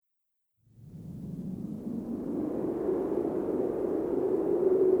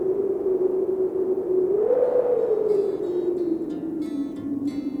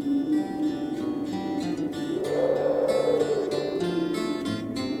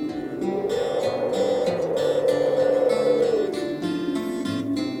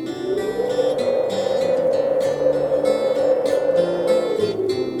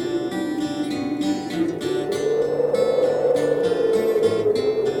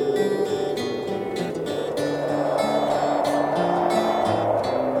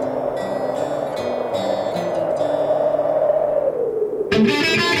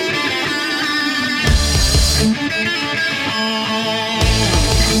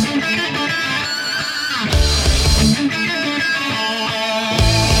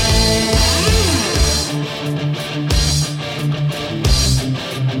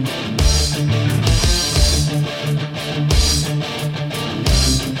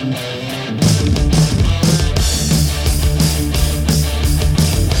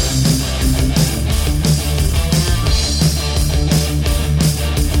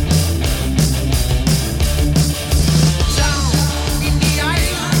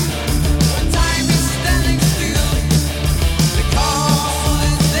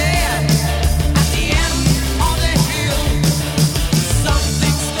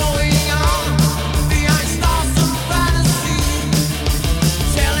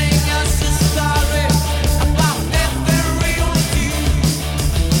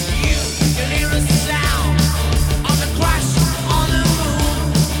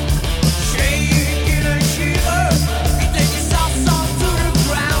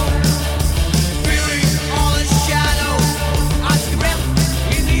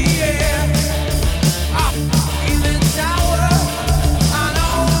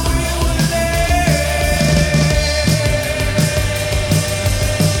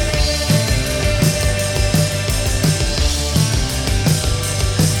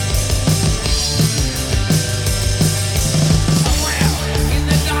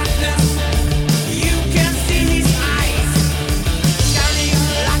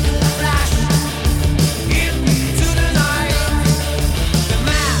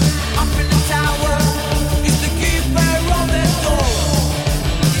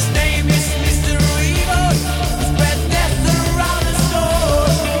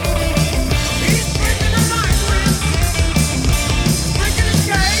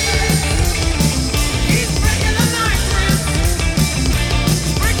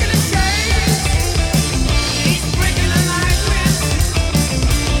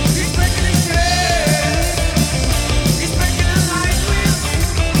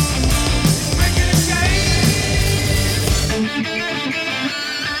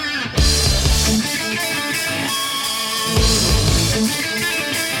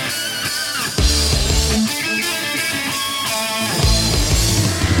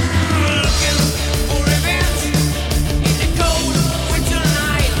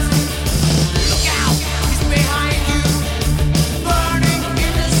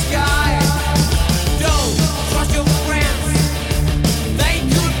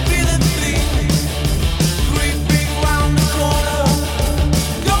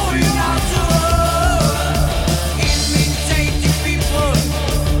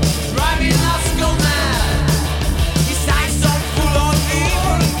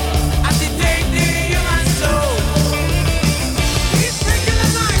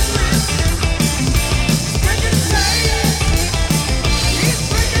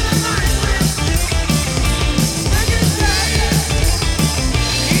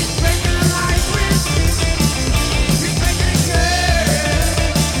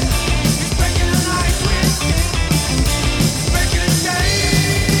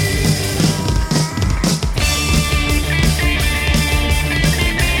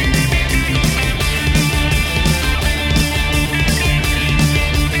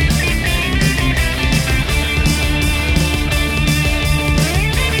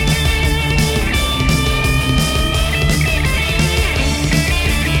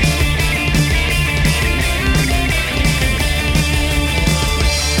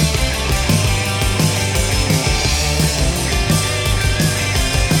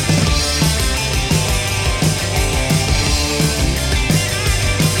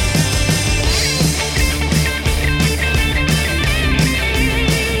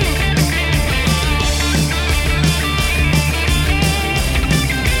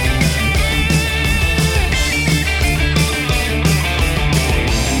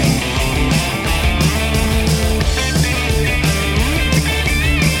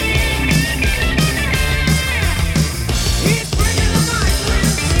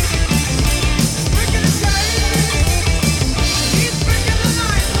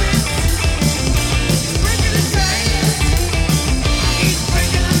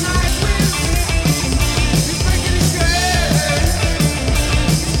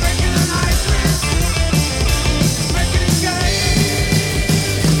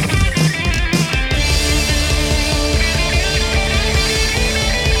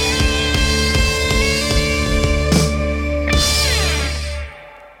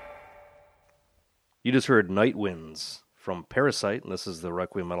You just heard Night Winds from Parasite, and this is the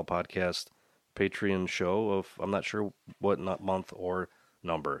Requiem Metal Podcast Patreon show of, I'm not sure what not month or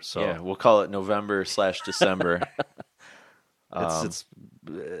number. So Yeah, we'll call it November/December. it's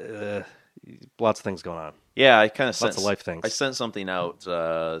lots of things going on. Yeah, I kind of Lots of life things. I sent something out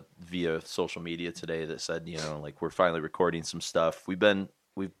via social media today that said, like we're finally recording some stuff. We've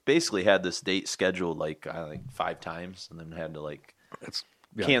basically had this date scheduled like 5 times, and then had to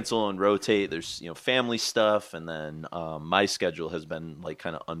cancel and rotate. There's family stuff, and then my schedule has been like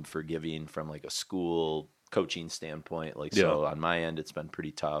kind of unforgiving from like a school coaching standpoint. So on my end, it's been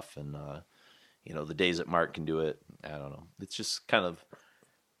pretty tough, and the days that Mark can do it, I don't know. It's just kind of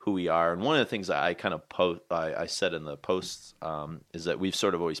who we are. And one of the things that I kind of I said in the posts is that we've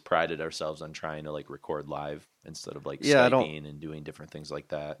sort of always prided ourselves on trying to like record live instead of like Skyping and doing different things like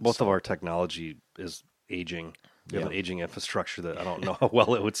that. Most of our technology is aging. We have an aging infrastructure that I don't know how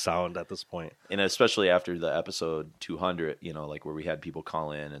well it would sound at this point. And especially after the episode 200, like where we had people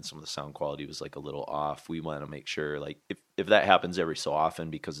call in and some of the sound quality was like a little off. We want to make sure like if that happens every so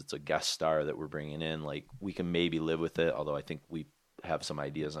often because it's a guest star that we're bringing in, like we can maybe live with it. Although I think we have some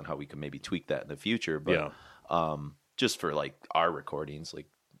ideas on how we can maybe tweak that in the future. But just for like our recordings, like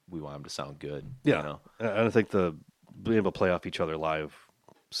we want them to sound good. Yeah. And I think being able to play off each other live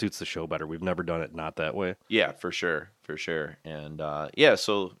suits the show better. We've never done it not that way. Yeah, for sure. And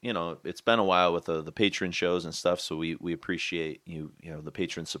so it's been a while with the patron shows and stuff. So we appreciate the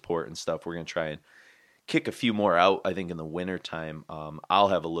patron support and stuff. We're gonna try and kick a few more out. I think in the winter time, I'll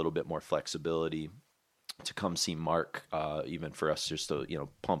have a little bit more flexibility to come see Mark, even for us just to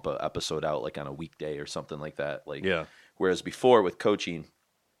pump an episode out like on a weekday or something like that. Whereas before with coaching,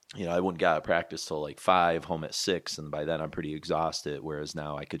 I wouldn't get out of practice till like 5, home at 6, and by then I'm pretty exhausted. Whereas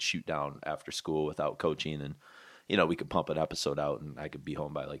now I could shoot down after school without coaching, and we could pump an episode out, and I could be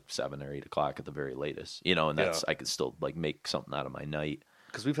home by like 7 or 8 o'clock at the very latest. And that's I could still like make something out of my night.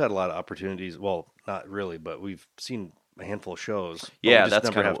 Because we've had a lot of opportunities. Well, not really, but we've seen a handful of shows. Yeah, that's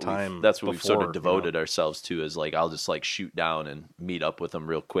kind of time. That's what we've sort of devoted ourselves to. Is like I'll just like shoot down and meet up with them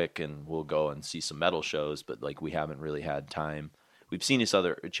real quick, and we'll go and see some metal shows. But like we haven't really had time. We've seen each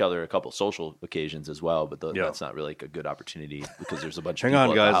other a couple social occasions as well, but that's not really like a good opportunity because there's a bunch of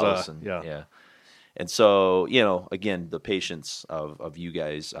people at the house. And so, again, the patience of you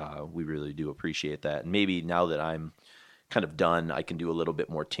guys, we really do appreciate that. And maybe now that I'm kind of done, I can do a little bit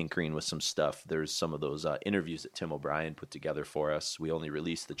more tinkering with some stuff. There's some of those interviews that Tim O'Brien put together for us. We only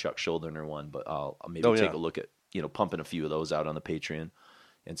released the Chuck Schuldiner one, but I'll maybe take a look at, pumping a few of those out on the Patreon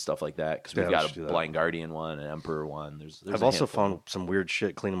and stuff like that, because we've got a Blind Guardian one, an Emperor one. There's I've also found some weird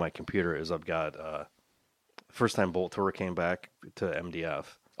shit cleaning my computer. I've got first time Bolt Thrower came back to MDF.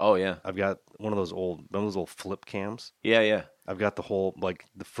 Oh yeah, I've got one of those old flip cams. Yeah. I've got the whole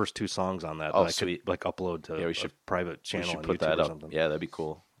the first 2 songs on that. Oh, that sweet. I could upload to a private channel. We should on put YouTube that or up. Something. Yeah, that'd be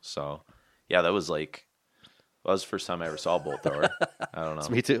cool. So, yeah, that was the first time I ever saw Bolt Thrower. I don't know.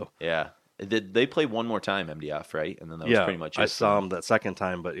 Me too. Yeah. They played one more time, MDF, right? And then that was pretty much it. I saw them that second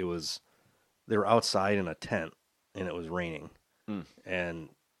time, but they were outside in a tent, and it was raining. And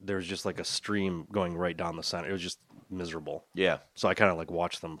there was just like a stream going right down the center. It was just miserable. Yeah. So I kind of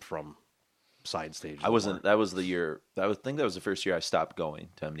watched them from side stage. I wasn't. That was the year. I think that was the first year I stopped going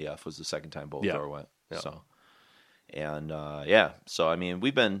to MDF. Was the second time Bolt Thrower went. Yeah. So, and So I mean,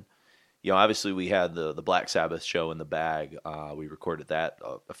 we've been. Obviously we had the Black Sabbath show in the bag. We recorded that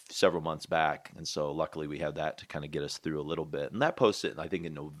several months back, and so luckily we had that to kind of get us through a little bit. And that posted, I think,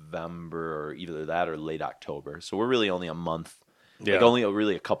 in November or either that or late October. So we're really only a month, only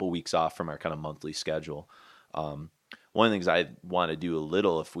really a couple weeks off from our kind of monthly schedule. One of the things I want to do a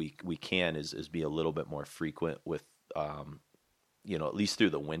little, if we can, is be a little bit more frequent with, at least through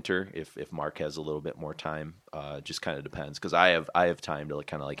the winter, if Mark has a little bit more time. Just kind of depends, because I have time to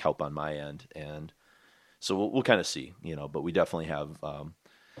kind of help on my end, and so we'll kind of see, but we definitely have.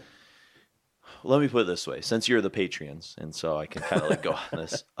 Let me put it this way: since you're the Patreons, and so I can kind of go on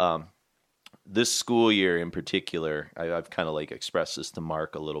this. This school year in particular, I've kind of expressed this to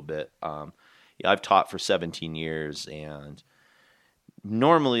Mark a little bit. I've taught for 17 years, and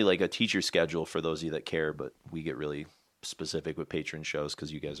normally a teacher schedule, for those of you that care, but we get really specific with patron shows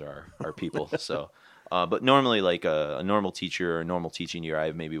because you guys are our people. So, but normally a normal teacher or a normal teaching year, I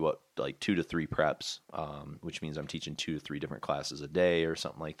have maybe 2 to 3 preps, which means I'm teaching 2 to 3 different classes a day or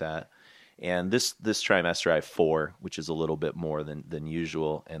something like that. And this trimester I have 4, which is a little bit more than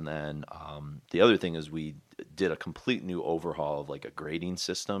usual. And then the other thing is we did a complete new overhaul of a grading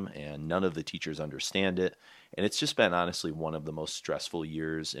system, and none of the teachers understand it. And it's just been honestly one of the most stressful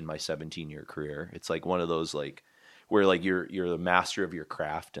years in my 17-year career. It's one of those where you're the master of your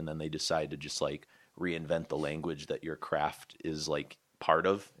craft, and then they decide to just reinvent the language that your craft is like part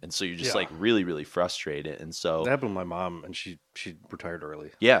of, and so you're just Yeah. like really, really frustrated. And so That happened with my mom, and she retired early.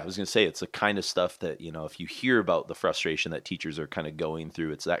 yeah, I was gonna say it's the kind of stuff that, you know, if you hear about the frustration that teachers are kind of going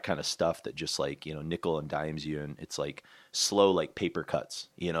through, it's that kind of stuff that just like, you know, nickel and dimes you, and it's like slow like paper cuts,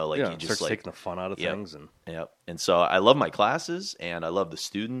 you know, like Yeah, you it just starts like taking the fun out of Yep. things, and Yep. And so I love my classes and I love the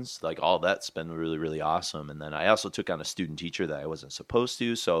students. Like all that's been really, really awesome. And then I also took on a student teacher that I wasn't supposed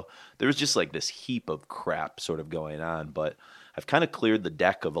to. So there was just like this heap of crap sort of going on. But I've kind of cleared the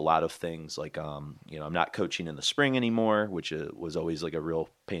deck of a lot of things. Like, you know, I'm not coaching in the spring anymore, which was always like a real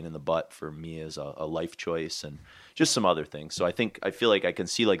pain in the butt for me as a life choice, and just some other things. So I feel like I can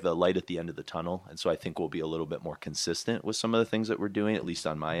see like the light at the end of the tunnel. And so I think we'll be a little bit more consistent with some of the things that we're doing, at least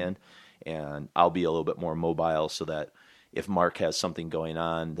on my end. And I'll be a little bit more mobile so that if Mark has something going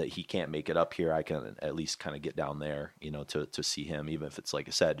on that he can't make it up here, I can at least kind of get down there, you know, to see him, even if it's, like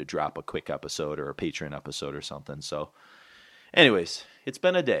I said, to drop a quick episode or a Patreon episode or something. So anyways, it's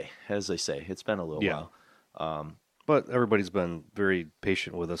been a day, as they say. It's been a little Yeah. while. but everybody's been very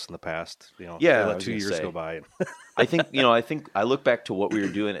patient with us in the past. You know, Yeah, they I let was 2 gonna years say. go by. I think I look back to what we were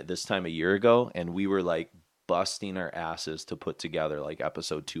doing at this time a year ago, and we were like busting our asses to put together like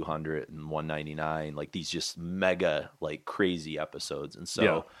episode 200 and 199, like these just mega like crazy episodes. And so,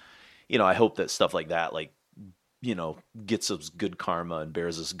 Yeah. you know, I hope that stuff like that, like, you know, gets us good karma and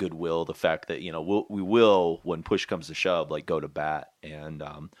bears us goodwill. The fact that, you know, we will, when push comes to shove, like go to bat. And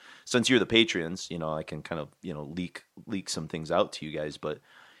since you're the patrons, you know, I can kind of, you know, leak some things out to you guys. But,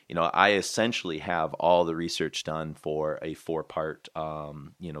 you know, I essentially have all the research done for a 4-part,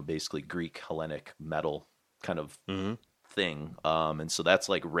 you know, basically Greek Hellenic metal kind of thing. And so that's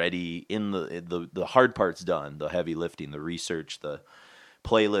like ready in the hard part's done, the heavy lifting, the research, the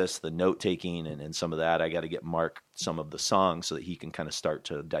playlist, the note taking, and some of that. I got to get Mark some of the songs so that he can kind of start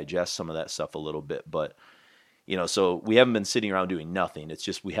to digest some of that stuff a little bit. But, you know, so we haven't been sitting around doing nothing. It's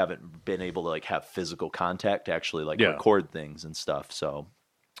just we haven't been able to like have physical contact to actually like Yeah. record things and stuff. So,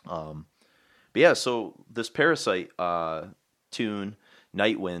 but yeah, so this Parasite tune,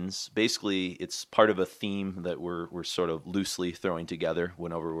 Night Winds, basically it's part of a theme that we're sort of loosely throwing together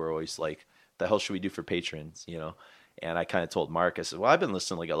whenever we're always like, the hell should we do for patrons, you know? And I kind of told Mark, I said, well, I've been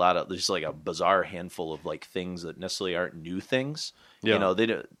listening to like a lot of, there's like a bizarre handful of like things that necessarily aren't new things. Yeah. You know,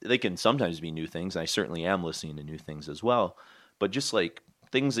 they can sometimes be new things, and I certainly am listening to new things as well. But just like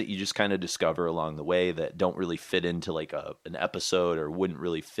things that you just kind of discover along the way that don't really fit into like an episode, or wouldn't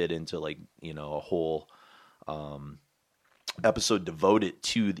really fit into like, you know, a whole episode devoted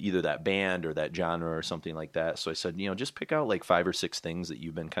to either that band or that genre or something like that. So I said, you know, just pick out like 5 or 6 things that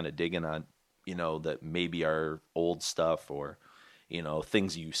you've been kind of digging on, you know, that maybe are old stuff, or, you know,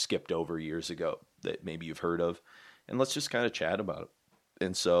 things you skipped over years ago that maybe you've heard of, and let's just kind of chat about it.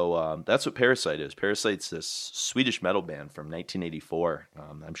 And so that's what Parasite is. Parasite's this Swedish metal band from 1984.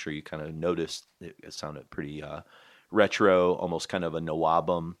 I'm sure you kind of noticed it sounded pretty retro, almost kind of a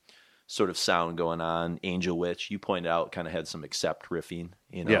Nawabum sort of sound going on. Angel Witch, you pointed out, kind of had some accept riffing,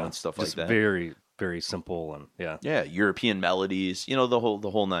 you know, Yeah, and stuff like just that. very, very simple, and yeah. Yeah, European melodies, you know, the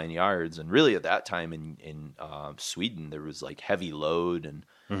whole 9 yards. And really, at that time in Sweden, there was like Heavy Load, and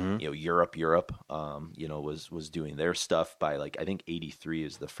you know, Europe, you know, was doing their stuff by like, I think 83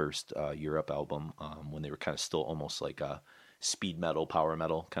 is the first Europe album, when they were kind of still almost like a speed metal, power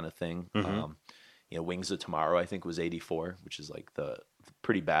metal kind of thing. You know, Wings of Tomorrow, I think, was 84, which is like the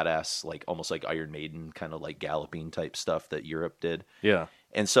pretty badass, like almost like Iron Maiden kind of like galloping type stuff that Europe did. Yeah.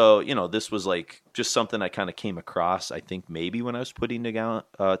 And so, you know, this was like just something I kind of came across, I think maybe when I was putting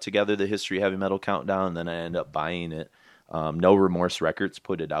together the History of Heavy Metal Countdown, and then I ended up buying it. No Remorse Records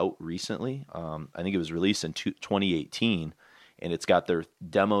put it out recently. I think it was released in 2018, and it's got their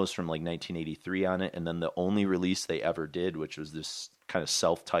demos from like 1983 on it, and then the only release they ever did, which was this kind of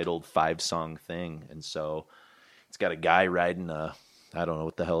self-titled 5-song thing. And so it's got a guy riding I don't know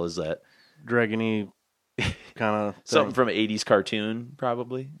what the hell is that, Dragony kind of something from an 80s cartoon,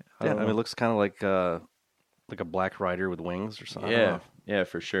 probably. Yeah, don't I mean, know. it looks kind of like a black rider with wings or something. I don't Yeah, know. yeah,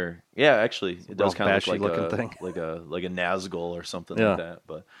 for sure. Yeah, actually, it does Ralph kind of Bakshi look like looking a thing. like a Nazgul or something Yeah. like that.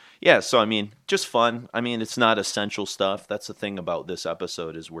 But yeah, so I mean, just fun. I mean, it's not essential stuff. That's the thing about this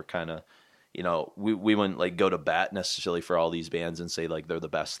episode, is we're kind of, you know, we wouldn't like go to bat necessarily for all these bands and say like they're the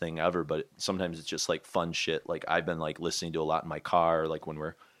best thing ever, but sometimes it's just like fun shit. Like I've been like listening to a lot in my car, like when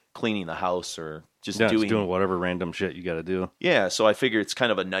we're cleaning the house or just Yeah, doing just doing whatever random shit you got to do. Yeah, so I figure it's kind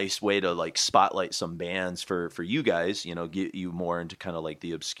of a nice way to like spotlight some bands for you guys, you know, get you more into kind of like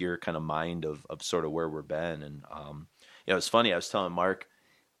the obscure kind of mind of sort of where we've been. And yeah, it was funny. I was telling Mark,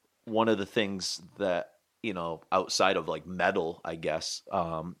 one of the things that outside of like metal, I guess,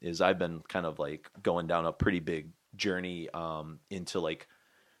 is I've been kind of like going down a pretty big journey into like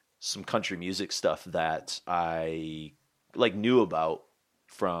some country music stuff that I like knew about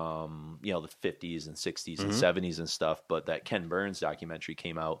from, the 50s and 60s and 70s and stuff, but that Ken Burns documentary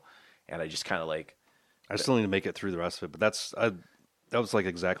came out and I just kind of like, I still need to make it through the rest of it, but that was like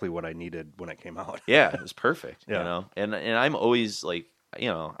exactly what I needed when it came out. yeah, it was perfect, Yeah. and I'm always like,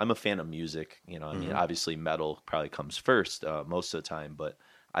 I'm a fan of music, I mean, obviously metal probably comes first most of the time, but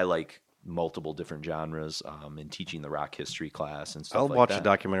I like multiple different genres in teaching the rock history class and stuff I'll like watch that. a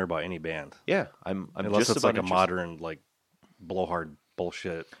documentary about any band. Yeah, I'm Unless just it's about like a interested. modern, like blowhard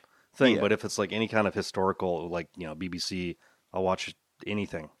bullshit thing. Yeah. But if it's like any kind of historical, like, BBC, I'll watch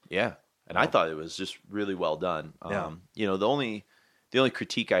anything. Yeah, and I thought it was just really well done. Yeah. The only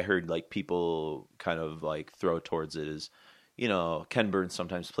critique I heard like people kind of like throw towards it is, Ken Burns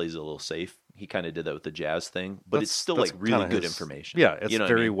sometimes plays it a little safe. He kind of did that with the jazz thing, but it's still like really good information. Yeah, it's You know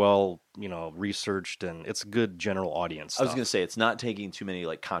what I very mean? well, researched, and it's good general audience I was stuff. going to say it's not taking too many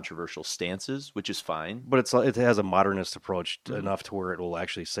like controversial stances, which is fine. But it has a modernist approach Mm-hmm. enough to where it will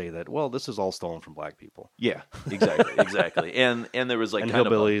actually say that, well, this is all stolen from black people. Yeah, exactly. And there was like And kind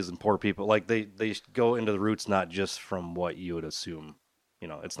hillbillies and poor people. Like they go into the roots not just from what you would assume.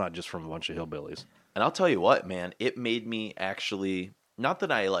 It's not just from a bunch of hillbillies. And I'll tell you what, man, it made me actually, not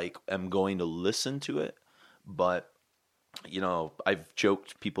that I like am going to listen to it, but I've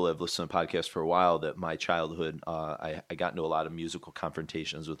joked, people have listened to podcasts for a while, that my childhood, I got into a lot of musical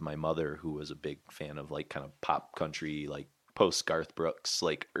confrontations with my mother, who was a big fan of like kind of pop country, like post Garth Brooks,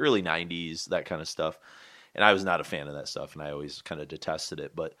 like early 90s, that kind of stuff. And I was not a fan of that stuff, and I always kind of detested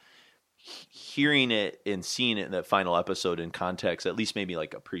it. But hearing it and seeing it in that final episode in context at least made me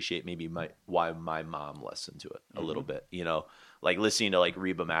like appreciate maybe why my mom listened to it a little bit, like listening to like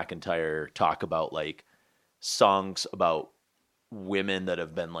Reba McEntire talk about like songs about women that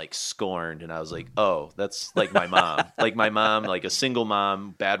have been like scorned, and I was like, oh, that's like my mom. Like a single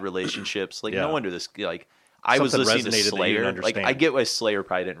mom, bad relationships, like Yeah. no wonder this, like I was Something listening to resonated that you Slayer. didn't Like I understand. get why Slayer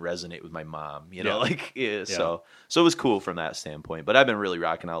probably didn't resonate with my mom, Yeah. like so it was cool from that standpoint. But I've been really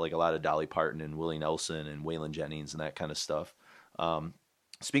rocking out like a lot of Dolly Parton and Willie Nelson and Waylon Jennings and that kind of stuff.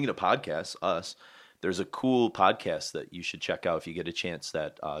 Speaking of podcasts, there's a cool podcast that you should check out if you get a chance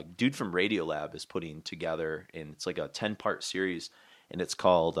that dude from Radiolab is putting together, and it's like a 10-part series, and it's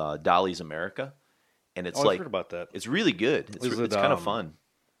called Dolly's America, and it's I've like heard about that. it's really good. Is it, It's kind of fun.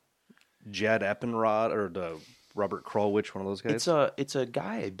 Jad Eppenrod or the Robert Krulwich, one of those guys? It's a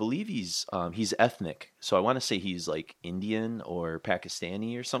guy. I believe he's ethnic, so I want to say he's like Indian or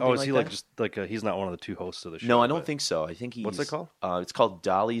Pakistani or something. Oh, is like he that. like just like he's not one of the two hosts of the show? No, I don't but- think so. I think he's. What's it called? It's called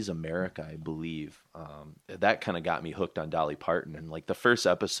Dolly's America, I believe. That kind of got me hooked on Dolly Parton, and like the first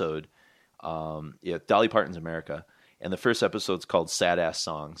episode, Dolly Parton's America, and the first episode's called Sad Ass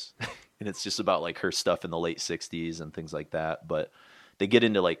Songs, and it's just about like her stuff in the late '60s and things like that. But they get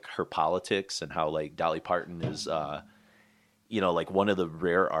into like her politics and how like Dolly Parton is, like one of the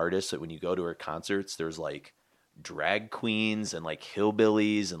rare artists that when you go to her concerts, there's like drag queens and like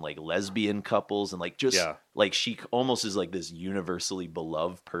hillbillies and like lesbian couples and like just like she almost is like this universally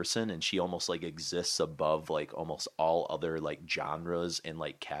beloved person, and she almost like exists above like almost all other like genres and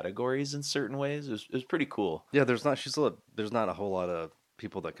like categories in certain ways. It was pretty cool. Yeah, there's not a whole lot of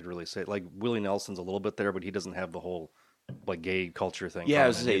people that could really say, like Willie Nelson's a little bit there, but he doesn't have the whole like gay culture thing. Yeah, I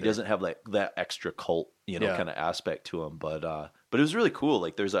was going gonna say he either. doesn't have like that extra cult, Yeah. kind of aspect to him. But it was really cool.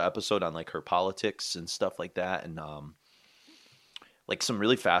 Like there's an episode on like her politics and stuff like that, and like some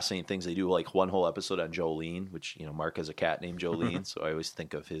really fascinating things they do. Like one whole episode on Jolene, which Mark has a cat named Jolene, so I always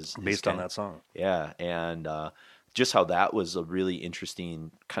think of his based on cat. that song. Yeah, and just how that was a really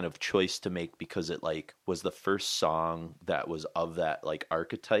interesting kind of choice to make, because it like was the first song that was of that like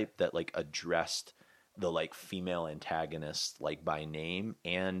archetype that like addressed the like female antagonist like by name,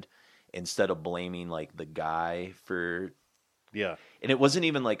 and instead of blaming like the guy for, Yeah, and it wasn't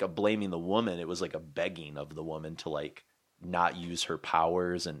even like a blaming the woman, it was like a begging of the woman to like not use her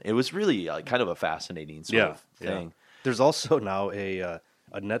powers, and it was really like kind of a fascinating sort of thing. Yeah. There's also now a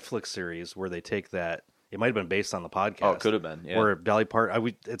Netflix series where they take that. It might have been based on the podcast. Oh, it could have been. Yeah. Where Dolly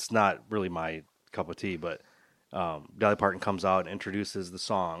Parton, it's not really my cup of tea, but Dolly Parton comes out and introduces the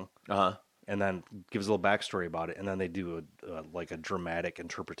song, and then gives a little backstory about it, and then they do like a dramatic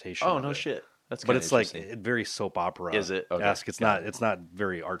interpretation. Oh, of no it. shit. That's But kinda it's like interesting. very soap opera. Is it? Okay. Esque. It's not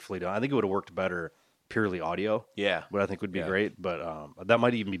very artfully done. I think it would have worked better purely audio. Yeah. What I think would be Yeah. great, but that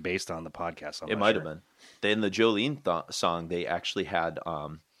might even be based on the podcast. It might have been. In the Jolene song, they actually had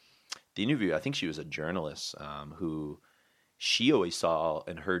the interview. I think she was a journalist who she always saw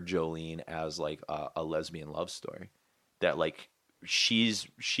and heard Jolene as like a lesbian love story. That like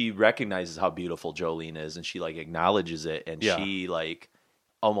she recognizes how beautiful Jolene is, and she like acknowledges it, and she like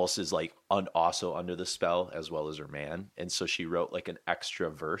almost is like also under the spell as well as her man, and so she wrote like an extra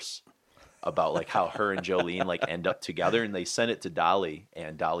verse about like how her and Jolene like end up together, and they sent it to Dolly,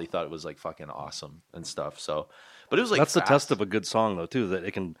 and Dolly thought it was like fucking awesome and stuff. So, but it was like that's the test of a good song though too, that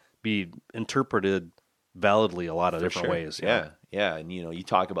it can be interpreted validly a lot of different ways. Yeah. And you know, you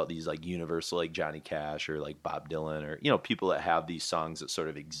talk about these like universal, like Johnny Cash or like Bob Dylan, or you know, people that have these songs that sort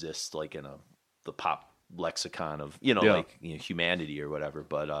of exist like in the pop lexicon of like humanity or whatever.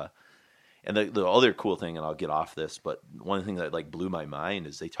 But and the other cool thing, and I'll get off this, but one of the things that like blew my mind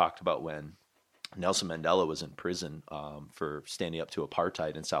is they talked about when Nelson Mandela was in prison for standing up to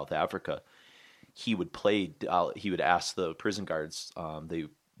apartheid in South Africa. He would ask the prison guards,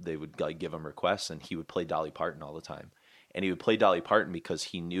 they would like give him requests, and he would play Dolly Parton all the time. And he would play Dolly Parton because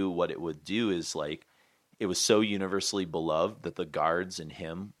he knew what it would do is like, it was so universally beloved that the guards and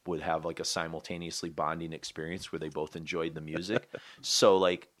him would have like a simultaneously bonding experience where they both enjoyed the music. So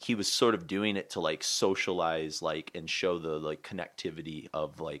like he was sort of doing it to like socialize like and show the like connectivity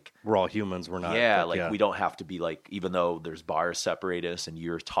of like we're all humans. We're not. We don't have to be like, even though there's bars separate us and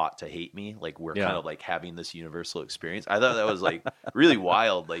you're taught to hate me, like we're kind of like having this universal experience. I thought that was like really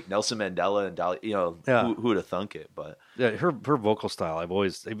wild. Like Nelson Mandela and Dolly, who would have thunk it? But yeah, her vocal style, I've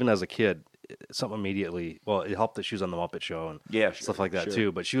always, even as a kid, something immediately. Well, it helped that she was on the Muppet Show and stuff like that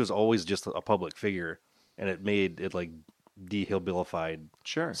too. But she was always just a public figure, and it made it like de-hillbillified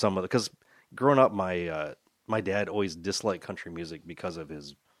some of the. Because growing up, my dad always disliked country music because of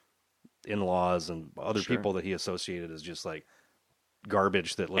his in-laws and other people that he associated as just like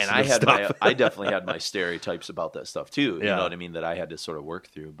garbage that listen to stuff. I definitely had my stereotypes about that stuff too. You know what I mean? That I had to sort of work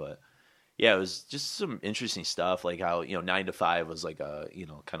through, but. Yeah, it was just some interesting stuff, like how 9 to 5 was like a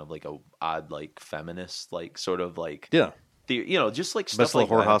kind of like a odd like feminist like sort of like just like stuff best like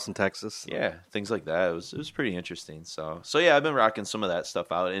little whorehouse in Texas, things like that. It was pretty interesting. So yeah, I've been rocking some of that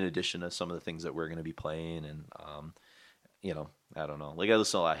stuff out in addition to some of the things that we're going to be playing, and I don't know, like I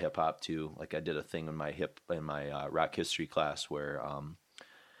listen to a lot of hip hop too. Like I did a thing in my rock history class where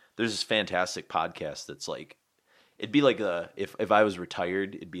there's this fantastic podcast that's like. It'd be like if I was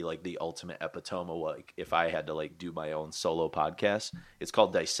retired, it'd be like the ultimate epitome of like if I had to like do my own solo podcast. It's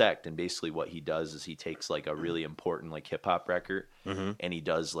called Dissect, and basically what he does is he takes like a really important like hip hop record, and he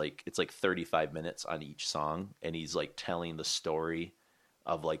does like it's like 35 minutes on each song, and he's like telling the story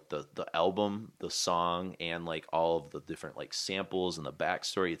of like the album, the song, and like all of the different like samples and the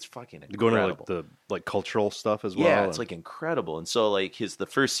backstory. It's fucking incredible. Going to like the like cultural stuff as well. Yeah, it's like incredible. And so like the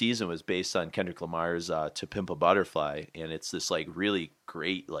first season was based on Kendrick Lamar's To Pimp a Butterfly, and it's this like really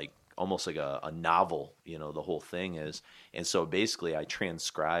great like almost like a novel, the whole thing is. And so basically I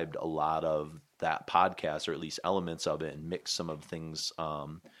transcribed a lot of that podcast, or at least elements of it, and mixed some of things,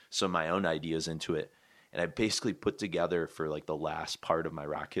 some of my own ideas into it. And I basically put together for like the last part of my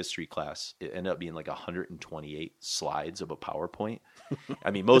rock history class, it ended up being like 128 slides of a PowerPoint.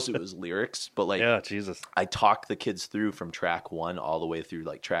 I mean, most of it was lyrics, but like, I talked the kids through from track 1 all the way through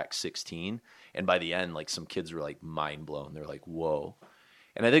like track 16. And by the end, like some kids were like mind blown. They're like, whoa.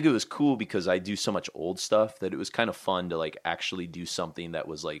 And I think it was cool because I do so much old stuff that it was kind of fun to like actually do something that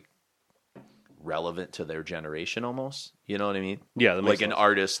was like relevant to their generation almost, you know what I mean? Yeah, that makes like sense. An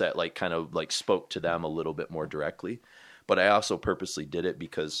artist that like kind of like spoke to them a little bit more directly. But I also purposely did it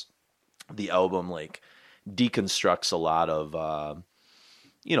because the album like deconstructs a lot of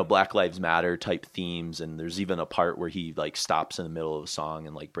Black Lives Matter type themes, and there's even a part where he like stops in the middle of a song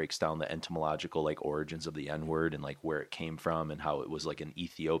and like breaks down the etymological like origins of the N-word and like where it came from and how it was like an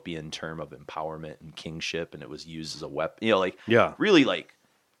Ethiopian term of empowerment and kingship, and it was used as a weapon, really like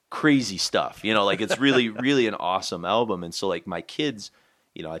crazy stuff, like it's really, really an awesome album. And so like my kids,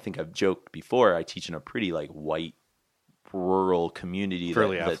 I think I've joked before, I teach in a pretty like white rural community,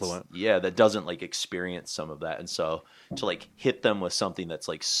 fairly affluent. That doesn't like experience some of that. And so to like hit them with something that's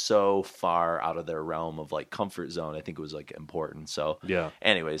like so far out of their realm of like comfort zone, I think it was like important. So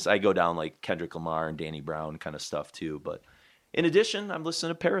anyways, I go down like Kendrick Lamar and Danny Brown kind of stuff too. But in addition, I'm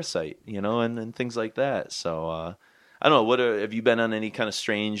listening to Parasite, and things like that. So, I don't know. Have you been on any kind of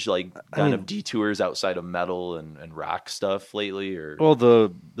strange, like, of detours outside of metal and rock stuff lately? Or well,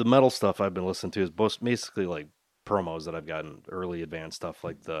 the metal stuff I've been listening to is basically like promos that I've gotten, early advanced stuff,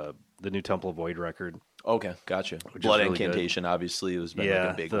 like the new Temple of Void record. Okay, gotcha. Blood Incantation, obviously, has been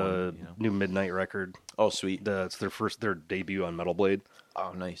like a big one. The new Midnight record. Oh, sweet. It's their debut on Metal Blade.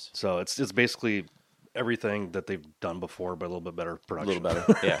 Oh, nice. So it's basically everything that they've done before, but a little bit better production. A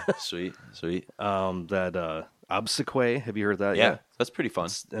little better, yeah. Sweet. Obsequies. Have you heard that? Yeah, that's pretty fun.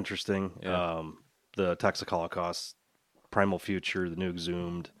 It's interesting. Yeah. The Toxic Holocaust, Primal Future, the new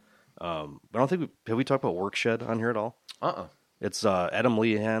Exhumed. I don't think have we talked about Workshed on here at all? It's Adam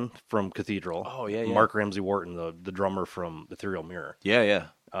Lehan from Cathedral. Oh, yeah. Mark Ramsey Wharton, the drummer from Ethereal Mirror. Yeah.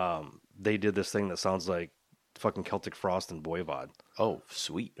 They did this thing that sounds like fucking Celtic Frost and Voivod. Oh,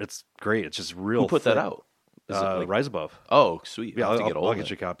 sweet. It's great. It's just real. Who put that out? Is it like, Rise Above. Oh, sweet. Yeah, I'll get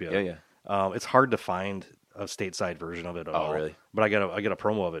you a copy of it. Yeah. It's hard to find a stateside version of it at all. Really? But I got a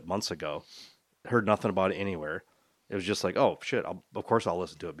promo of it months ago. Heard nothing about it anywhere. It was just like, oh shit! Of course I'll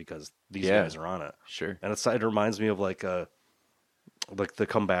listen to it because these guys are on it. Sure. And it reminds me of like the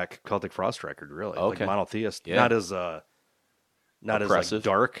comeback Celtic Frost record, really. Okay. Like Monotheist, Yeah. not as like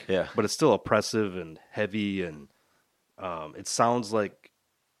dark, Yeah. but it's still oppressive and heavy, and it sounds like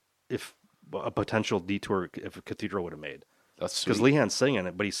if a potential detour if a Cathedral would have made. That's sweet. Because Lehan's singing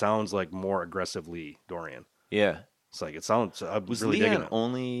it, but he sounds like more aggressively Dorian. Yeah. It's like it sounds. I'm Was really digging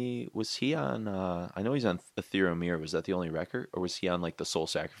Lehan it. was he on, I know he's on Ethereal Mirror. Was that the only record? Or was he on like the Soul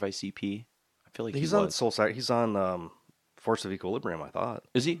Sacrifice EP? I feel like He's on Soul Sacrifice. He's on Force of Equilibrium, I thought.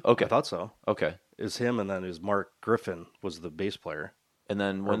 Is he? Okay. I thought so. Okay. It was him, and then it was Mark Griffin was the bass player. And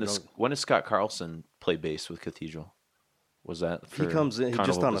then when does Scott Carlson play bass with Cathedral? Was that for He comes in Carnival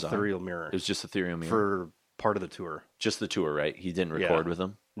just on Bazaar? Ethereal Mirror. It was just Ethereal Mirror? For part of the tour. Just the tour, right? He didn't record with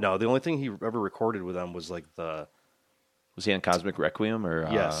them? No, the only thing he ever recorded with them was like the... Was he on Cosmic Requiem or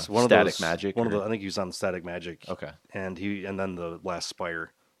yes, Static Magic? I think he was on Static Magic. Okay. And then the Last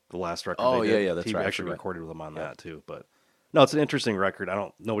Spire, the last record. Oh, they did, yeah, that's he right. actually recorded with him on that too. But no, it's an interesting record.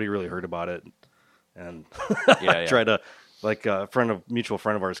 Nobody really heard about it, and I tried to like a mutual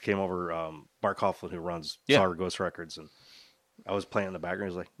friend of ours came over, Mark Hoffman, who runs Sour Ghost Records, and I was playing in the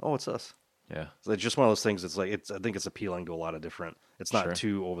background. He's like, "Oh, what's this?" Yeah, it's just one of those things. It's like I think it's appealing to a lot of different. It's not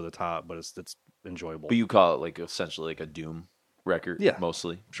too over the top, but it's enjoyable. But you call it like essentially like a doom record,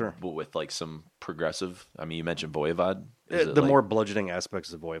 mostly, sure, but with like some progressive. I mean, you mentioned Voivod. The more bludgeoning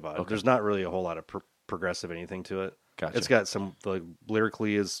aspects of Voivod. Okay. There's not really a whole lot of progressive anything to it. Gotcha. It's got some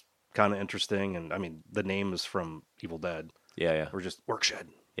lyrically is kind of interesting, and I mean the name is from Evil Dead. Yeah. Or just Workshed.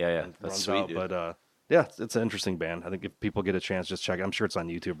 Yeah. That's sweet, dude. But yeah, it's an interesting band. I think if people get a chance, just check it. I'm sure it's on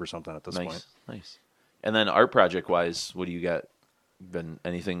YouTube or something at this point. Nice. And then art project wise, what do you got? Been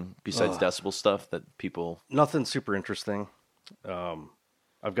anything besides Decibel stuff that people? Nothing super interesting.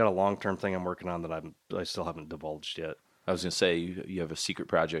 I've got a long term thing I'm working on that I still haven't divulged yet. I was gonna say you have a secret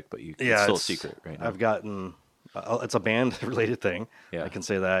project, but it's still a secret right now. I've gotten it's a band related thing. Yeah. I can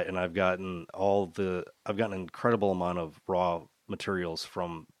say that, and I've gotten an incredible amount of raw materials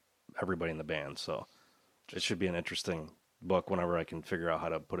from everybody in the band. So it should be an interesting book whenever I can figure out how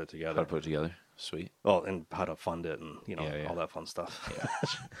to put it together. Sweet. Well, and how to fund it and all that fun stuff. Yeah.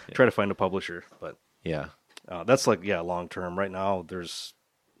 Try to find a publisher, but yeah, that's long term. Right now, there's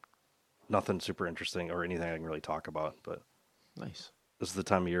nothing super interesting or anything I can really talk about. But nice. This is the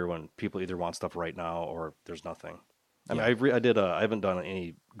time of year when people either want stuff right now or there's nothing. I mean, I haven't done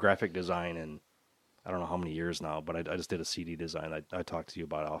any graphic design in I don't know how many years now, but I just did a CD design. I talked to you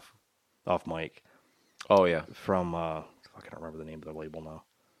about off mic. Oh yeah, from I can't remember the name of the label now.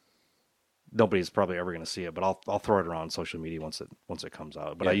 Nobody's probably ever going to see it, but I'll throw it around social media once it comes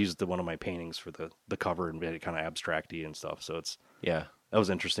out. But I used one of my paintings for the cover and made it kind of abstract-y and stuff. So that was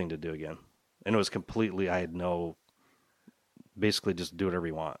interesting to do again, and it was completely. I had basically just do whatever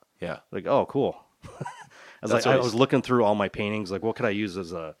you want. Yeah, like oh cool. I was looking through all my paintings, like what could I use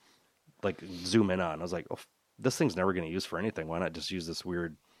as a zoom in on. I was like, oh, this thing's never going to use for anything. Why not just use this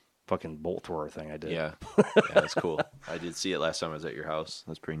weird fucking bolt thrower thing I did? Yeah, that's cool. I did see it last time I was at your house.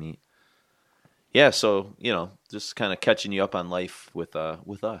 That's pretty neat. Yeah, so, just kind of catching you up on life with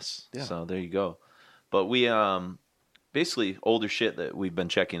us. Yeah. So there you go. But we, basically older shit that we've been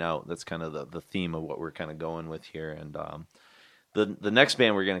checking out. That's kind of the theme of what we're kind of going with here. And the next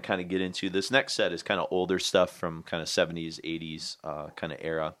band we're going to kind of get into, this next set is kind of older stuff from kind of 70s, 80s kind of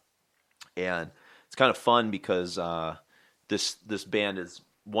era. And it's kind of fun because this band is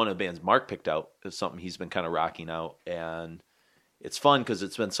one of the bands Mark picked out is something he's been kind of rocking out. And it's fun because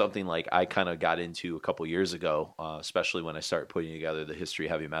it's been something like I kind of got into a couple years ago, especially when I started putting together the history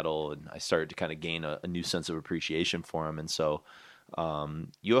of heavy metal, and I started to kind of gain a new sense of appreciation for them. And so,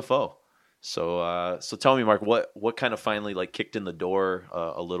 UFO. So tell me, Mark, what kind of finally kicked in the door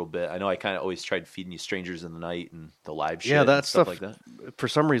a little bit? I know I kind of always tried feeding you Strangers in the Night and the live shit. Yeah, that and stuff like that. For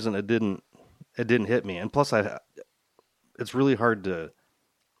some reason, it didn't hit me, and plus, it's really hard to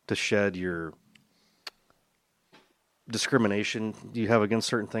shed your discrimination you have against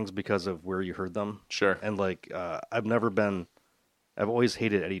certain things because of where you heard them. Sure. And I've always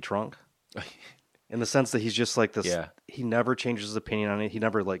hated Eddie Trunk. in the sense that he's just like this. Yeah. He never changes his opinion on it. He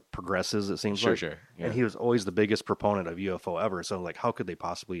never like progresses. It seems like. Sure. Yeah. And he was always the biggest proponent of UFO ever. So I'm like, how could they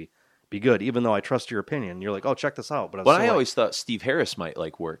possibly be good? Even though I trust your opinion, you're like, oh, check this out. But I always thought Steve Harris might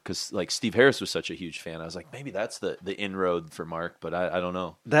like work because like Steve Harris was such a huge fan. I was like, maybe that's the inroad for Mark, but I don't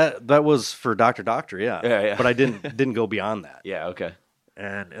know. That was for Doctor, yeah. Yeah. But I didn't go beyond that. Yeah. Okay.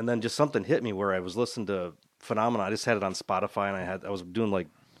 And then just something hit me where I was listening to Phenomena. I just had it on Spotify, and I was doing like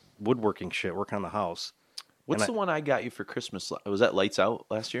woodworking shit, working on the house. What's the one I got you for Christmas? Was that Lights Out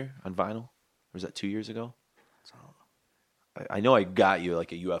last year on vinyl? Or was that 2 years ago? I know I got you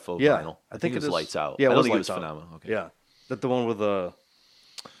like a UFO vinyl. I think it was Lights Out. Yeah, I don't think Lights it was Out. Phenomena. Okay. Yeah, that the one with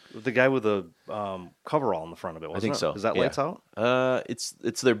the guy with the coverall in the front of it. Wasn't I think it? so. Is that Yeah. Lights Out?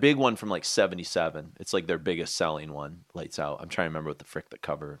 It's their big one from like '77. It's like their biggest selling one. Lights Out. I'm trying to remember what the frick the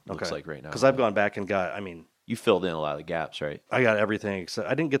cover looks like right now. Because I've gone back and got. I mean, you filled in a lot of the gaps, right? I got everything except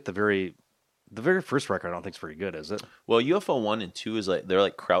I didn't get the very first record. I don't think is very good, is it? Well, UFO 1 and 2 is like they're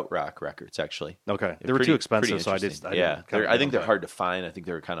like krautrock records actually. Okay, they were too expensive, so I think they're hard to find. I think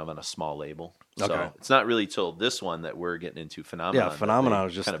they were kind of on a small label. So Okay. it's not really till this one that we're getting into Phenomenon. Yeah, Phenomenon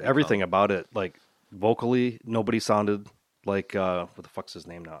was just kind of everything about it. Like vocally, nobody sounded like what the fuck's his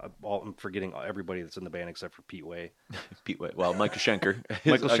name now? I'm forgetting everybody that's in the band except for Pete Way. Pete Way. Well, Michael Schenker.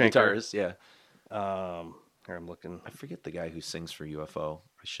 Michael Schenker. Guitarist, yeah. Here I'm looking. I forget the guy who sings for UFO.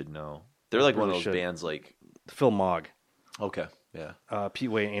 I should know. They're like one of those bands like Phil Mogg. Okay, yeah.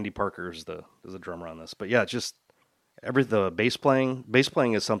 Pete Way and Andy Parker is the drummer on this. But yeah, just the bass playing. Bass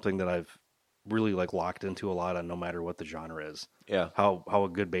playing is something that I've really like locked into a lot on, no matter what the genre is. Yeah. How a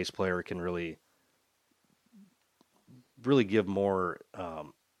good bass player can really give more,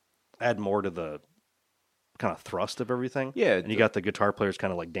 add more to the kind of thrust of everything. Yeah. And you got the guitar players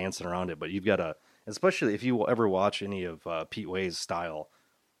kind of like dancing around it, but you've got especially if you ever watch any of Pete Way's style,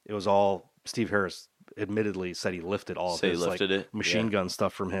 it was all Steve Harris admittedly said he lifted all of his like machine gun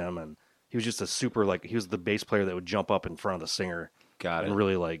stuff from him, and he was just a super he was the bass player that would jump up in front of the singer and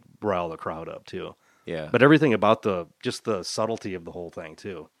really like rile the crowd up too. Yeah. But everything about the subtlety of the whole thing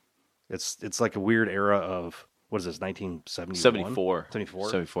too. It's like a weird era of what is this, 1974?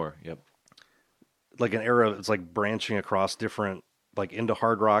 74, yep. Like an era it's like branching across different like into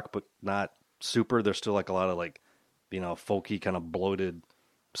hard rock but not super. There's still like a lot of like, folky kind of bloated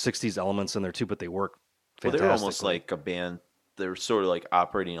 60s elements in there too, but they work fantastically. Well, they're almost like a band. They're sort of like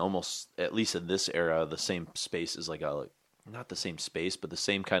operating almost, at least in this era, the same space as not the same space, but the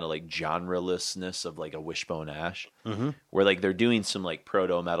same kind of like genre-lessness of like a Wishbone Ash, where like they're doing some like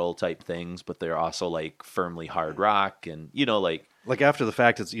proto-metal type things, but they're also like firmly hard rock and, like after the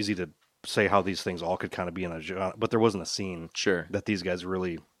fact, it's easy to say how these things all could kind of be in a genre, but there wasn't a scene that these guys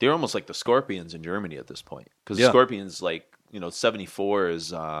really... They're almost like the Scorpions in Germany at this point. Because the Scorpions, like, 74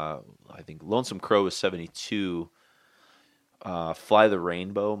 is, I think Lonesome Crow is 72. Fly the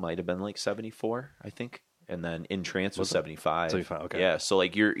Rainbow might have been like 74, I think. And then In Trance was 75. 75, okay. Yeah, so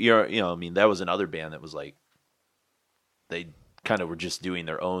like you're that was another band that was like, they kind of were just doing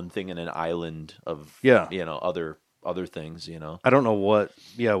their own thing in an island of, other things, I don't know what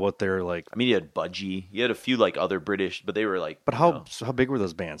they're like. I mean, you had Budgie, you had a few like other British, but they were like. But how big were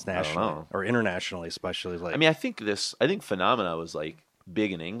those bands nationally or internationally, especially? Like, I mean, I think Phenomena was like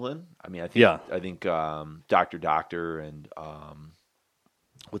big in England. I mean, I think Dr. Doctor and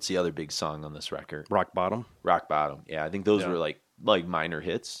what's the other big song on this record? Rock Bottom. Rock Bottom. Yeah, I think those were like minor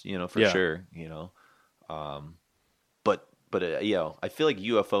hits, for sure. But I feel like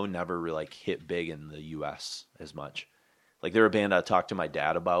UFO never really like hit big in the U.S. as much. Like they're a band I talked to my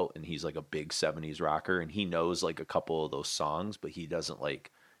dad about, and he's like a big '70s rocker, and he knows like a couple of those songs, but he doesn't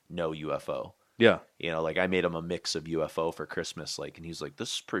like know UFO. Yeah, like I made him a mix of UFO for Christmas, like, and he's like,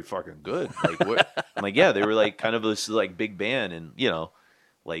 "This is pretty fucking good." Like, I'm like, "Yeah, they were like kind of this like big band," and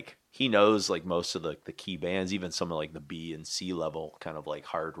like he knows like most of the key bands, even some of like the B and C level kind of like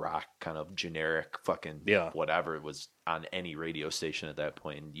hard rock, kind of generic fucking whatever it was on any radio station at that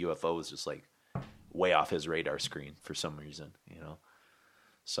point. And UFO was just like way off his radar screen for some reason,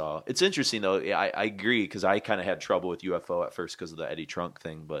 So it's interesting though. Yeah, I agree because I kind of had trouble with UFO at first because of the Eddie Trunk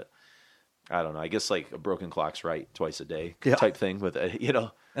thing, but I don't know. I guess like a broken clock's right twice a day type thing with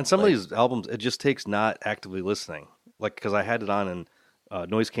And some of these albums, it just takes not actively listening. Like because I had it on in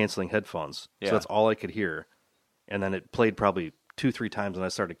noise canceling headphones, so that's all I could hear, and then it played probably 2-3 times, and I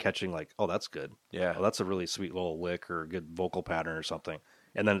started catching like, oh, that's good. Yeah, oh, that's a really sweet little lick or a good vocal pattern or something,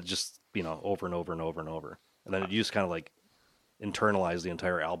 and then it just over and over and over and over, and then you just kind of like internalize the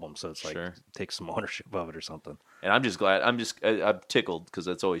entire album. So it's like Sure. take some ownership of it or something. And I'm just glad. I'm tickled because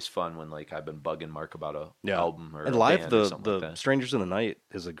it's always fun when like I've been bugging Mark about a album or and a live band or something the like that. Strangers in the Night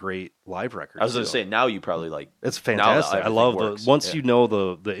is a great live record. I was going to say now you probably like it's fantastic. I love works. once you know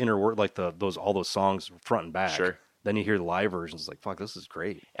the inner word, like all those songs front and back. Sure. Then you hear the live versions, like fuck, this is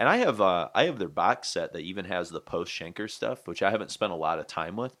great. And I have their box set that even has the post Schenker stuff, which I haven't spent a lot of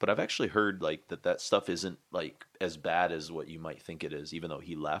time with, but I've actually heard like that stuff isn't like as bad as what you might think it is, even though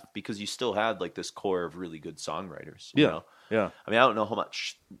he left, because you still had like this core of really good songwriters. You know? Yeah. I mean, I don't know how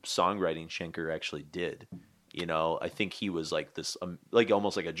much songwriting Schenker actually did. You know, I think he was like this, like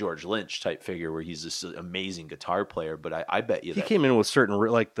almost like a George Lynch type figure, where he's this amazing guitar player. But I bet you he came in with certain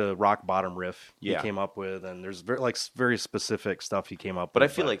like the rock bottom riff Yeah. he came up with, and there's very specific stuff he came up But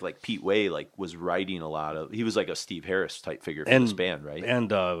with. I feel like Pete Way like was writing a lot of. He was like a Steve Harris type figure for And- this band, right? and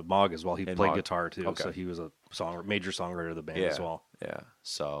Mog as well. He And played Mog. guitar too, Okay. so he was a major songwriter of the band yeah, as well. yeah.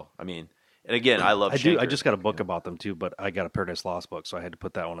 So I mean, and again, I love. I Schenker. just got a book about them too, but I got a Paradise Lost book, so I had to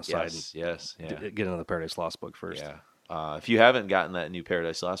put that one aside Yes, yeah, and get into the Paradise Lost book first. yeah. If you haven't gotten that new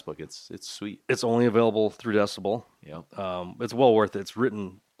Paradise Lost book, it's sweet. It's only available through Decibel. Yeah, It's well worth it. It's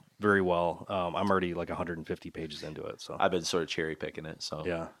written very well. I'm already like 150 pages into it, so I've been sort of cherry picking it. So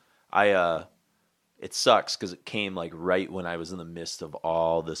yeah. It sucks because it came like right when I was in the midst of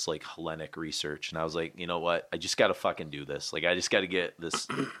all this like Hellenic research, and I was like, you know what, I just got to fucking do this. Like, I just got to get this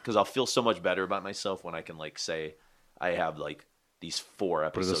because I'll feel so much better about myself when I can like say I have like these 4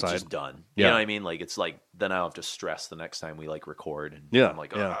 episodes just done. You know what I mean? Like, it's like then I don't have to stress the next time we like record, and I'm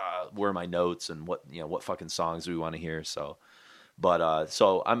like, where are my notes and what fucking songs do we want to hear? So, but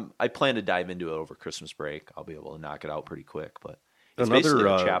so I plan to dive into it over Christmas break. I'll be able to knock it out pretty quick, but. It's basically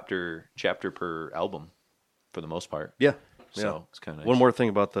a chapter per album for the most part. Yeah. So it's kind of nice. One more thing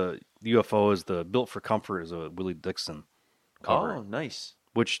about the UFO is the Built for Comfort is a Willie Dixon cover. Oh, nice.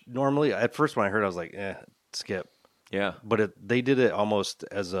 Which normally, at first when I heard it, I was like, skip. Yeah. But they did it almost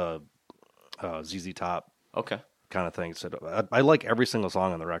as a ZZ Top Okay. kind of thing. So I like every single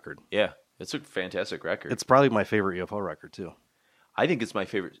song on the record. Yeah. It's a fantastic record. It's probably my favorite UFO record, too. I think it's my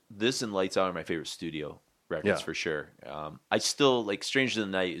favorite. This and Lights Out are my favorite studio records for sure. I still like Stranger Than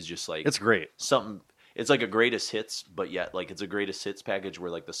the Night is just like It's great. something. It's like a greatest hits, but yet like it's a greatest hits package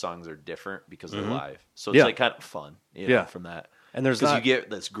where like the songs are different because they're live. So it's like kind of fun, you know, from that. And there's because you get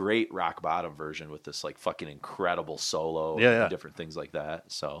this great rock bottom version with this like fucking incredible solo, and different things like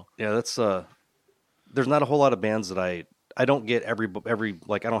that. So that's there's not a whole lot of bands that I don't get every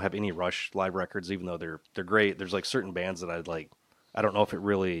like I don't have any Rush live records, even though they're great. There's like certain bands that I'd like. I don't know if it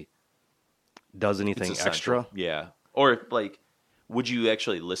really does anything extra. Yeah. Or like, would you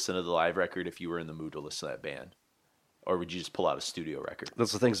actually listen to the live record if you were in the mood to listen to that band? Or would you just pull out a studio record?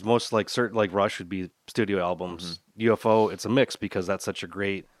 That's the things most like certain like Rush would be studio albums. UFO, it's a mix because that's such a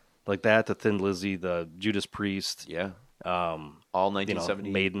great like that, the Thin Lizzy, the Judas Priest. Yeah. All 1970.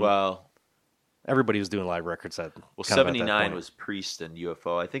 Maiden. Well, everybody was doing live records at 79 was Priest and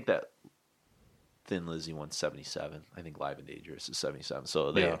UFO. I think that Thin Lizzy won 77. I think Live and Dangerous is 77.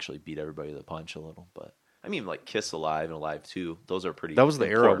 So they actually beat everybody to the punch a little. But I mean, like Kiss Alive and Alive 2, those are pretty. That was the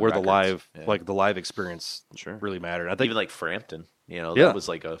era where records. the live, like the live experience, really mattered. I think even like Frampton, you know, that was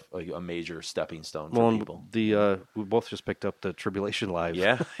like a major stepping stone for people. The we both just picked up the Tribulation live.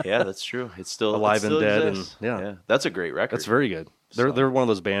 Yeah, that's true. It's still Alive and Dead, exists. and that's a great record. That's very good. They're one of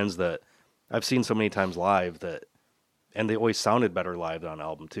those bands that I've seen so many times live and they always sounded better live than on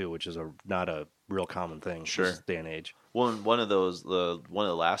album too, which is not a real common thing. Sure. This day and age. Well, one of the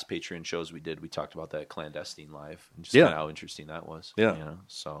last Patreon shows we did, we talked about that Clandestine live and just kind of how interesting that was. Yeah. You know,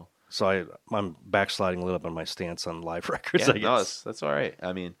 so I'm backsliding a little bit on my stance on live records. I guess. No, that's all right.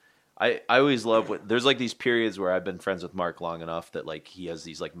 I mean, I always love there's like these periods where I've been friends with Mark long enough that like he has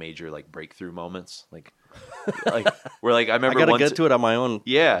these like major like breakthrough moments, like where like I remember I gotta get to it on my own.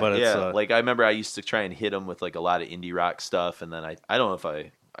 Yeah, but yeah. It's, like I remember I used to try and hit him with like a lot of indie rock stuff, and then I don't know if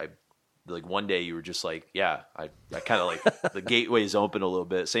I like one day you were just like, yeah, I kind of like the gateways open a little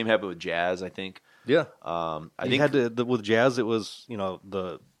bit. Same happened with jazz, I think. Yeah. I think had to with jazz, it was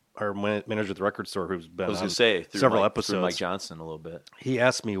our manager at the record store who's been on several episodes. Through Mike Johnson a little bit. He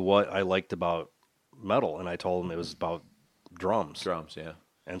asked me what I liked about metal, and I told him it was about drums. Drums, yeah.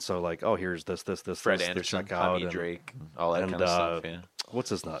 And so like, oh, here's this, Fred Anderson, Tommy Drake, and all that kind of stuff. Yeah. What's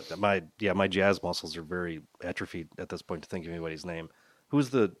his nut? My jazz muscles are very atrophied at this point to think of anybody's name. Who's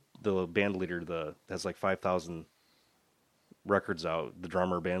the band leader that has like 5,000 records out? The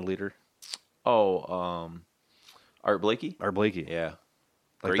drummer, band leader. Oh, Art Blakey. Art Blakey. Yeah.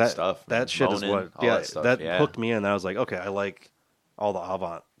 Like Great stuff. That shit is what. That stuff, hooked me in. I was like, okay, I like all the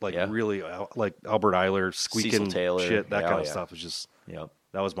avant like really like Albert Eiler squeaking Taylor, shit, that kind of stuff is just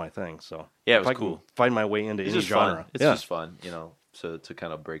that was my thing. So yeah, it was if I cool. can find my way into any genre, it's just fun, you know, to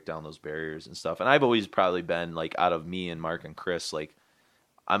kind of break down those barriers and stuff. And I've always probably been like, out of me and Mark and Chris, like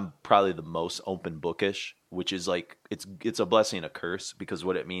I'm probably the most open bookish, which is like it's a blessing and a curse, because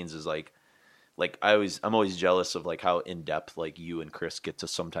what it means is like I'm always jealous of like how in depth like you and Chris get to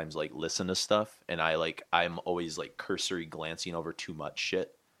sometimes like listen to stuff, and I'm always like cursory glancing over too much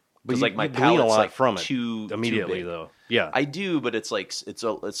shit. Because like my palate's a lot like from it too immediately, though. Yeah, I do, but it's like it's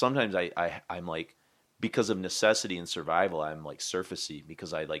sometimes I'm like, because of necessity and survival, I'm like surfacey,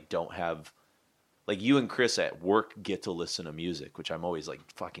 because I like don't have. Like you and Chris at work get to listen to music, which I'm always like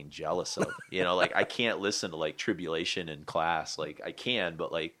fucking jealous of. You know, like I can't listen to like Tribulation in class. Like I can,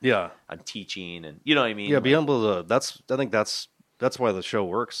 but like I'm teaching, and you know what I mean. Yeah, be able to. I think that's why the show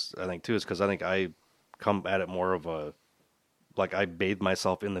works. I think too is because I think I come at it more of a like I bathe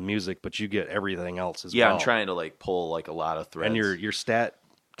myself in the music, but you get everything else as well. Yeah, I'm trying to like pull like a lot of threads, and your stat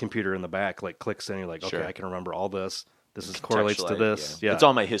computer in the back like clicks in. You're like, okay, I can remember all this. This is correlates to this. Yeah. It's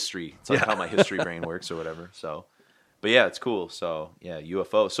all my history. It's like how my history brain works or whatever. So, but yeah, it's cool. So yeah,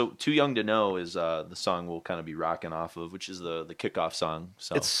 UFO. So Too Young to Know is the song we'll kind of be rocking off of, which is the kickoff song.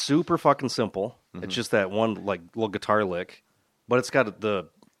 So it's super fucking simple. Mm-hmm. It's just that one like little guitar lick, but it's got that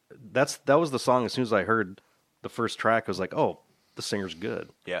was the song. As soon as I heard the first track, I was like, oh, the singer's good.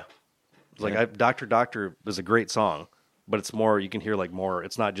 Yeah. It's like Doctor is a great song. But it's more, you can hear like more,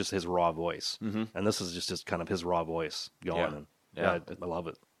 it's not just his raw voice. Mm-hmm. And this is just kind of his raw voice going. Yeah. And I love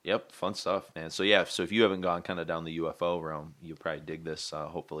it. Yep. Fun stuff, man. So yeah, so if you haven't gone kind of down the UFO realm, you'll probably dig this,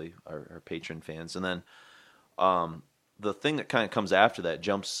 hopefully, our patron fans. And then the thing that kind of comes after that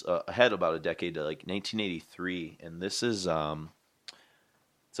jumps ahead about a decade to like 1983. And this is,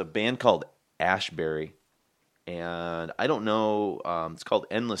 it's a band called Ashbury. And I don't know. It's called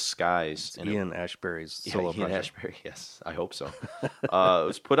Endless Skies. It's Ian Ashbury's solo project. Ashbury, yes, I hope so. It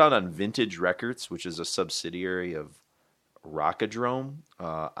was put out on Vintage Records, which is a subsidiary of Rockadrome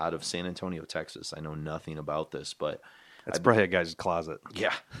out of San Antonio, Texas. I know nothing about this, but it's probably a guy's closet.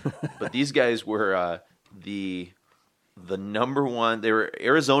 Yeah, but these guys were the number one. They were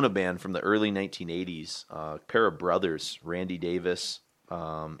Arizona band from the early 1980s. A pair of brothers, Randy Davis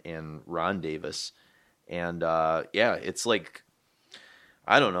and Ron Davis. And, it's like,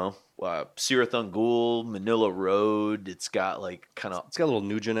 I don't know, Sirathun Ghoul, Manila Road. It's got like it's got a little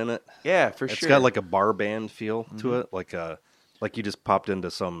Nugent in it. Yeah, for sure. It's got like a bar band feel to it. Like you just popped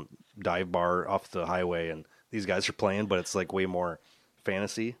into some dive bar off the highway and these guys are playing, but it's like way more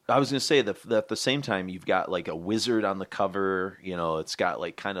fantasy. I was going to say that at the same time, you've got like a wizard on the cover. You know, it's got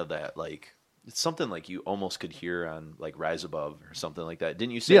like kind of that, like, it's something like you almost could hear on like Rise Above or something like that.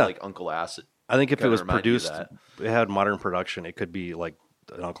 Didn't you say like Uncle Acid? I think if it was produced, it had modern production, it could be like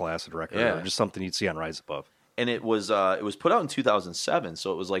an Uncle Acid record or just something you'd see on Rise Above. And it was put out in 2007,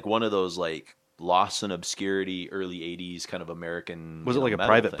 so it was like one of those like lost in obscurity early 80s kind of American. Was it like a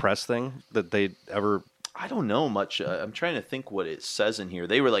private press thing that they ever? I don't know much. I'm trying to think what it says in here.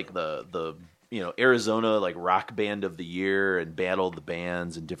 They were like the Arizona like rock band of the year and battled the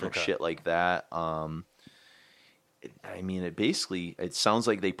bands and different shit like that. I mean, it sounds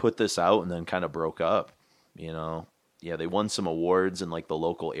like they put this out and then kind of broke up, you know? Yeah, they won some awards in like the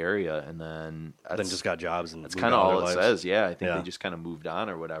local area and then just got jobs and that's kind of all it says. Yeah, I think they just kind of moved on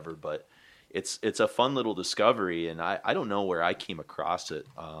or whatever, but it's a fun little discovery and I don't know where I came across it.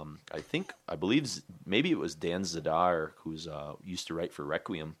 I believe maybe it was Dan Zadar who's used to write for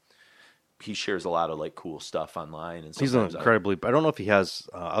Requiem. He shares a lot of like cool stuff online, and he's incredibly. I don't know if he has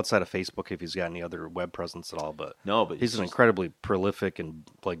outside of Facebook if he's got any other web presence at all, but he's an incredibly prolific and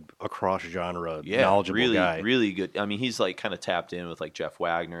like across genre knowledgeable guy. Really good. I mean, he's like kind of tapped in with like Jeff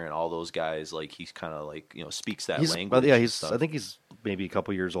Wagner and all those guys. Like he's kind of like speaks that language. Yeah, I think he's maybe a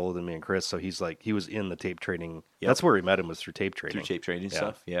couple years older than me and Chris, so he's like he was in the tape trading. Yep. That's where we met him was through tape trading.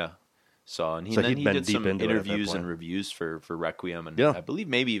 Stuff. Yeah. So he did some interviews and reviews for Requiem, and I believe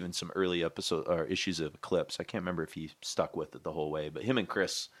maybe even some early episode or issues of Eclipse. I can't remember if he stuck with it the whole way, but him and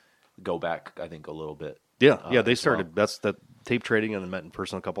Chris go back, I think, a little bit. Yeah, they started. Well. That's the tape trading, and they met in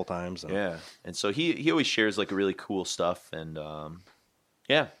person a couple times. And... and so he always shares like really cool stuff, and and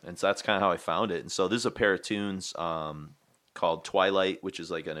so that's kind of how I found it. And so there's a pair of tunes called Twilight, which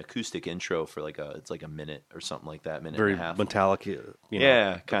is like an acoustic intro for it's like a minute or something like that, minute and a half. Metallic,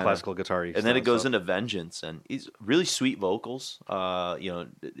 classical guitar. And then it goes into Vengeance, and he's really sweet vocals. I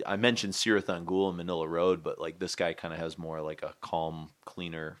mentioned Sirathun Ghoul and Manila Road, but like this guy kind of has more like a calm,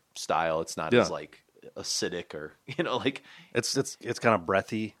 cleaner style. It's not as like acidic or like it's kind of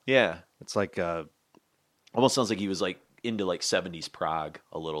breathy. Yeah, it's like almost sounds like he was like into like 70s prog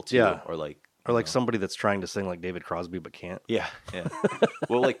a little too, Yeah. or like somebody that's trying to sing like David Crosby but can't. Yeah.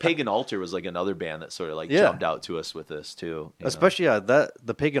 Well, like Pagan Altar was like another band that sort of like jumped out to us with this too. Especially that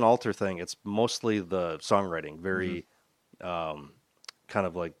the Pagan Altar thing. It's mostly the songwriting, very kind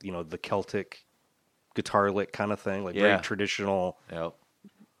of like the Celtic guitar lick kind of thing, like very traditional. Yep.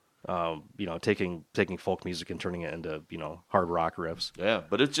 Taking folk music and turning it into hard rock riffs. Yeah,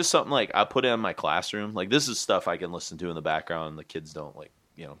 but it's just something like I put it in my classroom. Like this is stuff I can listen to in the background, and the kids don't like.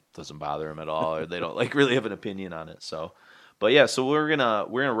 Doesn't bother them at all, or they don't like really have an opinion on it. So, but yeah, so we're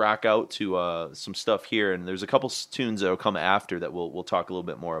gonna rock out to some stuff here, and there's a couple tunes that will come after that we'll talk a little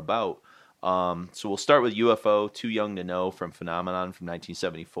bit more about. So we'll start with UFO, Too Young to Know from Phenomenon from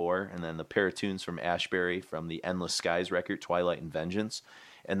 1974, and then the pair of tunes from Ashbury from the Endless Skies record, Twilight and Vengeance,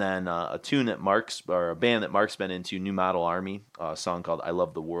 and then a tune that a band that Mark's been into, New Model Army, a song called I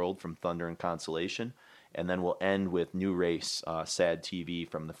Love the World from Thunder and Consolation. And then we'll end with New Race, Sad TV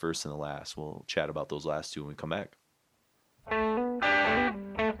from The First and the Last. We'll chat about those last two when we come back.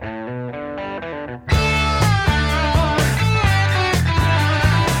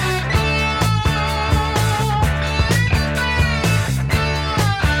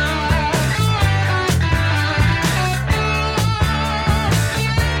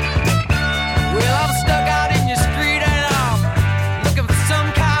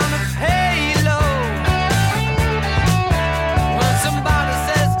 Somebody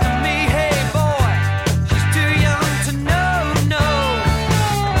says to me, hey boy, she's too young to know, no.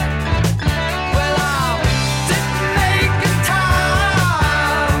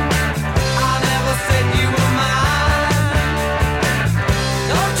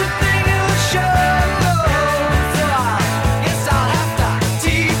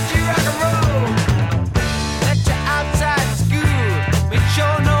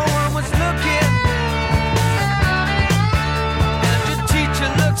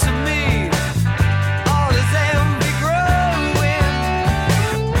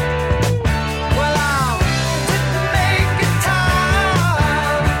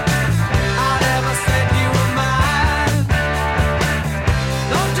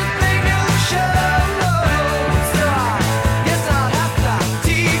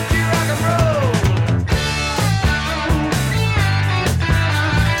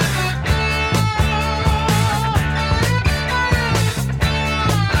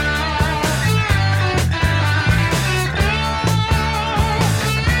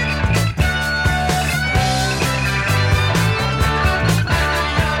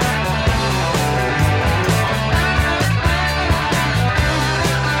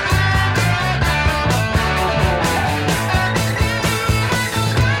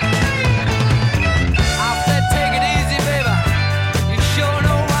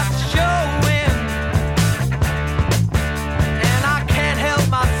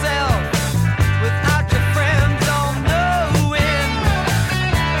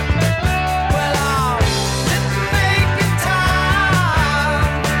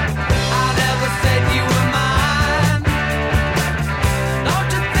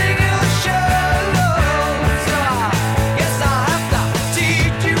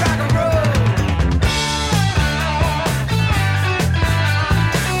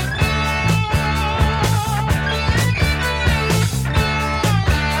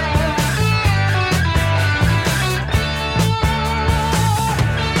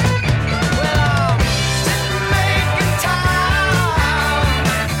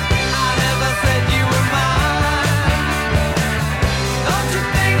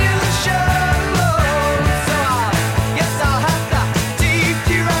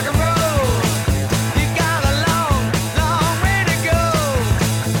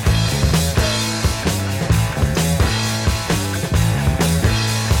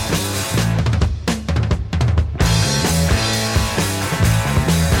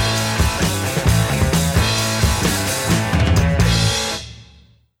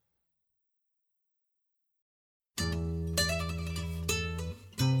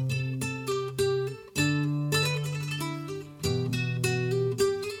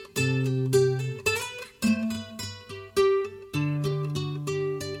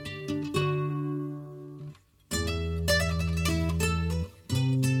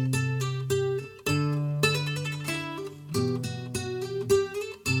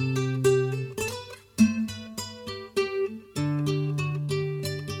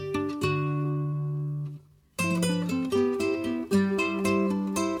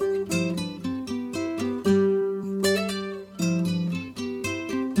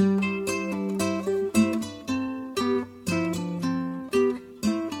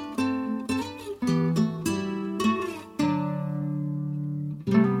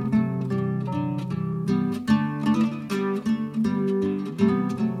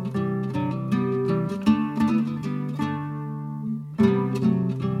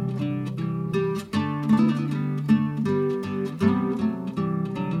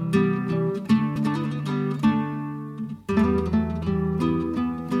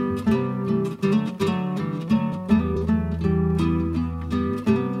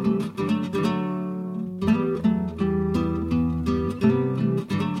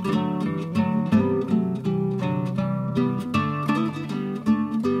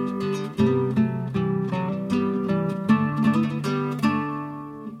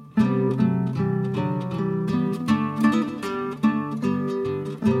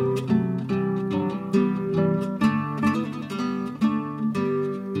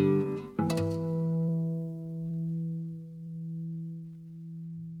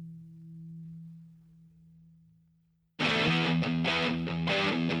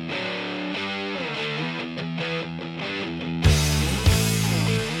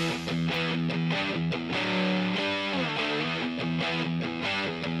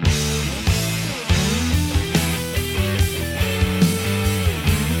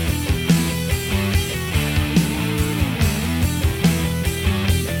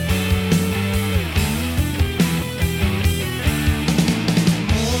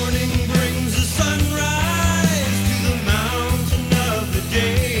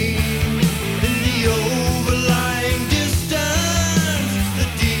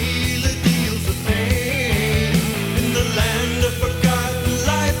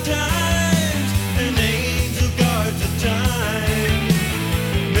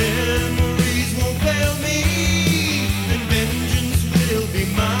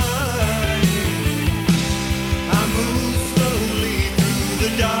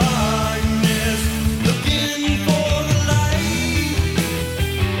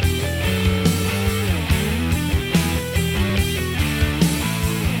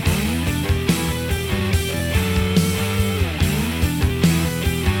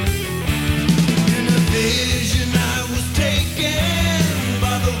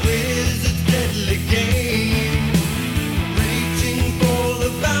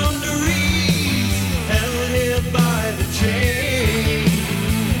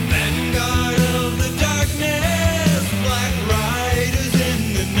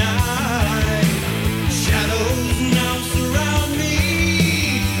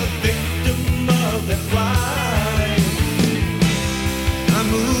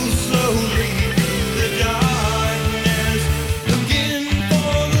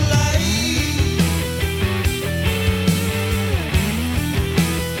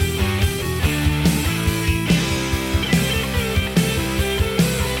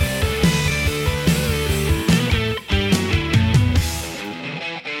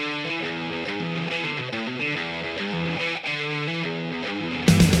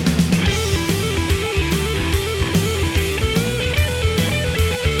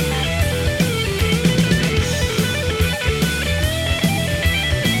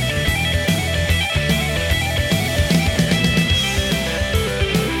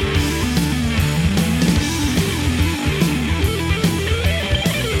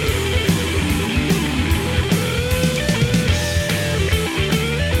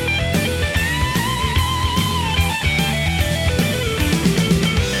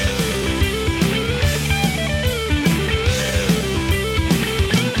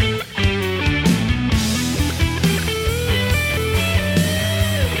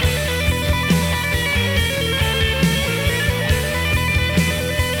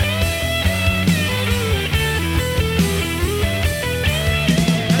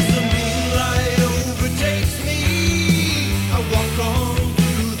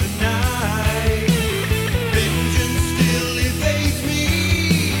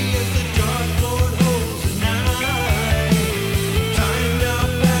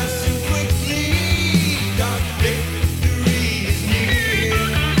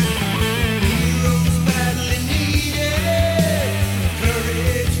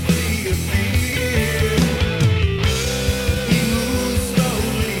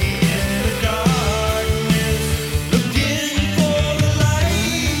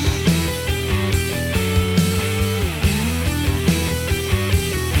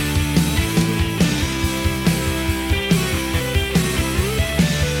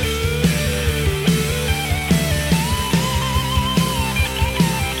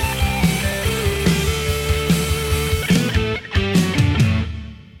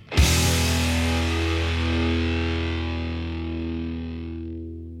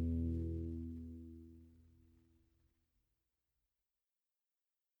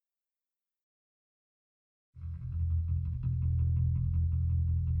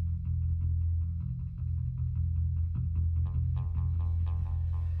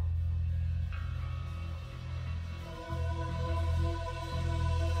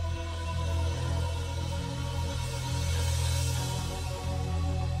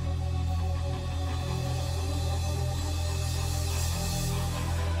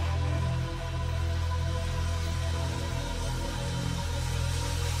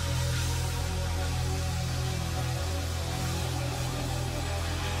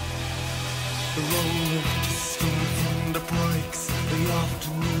 The roll of distant thunder breaks. The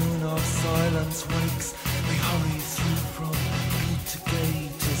afternoon of silence wakes. They hurry through from gate to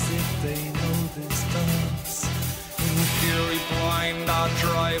gate as if they know this dance. In fury blind I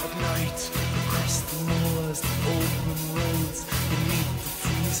drive at night across the moors, the open roads, beneath the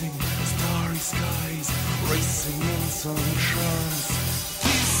freezing starry skies, racing in some trance.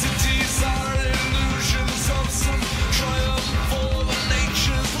 These cities are illusions of some triumph over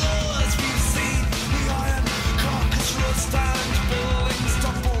nature's laws. We've seen the iron carcass rust and buildings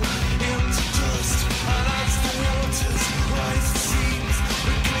topple into dust, and as the waters rise, it seems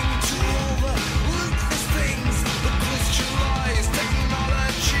we cling to all the ruthless things. The question lies,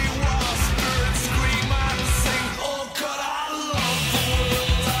 technology while spirits scream and sing. Oh God, I love the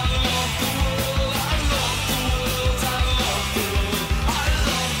world, I love the world, I love the world, I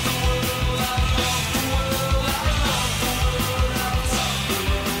love the world, I love the world, I love the world, I love the world,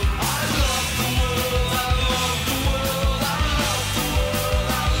 I love the world, I love the world, I love the world,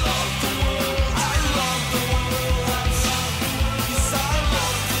 I love the world, I love the world, I love the world, yes, I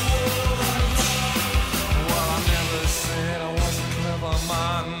love the world. Well, I never said I was a clever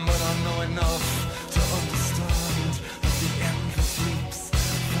man, but I know enough to understand that the endless leaps,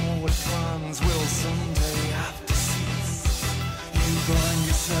 forward plans will someday have to cease. You blind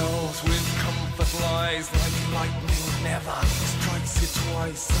yourselves with comfort lies, like lightning never strikes you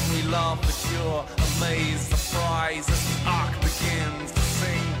twice, and we laugh at your amazed surprise as the ark begins to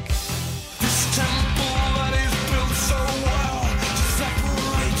sink. This temple that is built so well to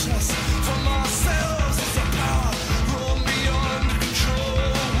separate us from ourselves is a power run beyond control,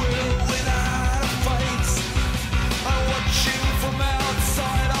 will without a fight. I'm watching from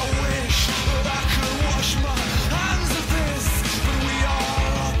outside, I wish that I could wash my hands of this, but we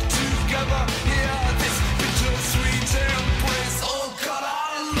are up together here, this bittersweet embrace. Oh God,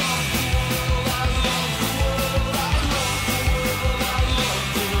 I love the world, I love the world, I love the world, I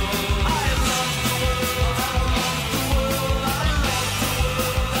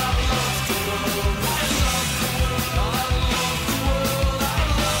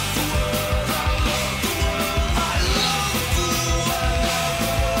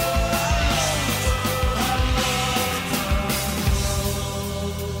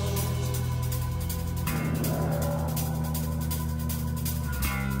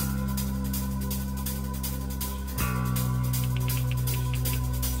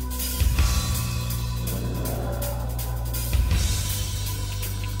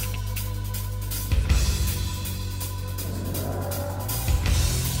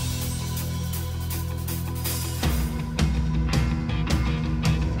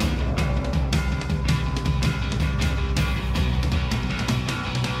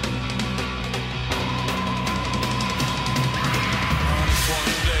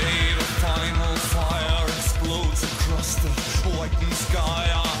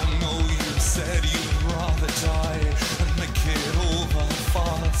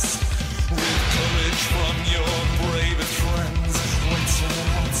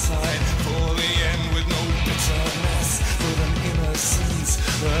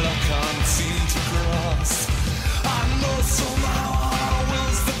that I can't seem to grasp. I know somehow I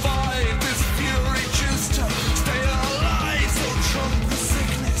will survive this fury just to stay alive. So drunk with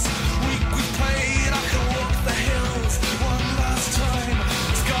sickness, weak with pain, I can walk the hills one last time.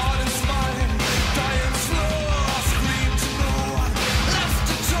 Scarred and smiling, dying slow, I scream to no one left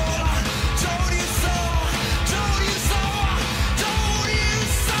at all. I told you so, told you so, told you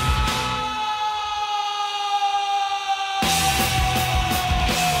so.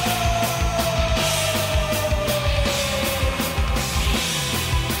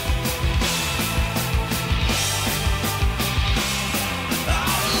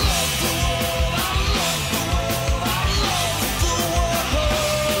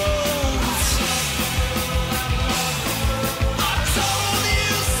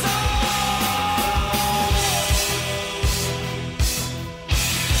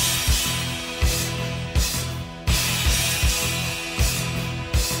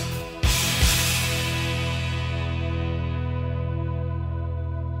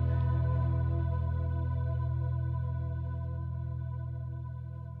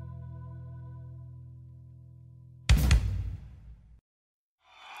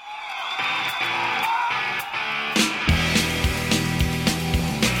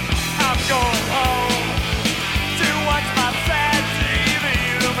 I'm going home to watch my sad TV,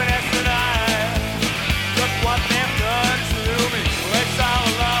 luminescent eye. Look what they've done to me, it's all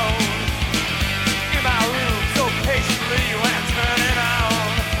alone. In my room so patiently when I'm turning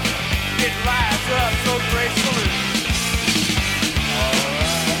on, it lights up so gracefully.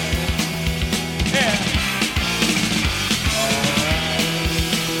 Alright, yeah.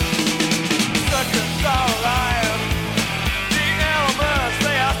 Circuits alright. The elements,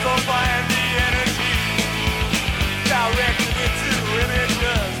 they are so fine, the energy directed into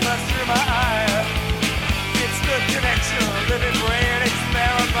images, must through my eye. It's the connection, living brain,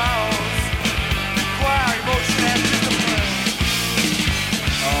 experiments, require emotion and discipline.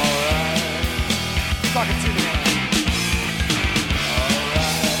 Alright, talking to me now.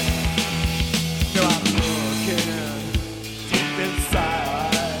 Alright, now I'm looking deep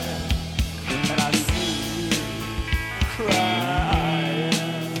inside, and I see you crying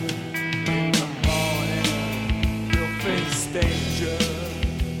in the morning. You'll face danger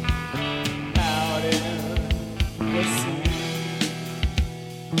out in the sea.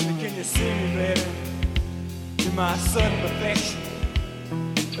 And can you see me, baby, in my sudden perfection,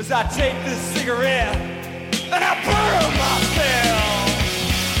 as I take this cigarette and I burn myself?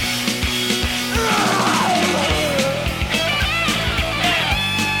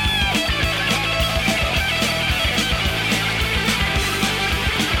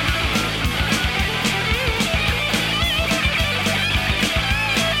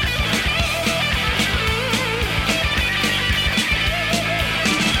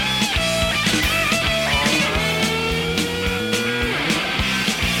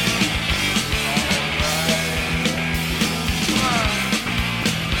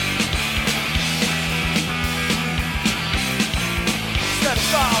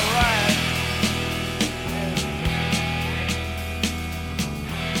 That's all right.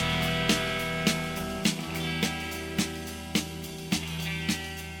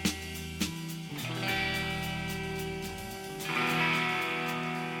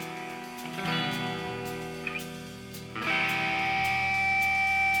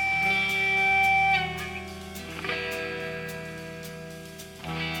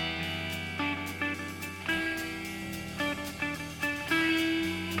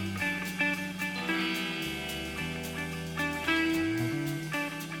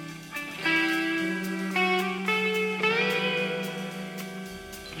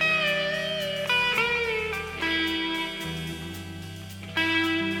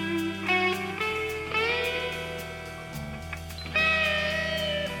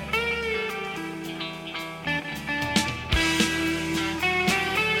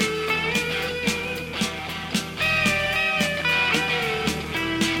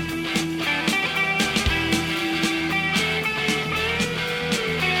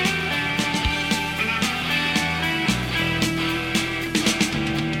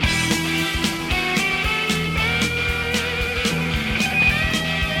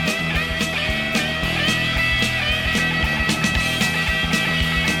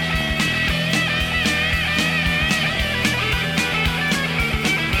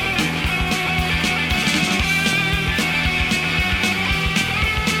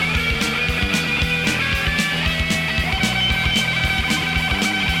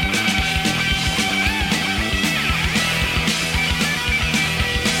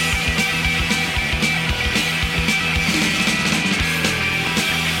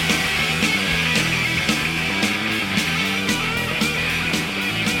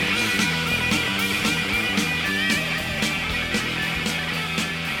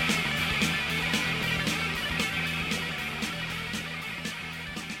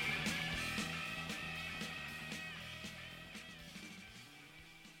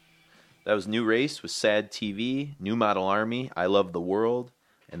 That was New Race with Sad TV, New Model Army, I Love the World,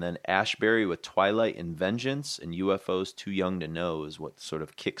 and then Ashbury with Twilight and Vengeance, and UFO's Too Young to Know is what sort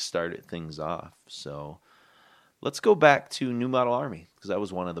of kick-started things off. So let's go back to New Model Army, because that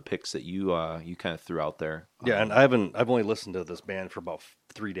was one of the picks that you kind of threw out there. Yeah, and I've only listened to this band for about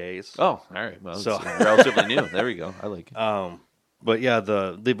 3 days. Oh, all right. Well, So- it's relatively new. There we go. I like it. But yeah,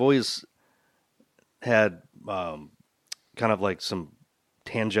 they've always had kind of like some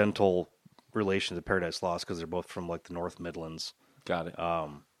tangential relation to Paradise Lost because they're both from like the North Midlands, Got it.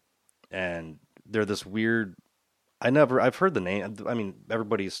 and they're this weird. I've heard the name. I mean,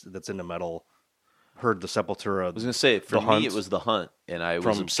 everybody's that's into metal heard the Sepultura. I was going to say, for The me, Hunt it was The Hunt, and I was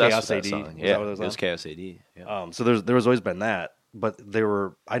from obsessed with that KSAD. song. Was Yeah, that what it was it was on? KSAD. Yeah. So there was always been that, but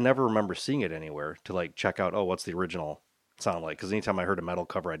I never remember seeing it anywhere to like check out. Oh, what's the original sound like? Because anytime I heard a metal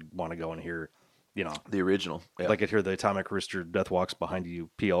cover, I'd want to go and hear, The original. Yeah. like I'd hear the Atomic Rooster Death Walks Behind You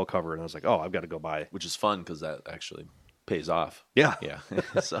PL cover, and I was like, oh, I've got to go buy. Which is fun because that actually pays off. Yeah. Yeah.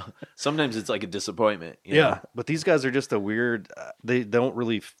 So sometimes it's like a disappointment. you Yeah, know? but these guys are just a weird. They don't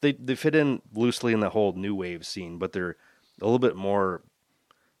really. They fit in loosely in the whole new wave scene, but they're a little bit more,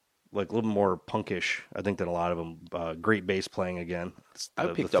 like a little more punkish. I think than a lot of them. Great bass playing again. It's I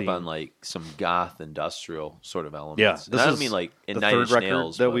the picked up theme. on like some goth industrial sort of elements. Yeah, And I don't mean like in the Nine third Inch record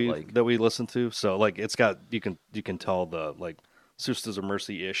Nails, that but we listened to. So like it's got you can tell the like Sisters of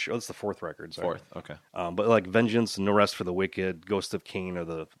Mercy ish. Oh, it's the fourth record. Sorry. fourth. Okay. But like Vengeance, No Rest for the Wicked, Ghost of Cain are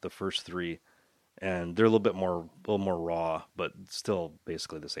the first three, and they're a little more raw, but still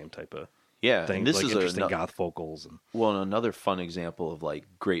basically the same type of Yeah. thing. And this like is interesting a, goth vocals. And well, another fun example of like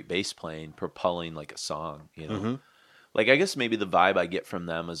great bass playing propelling like a song, you know. Mm-hmm. Like I guess maybe the vibe I get from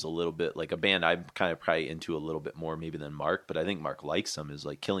them is a little bit like a band I'm kind of probably into a little bit more maybe than Mark, but I think Mark likes them is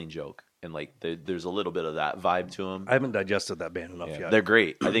like Killing Joke, and like there's a little bit of that vibe to them. I haven't digested that band enough yet. They're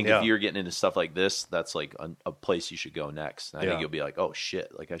great. I think Yeah. if you're getting into stuff like this, that's like a place you should go next. And I Yeah. think you'll be like, oh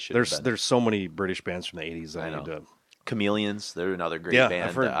shit, like I should. There's so many British bands from the 80s that I I need know. to. Chameleons, they're another great Yeah, band.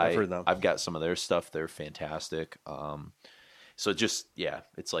 I've heard- that I've heard them. I've got some of their stuff. They're fantastic. So just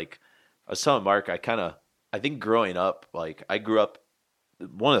it's like I was telling Mark. I think growing up, like I grew up.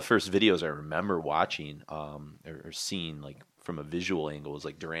 One of the first videos I remember watching or seeing like from a visual angle was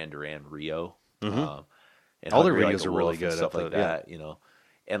like Duran Duran Rio. And All their Hungry Like videos a are really Wolf and good stuff at like the- that. You know,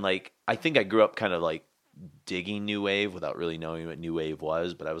 and like I think I grew up kind of like digging new wave without really knowing what new wave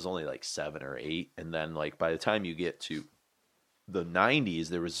was, but I was only like 7 or 8, and then like by the time you get to the 90s,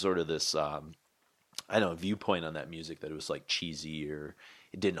 there was sort of this I don't know, viewpoint on that music that it was like cheesy or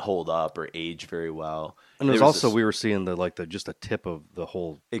it didn't hold up or age very well. And it was There also this- we were seeing just a tip of the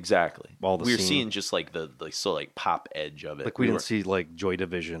whole. exactly all the we were scene. seeing just like the like pop edge of it. Like we didn't were see like Joy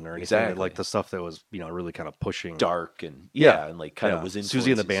Division or anything. Exactly. Like the stuff that was really kind of pushing dark and Yeah. and like kind of was Susie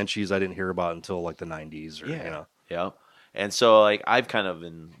and the influences. Banshees. I didn't hear about until like the 90s or Yeah. And so like I've kind of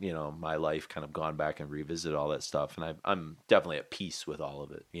in my life kind of gone back and revisited all that stuff, and I'm definitely at peace with all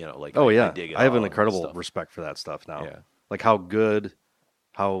of it. Like Oh I yeah, dig it I have all an and incredible stuff. respect for that stuff now. Yeah. Like how good,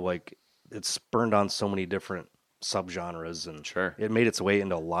 how like it's spurned on so many different subgenres, and Sure. it made its way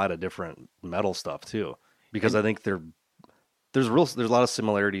into a lot of different metal stuff too. Because I think there's a lot of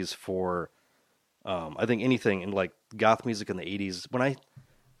similarities for, I think anything in like goth music in the 80s.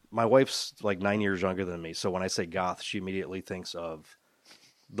 My wife's like 9 years younger than me, so when I say goth, she immediately thinks of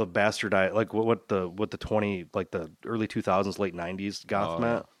the bastardized, like what the 20 like the early 2000s, late 90s goth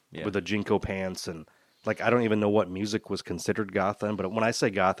meant yeah. with the Jinko pants, and like I don't even know what music was considered goth then. But when I say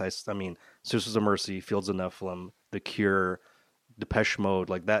goth, I mean Sisters of Mercy, Fields of Nephilim, The Cure, Depeche Mode,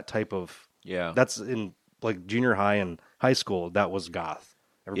 like that type of. Yeah. That's in like junior high and high school. That was goth.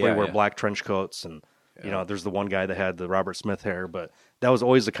 Everybody Yeah, wore yeah. black trench coats, and there's the one guy that had the Robert Smith hair. But that was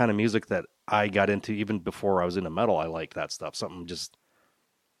always the kind of music that I got into even before I was into metal. I liked that stuff. Something just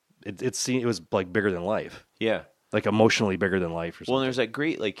it was like bigger than life, Yeah. like emotionally bigger than life or something. Well, and there's that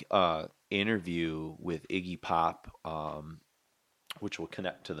great like interview with Iggy Pop, which will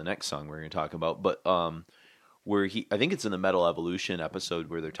connect to the next song we're going to talk about, but where I think it's in the Metal Evolution episode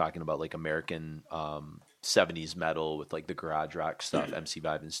where they're talking about like American 70s metal with like the garage rock stuff,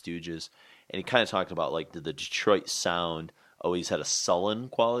 MC5 and Stooges, and he kind of talked about like the Detroit sound always had a sullen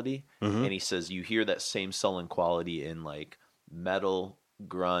quality, and he says you hear that same sullen quality in like metal,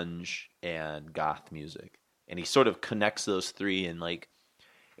 grunge, and goth music, and he sort of connects those three in like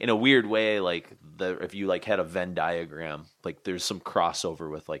in a weird way, like if you like had a Venn diagram, like there's some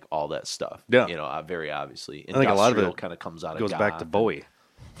crossover with like all that stuff. Yeah. Very obviously. I think a lot of it kind of comes out goes of back to goth Bowie.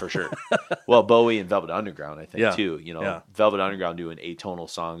 for sure. Well, Bowie and Velvet Underground, I think Yeah. too. Yeah. Velvet Underground doing atonal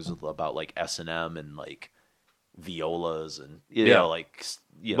songs about like S&M and like violas and you know, like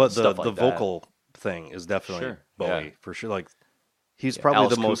but stuff like the that. vocal thing is definitely Sure. Bowie for sure. Like he's Yeah, probably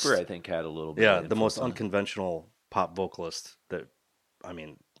Alice the most Cooper, I think, had a little bit. Of the most influence on it. unconventional pop vocalist that I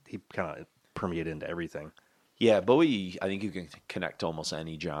mean he kind of permeated into everything. Yeah, Bowie, I think you can connect to almost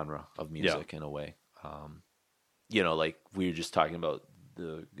any genre of music in a way. You know, like we were just talking about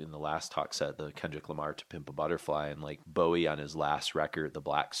in the last talk set, the Kendrick Lamar To Pimp a Butterfly, and like Bowie on his last record, The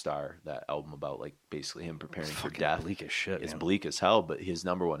Black Star, that album about like basically him preparing for death. Bleak as shit. It's man. bleak as hell, but his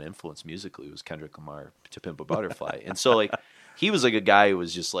number one influence musically was Kendrick Lamar To Pimp a Butterfly. And so like he was like a guy who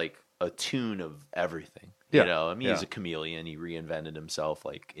was just like a tune of everything. Yeah. You know, I mean, he's Yeah. a chameleon. He reinvented himself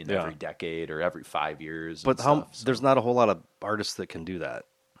like in Yeah. every decade or every 5 years. But and stuff, so. there's not a whole lot of artists that can do that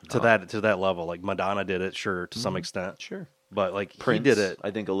to that level. Like Madonna did it, sure, to some extent. Sure. But like Prince, he did it.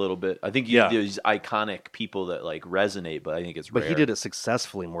 I think a little bit. I think Yeah. these iconic people that like resonate, but I think it's But rare. he did it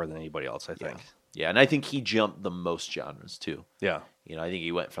successfully more than anybody else, I think. Yeah, and I think he jumped the most genres too. Yeah. You know, I think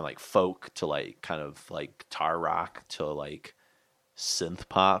he went from like folk to like kind of like guitar rock to like synth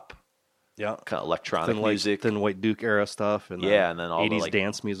pop, Yeah. kind of electronic music, Thin White Duke era stuff, and and then all the, 80s like,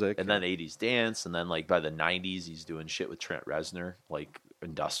 dance music, and then 80s dance, and then like by the 90s he's doing shit with Trent Reznor, like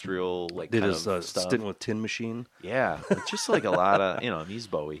industrial, like did kind his of stuff. stint with Tin Machine. Yeah, it's just like a lot of he's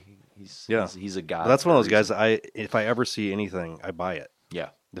Bowie. He's a guy. That's one of those for a guys. If I ever see anything, I buy it. Yeah.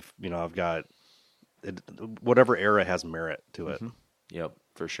 I've got whatever era has merit to it. Yep,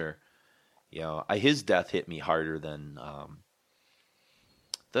 for sure. His death hit me harder than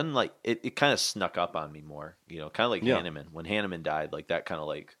like it kind of snuck up on me more. Kind of like Hanneman. When Hanneman died, like that kind of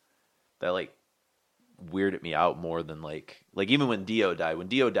like that like weirded me out more than like even when Dio died. When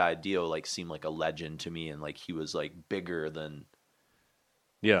Dio died, Dio like seemed like a legend to me, and like he was like bigger than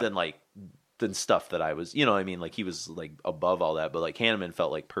than stuff that I was. You know what I mean? Like he was like above all that, but like Hanneman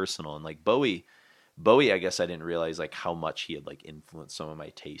felt like personal, and like Bowie, I guess I didn't realize like how much he had like influenced some of my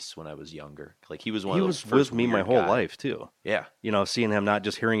tastes when I was younger. Like he was one of those first with me my weird whole guys. life too. Yeah. Seeing him, not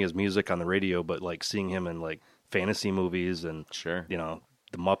just hearing his music on the radio, but like seeing him in like fantasy movies and Sure.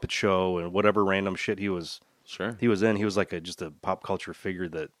 the Muppet Show and whatever random shit he was in. He was like just a pop culture figure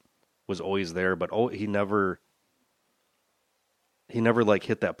that was always there, but he never like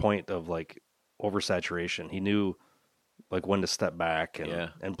hit that point of like oversaturation. He knew like when to step back,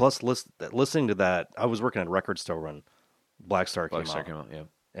 and plus listening to that, I was working at a record store when Black Star came out, yeah.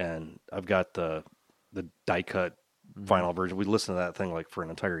 and I've got the die cut vinyl version. We listened to that thing like for an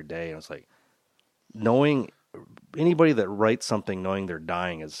entire day, and it's like knowing anybody that writes something knowing they're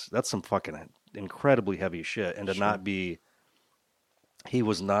dying that's some fucking incredibly heavy shit, and to not be, he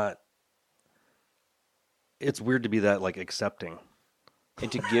was not. It's weird to be that like accepting.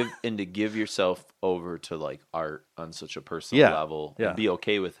 And to give yourself over to like art on such a personal level and be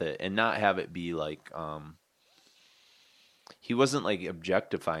okay with it and not have it be like he wasn't like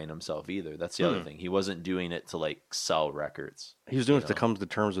objectifying himself either. That's the other thing. He wasn't doing it to like sell records. He was doing it to come to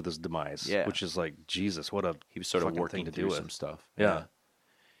terms with his demise, Yeah. which is like Jesus, what a He was sort of fucking working thing to through do some with. stuff. Yeah.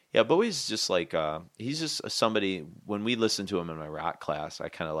 Yeah, Bowie's just like he's just somebody. When we listen to him in my rock class, I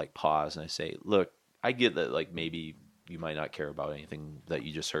kind of like pause and I say, "Look, I get that like maybe you might not care about anything that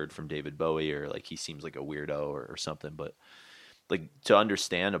you just heard from David Bowie, or like he seems like a weirdo or something, but like to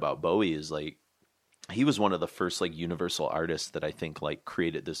understand about Bowie is like he was one of the first like universal artists that I think like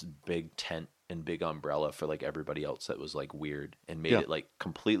created this big tent and big umbrella for like everybody else that was like weird and made it like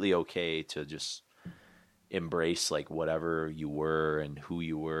completely okay to just embrace like whatever you were and who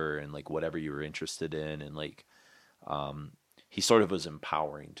you were and like whatever you were interested in, and like he sort of was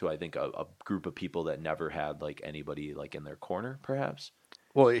empowering to I think a group of people that never had like anybody like in their corner perhaps.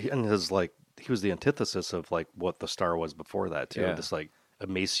 Well, and his like he was the antithesis of like what the Star was before that too. Yeah. This like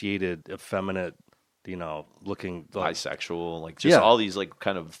emaciated, effeminate, looking like, bisexual, like just all these like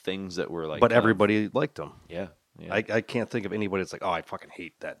kind of things that were like, but everybody liked him. Yeah. I can't think of anybody that's like, oh, I fucking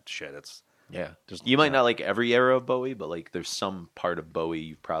hate that shit. It's you might not like every era of Bowie, but like there's some part of Bowie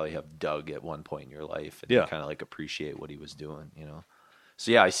you probably have dug at one point in your life, and you kind of like appreciate what he was doing,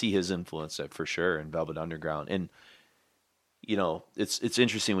 So yeah, I see his influence for sure in Velvet Underground, and it's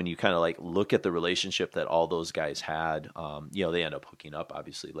interesting when you kind of like look at the relationship that all those guys had. They end up hooking up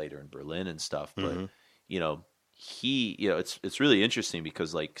obviously later in Berlin and stuff, but it's really interesting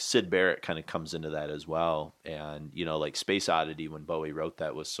because like Syd Barrett kind of comes into that as well, and like Space Oddity, when Bowie wrote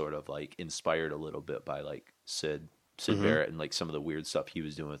that, was sort of like inspired a little bit by like Syd Barrett and like some of the weird stuff he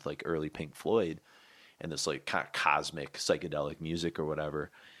was doing with like early Pink Floyd and this like kind of cosmic psychedelic music or whatever.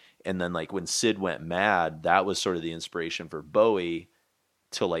 And then like when Syd went mad, that was sort of the inspiration for Bowie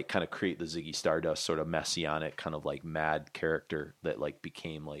to like kind of create the Ziggy Stardust sort of messianic kind of like mad character that like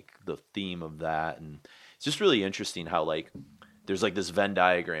became like the theme of that. And it's just really interesting how like there's like this Venn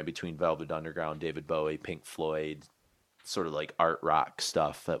diagram between Velvet Underground, David Bowie, Pink Floyd, sort of like art rock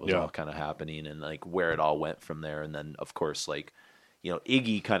stuff that was all kind of happening, and like where it all went from there. And then of course like, you know,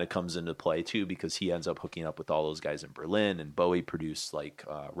 Iggy kind of comes into play too, because he ends up hooking up with all those guys in Berlin, and Bowie produced like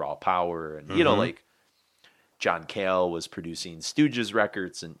Raw Power, and you know, like John Cale was producing Stooges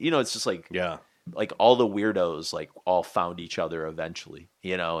records, and you know, it's just like like all the weirdos like all found each other eventually,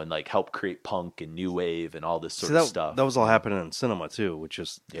 you know, and like helped create punk and new wave and all this sort of stuff. That was all happening in cinema too, which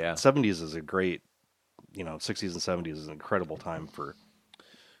is 70s is a great, you know, 60s and 70s is an incredible time for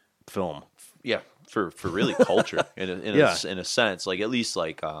film. Yeah, for really culture in a sense, like at least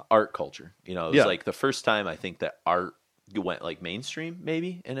like art culture. You know, it was like the first time I think that art went like mainstream,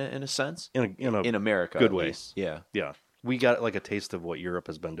 maybe in a sense, in America, good way. Least. Yeah, we got like a taste of what Europe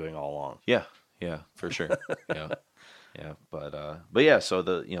has been doing all along. Yeah, for sure. Yeah, but yeah. So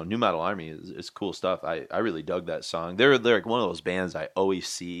the New Metal Army is cool stuff. I really dug that song. They're like one of those bands I always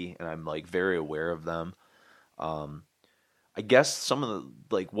see, and I'm like very aware of them. I guess some of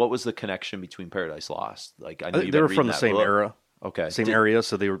the like, what was the connection between Paradise Lost? Like, I know they were from the same era. Okay, same area.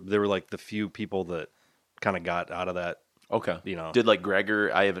 So they were like the few people that kind of got out of that. Okay, you know, did like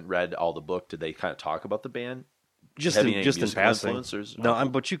Gregor? I haven't read all the book. Did they kind of talk about the band? Just in passing. No,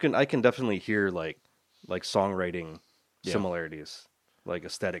 but I can definitely hear like songwriting similarities, like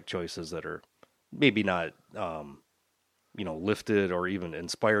aesthetic choices that are maybe not lifted or even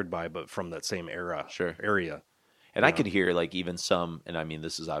inspired by, but from that same area. And I could hear like even some, and I mean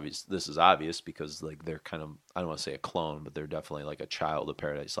this is obvious because like they're kind of, I don't want to say a clone, but they're definitely like a child of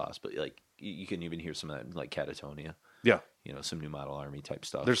Paradise Lost. But like you can even hear some of that in, like Catatonia. Yeah. You know, some New Model Army type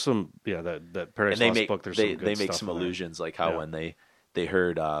stuff. There's some, that Paradise Lost book. There's some good they make stuff some allusions, like how when they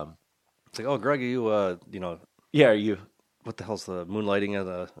heard, it's like, oh, Greg, are you, are you? What the hell's the moonlighting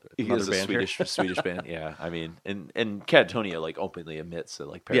of another band? Swedish band. Yeah, I mean, and Catatonia like openly admits that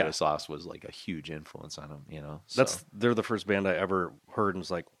like Paradise Lost was like a huge influence on them. You know, so. They're the first band I ever heard and was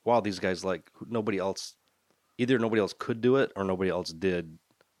like, wow, these guys like nobody else could do it or nobody else did.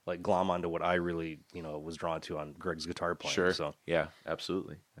 Like glom onto what I really, was drawn to on Greg's guitar playing. Sure. So yeah,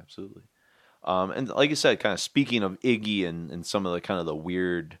 absolutely. And like I said, kind of speaking of Iggy and some of the kind of the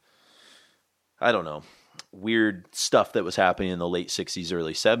weird, I don't know, weird stuff that was happening in the late 60s,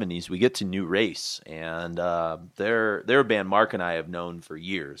 early 70s, we get to New Race, and they're a band Mark and I have known for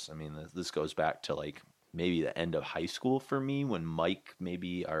years. I mean, this goes back to like maybe the end of high school for me when Mike,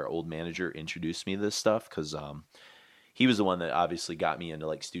 maybe our old manager, introduced me to this stuff, because he was the one that obviously got me into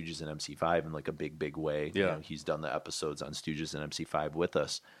like Stooges and MC5 in like a big way. Yeah. He's done the episodes on Stooges and MC5 with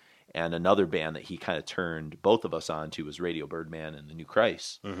us. And another band that he kind of turned both of us on to was Radio Birdman and the New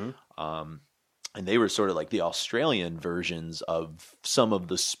Christ. Mm-hmm. And they were sort of like the Australian versions of some of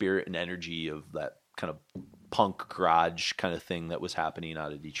the spirit and energy of that kind of punk garage kind of thing that was happening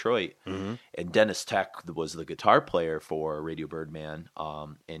out of Detroit. Mm-hmm. And Dennis Tech was the guitar player for Radio Birdman.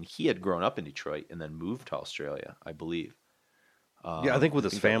 And he had grown up in Detroit and then moved to Australia, I believe. I think with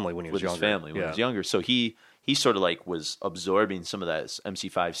his family when he was younger. With his family when he was younger. So he sort of like was absorbing some of that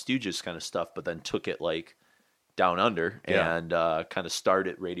MC5 Stooges kind of stuff, but then took it like down under and kind of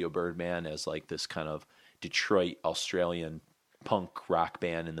started Radio Birdman as like this kind of Detroit Australian punk rock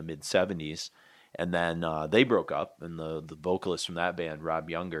band in the mid 70s. And then they broke up, and the vocalist from that band, Rob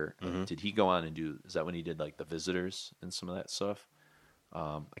Younger, did he go on and do? Is that when he did like the Visitors and some of that stuff?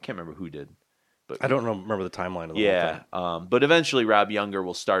 I can't remember who did, but I don't remember the timeline of the whole thing. But eventually Rob Younger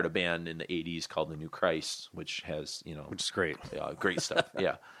will start a band in the '80s called the New Christ, which has which is great, great stuff.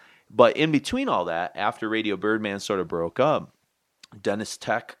 Yeah, but in between all that, after Radio Birdman sort of broke up, Dennis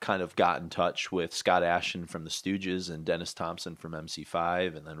Tech kind of got in touch with Scott Ashen from the Stooges and Dennis Thompson from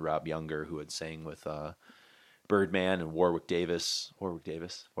MC5, and then Rob Younger, who had sang with Birdman, and Warwick Davis. Warwick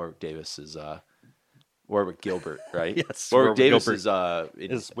Davis is Warwick Gilbert, right? Yes, Warwick Davis Gilbert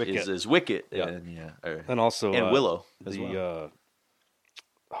is Wicket, yeah. And also Willow as well.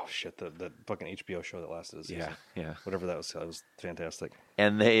 Oh shit! The fucking HBO show that lasted a season. Yeah. Whatever that was fantastic.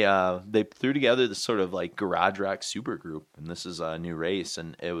 And they threw together this sort of like garage rock super group, and this is a New Race.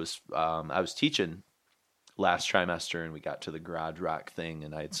 And it was I was teaching last trimester, and we got to the garage rock thing,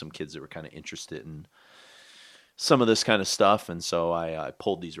 and I had some kids that were kind of interested in some of this kind of stuff, and so I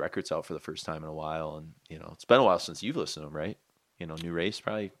pulled these records out for the first time in a while. And it's been a while since you've listened to them, right? New Race,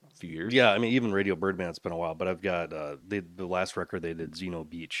 probably a few years. Yeah, I mean, even Radio Birdman, it's been a while, but I've got the last record they did, Zeno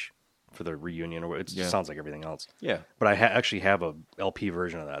Beach, for the reunion. It just sounds like everything else. Yeah. But I actually have a LP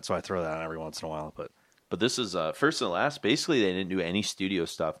version of that, so I throw that on every once in a while. But But this is First and Last. Basically, they didn't do any studio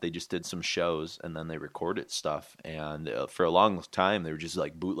stuff. They just did some shows, and then they recorded stuff. And for a long time, they were just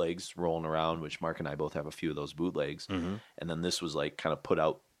like bootlegs rolling around, which Mark and I both have a few of those bootlegs. Mm-hmm. And then this was like kind of put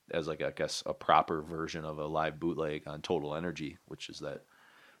out as like, I guess, a proper version of a live bootleg on Total Energy, which is that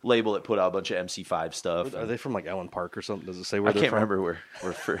label that put out a bunch of MC5 stuff. Are they from like Allen Park or something? Does it say where I they're can't from? remember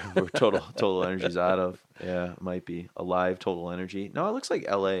where Total Energy's out of. Yeah, it might be Alive Total Energy. No, it looks like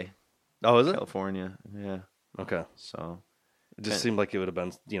L.A. Oh, is it? California. Yeah. Okay. So it just seemed like it would have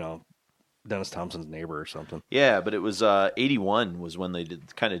been, Dennis Thompson's neighbor or something. yeah, but it was 81 was when they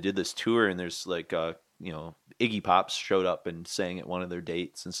did this tour, and there's like Iggy Pop showed up and sang at one of their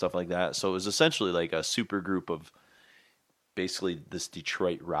dates and stuff like that. So it was essentially like a super group of basically this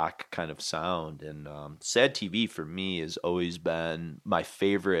Detroit rock kind of sound. And Sad TV for me has always been my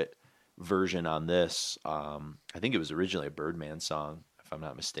favorite version on this. I think it was originally a Birdman song, if I'm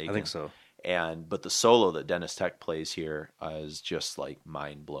not mistaken. I think so. But the solo that Dennis Tech plays here is just like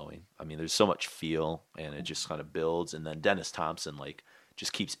mind blowing. I mean, there's so much feel, and it just kind of builds. And then Dennis Thompson like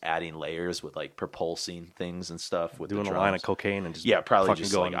just keeps adding layers with like propulsing things and stuff with doing the a drums. line of cocaine and just probably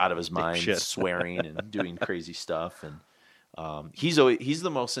just going like out of his mind, shit. swearing and doing crazy stuff. And he's the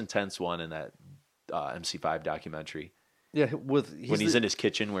most intense one in that MC5 documentary. Yeah, when he's in his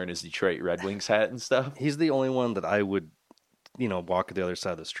kitchen wearing his Detroit Red Wings hat and stuff. He's the only one that I would, walk the other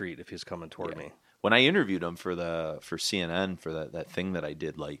side of the street if he's coming toward me. When I interviewed him for CNN for that thing that I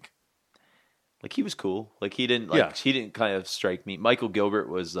did, like he was cool. Like he didn't kind of strike me. Michael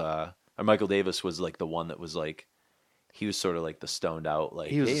Davis was like the one that was like, he was sort of like the stoned out,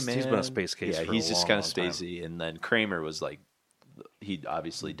 like, hey man, he's been a space case. Yeah, for he's a just long, kind of long time. spacey. And then Kramer was like, he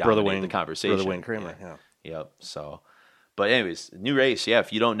obviously Brother dominated Wayne, the conversation. Brother Wayne Kramer, yeah. Yep. So, but anyways, New Race. Yeah,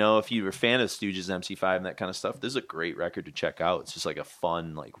 if you don't know, if you're a fan of Stooges, MC5, and that kind of stuff, this is a great record to check out. It's just like a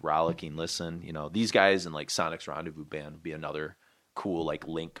fun, like rollicking listen. These guys in like Sonic's Rendezvous Band would be another cool like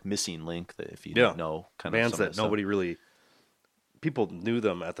missing link that if you don't know, kind bands of that nobody really. People knew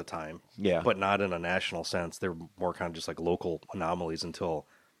them at the time, but not in a national sense. They're more kind of just like local anomalies until,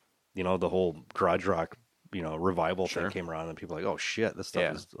 the whole garage rock, revival thing came around, and people were like, oh shit, this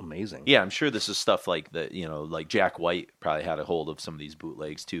stuff is amazing. Yeah, I'm sure this is stuff like that. Like Jack White probably had a hold of some of these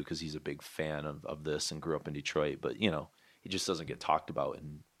bootlegs too, because he's a big fan of this and grew up in Detroit. But he just doesn't get talked about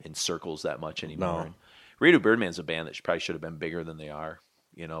in circles that much anymore. No. And Radio Birdman's a band that probably should have been bigger than they are.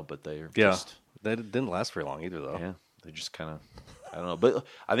 But they're just they didn't last very long either, though. Yeah. They just kind of, I don't know. But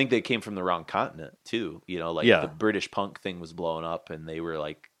I think they came from the wrong continent, too. The British punk thing was blowing up, and they were,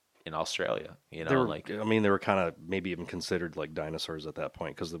 like, in Australia. They were kind of maybe even considered, like, dinosaurs at that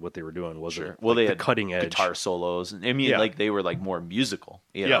point, because what they were doing wasn't they had the cutting edge. Guitar solos. And, they were, like, more musical,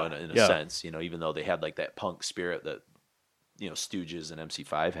 in a sense, even though they had, like, that punk spirit that, Stooges and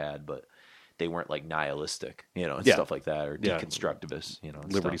MC5 had, but they weren't, like, nihilistic, and stuff like that, or deconstructivist,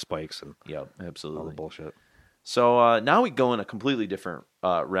 Liberty Spikes and absolutely. all the bullshit. So now we go in a completely different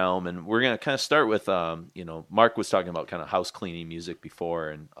realm, and we're going to kind of start with, Mark was talking about kind of house cleaning music before,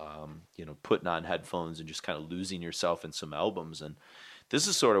 and, putting on headphones and just kind of losing yourself in some albums. And this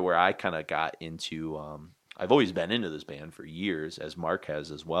is sort of where I kind of got into, I've always been into this band for years, as Mark has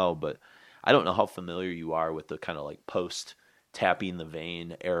as well, but I don't know how familiar you are with the kind of like post Tapping the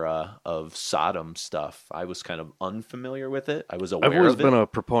Vein era of Sodom stuff. I was kind of unfamiliar with it. I was aware of it. I've always been a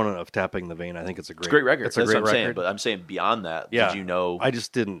proponent of Tapping the Vein. I think it's a great record. It's That's a great what I'm record. saying. But I'm saying beyond that, did you know? I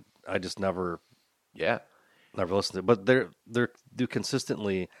just didn't. I just never. Yeah. Never listened to it. But they're do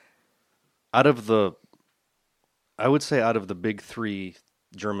consistently out of the big three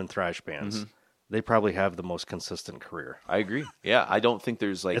German thrash bands. They probably have the most consistent career. I agree. Yeah, I don't think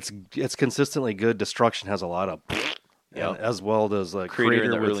there's like it's consistently good. Destruction has a lot of. Yeah, as well as like Creator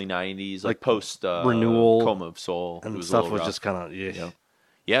in the early '90s, like post Renewal, Coma of Soul, and stuff was just kind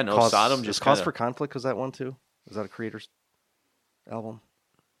of Sodom just Cause for Conflict. Was that one too? Is that a Creator's album?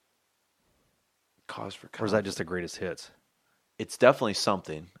 Cause for Conflict, or is that just the greatest hits? It's definitely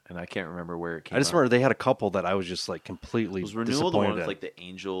something, and I can't remember where it came. I just remember they had a couple that I was just like completely was Renewal disappointed the one with in. like the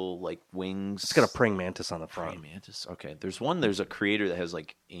angel like wings. It's got a praying mantis on the front. Praying mantis. Okay, there's a Creator that has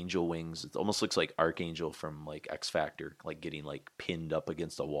like angel wings. It almost looks like Archangel from like X Factor, like getting like pinned up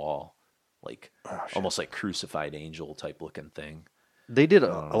against a wall, like almost like crucified angel type looking thing. They did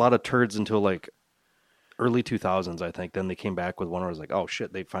a lot of turds until like early 2000s, I think. Then they came back with one where I was like, oh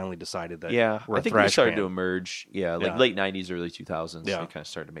shit, they finally decided that. I think they started to emerge. Late 90s, early 2000s. Yeah. They kind of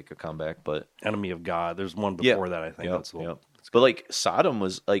started to make a comeback. But Enemy of God, there's one before that, I think. But like Sodom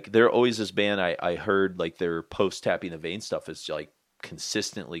was like, they're always this band. I heard like their post Tapping the Vein stuff is like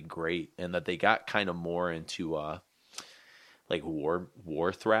consistently great, and that they got kind of more into like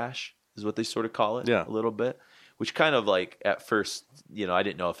war thrash. is what they sort of call it. Yeah. A little bit, which kind of like at first, I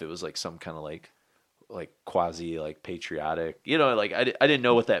didn't know if it was like some kind of like quasi like patriotic, like I didn't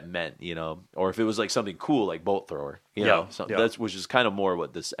know what that meant, or if it was like something cool like Bolt Thrower, that's which is kind of more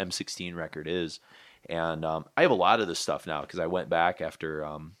what this M16 record is. And I have a lot of this stuff now because I went back after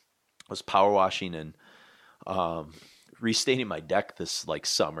I was power washing and restaining my deck this like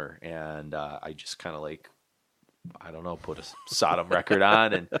summer, and I just kind of like, I don't know, put a Sodom record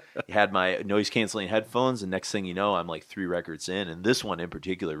on and had my noise canceling headphones, and next thing you know, I'm like 3 records in, and this one in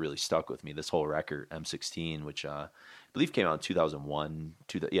particular really stuck with me. This whole record, M16, which I believe came out in 2001,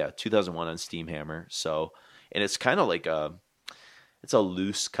 2001 on Steamhammer. So, and it's kind of like it's a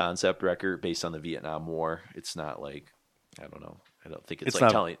loose concept record based on the Vietnam War. It's not like, I don't know. I don't think it's like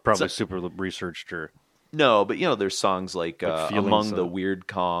not telling probably super researched or no, but there's songs like Among the of... Weird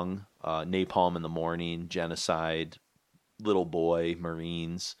Kong, Napalm in the Morning, Genocide, Little Boy,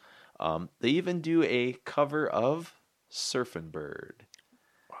 Marines. They even do a cover of Surfin' Bird.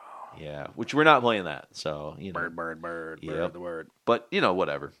 Wow. Yeah, which we're not playing that. So, Bird, yep. the word. But,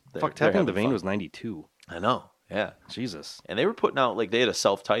 whatever. Fuck, Tapping the Vein was 92. I know. Yeah. Jesus. And they were putting out, like, they had a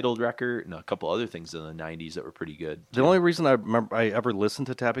self-titled record and a couple other things in the 90s that were pretty good. The only reason I remember I ever listened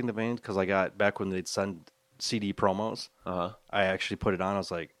to Tapping the Vein, because I got back when they'd send CD promos, I actually put it on. I was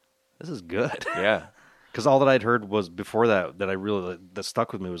like, this is good. Yeah. Because all that I'd heard was before that I really, that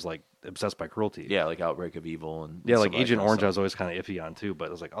stuck with me was like Obsessed by Cruelty. Yeah, like Outbreak of Evil. And yeah, like Agent Orange I was always kind of iffy on too, but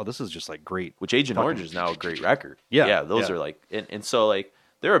I was like, oh, this is just like great. Which Agent Orange is now a great record. Yeah. Yeah, those are like, and so like,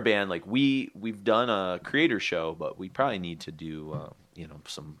 they're a band, like we've done a creator show, but we probably need to do,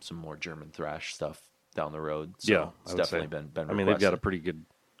 some more German thrash stuff down the road. So yeah, it's definitely been requested. I mean, they've got a pretty good,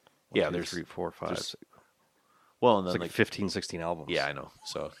 there's 3, 4, 5. Well, and then it's like 15, 16 albums. Yeah, I know.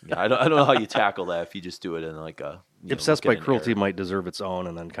 So yeah, I don't know how you tackle that if you just do it in like a Obsessed by Cruelty might deserve its own,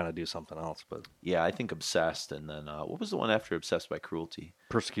 and then kind of do something else. But yeah, I think Obsessed, and then what was the one after Obsessed by Cruelty?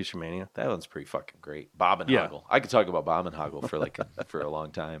 Persecution Mania. That one's pretty fucking great. Bob and Hoggle. I could talk about Bob and Hoggle for like for a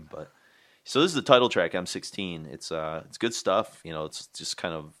long time, but so this is the title track, M16. It's good stuff. It's just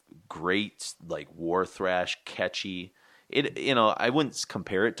kind of great, like war thrash, catchy. I wouldn't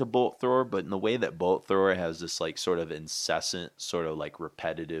compare it to Bolt Thrower, but in the way that Bolt Thrower has this like sort of incessant, sort of like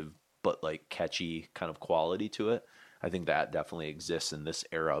repetitive, but like catchy kind of quality to it, I think that definitely exists in this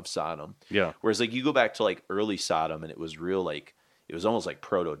era of Sodom. Yeah. Whereas like you go back to like early Sodom and it was real like, it was almost like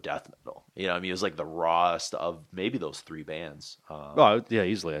proto death metal. I mean, it was like the rawest of maybe those 3 bands. Yeah,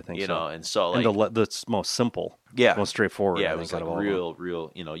 easily I think so. And so like and the most simple, most straightforward. Yeah, it was like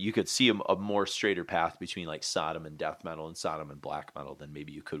real. You could see a more straighter path between like Sodom and death metal and Sodom and black metal than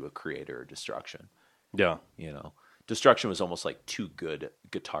maybe you could with Creator or Destruction. Yeah, Destruction was almost like too good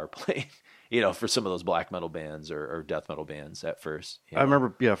guitar playing, for some of those black metal bands or death metal bands at first. I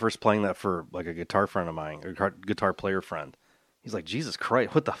remember, first playing that for like a guitar friend of mine, or guitar player friend. He's like, Jesus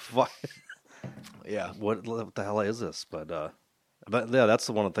Christ, what the fuck? Yeah. What the hell is this? But yeah, that's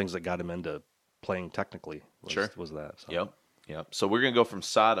one of the things that got him into playing technically. Was that. So. Yep. So we're going to go from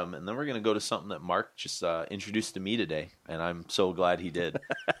Sodom, and then we're going to go to something that Mark just introduced to me today, and I'm so glad he did.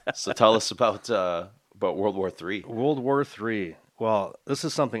 So tell us about World War III. World War III. Well, this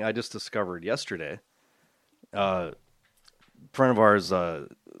is something I just discovered yesterday. Friend of ours,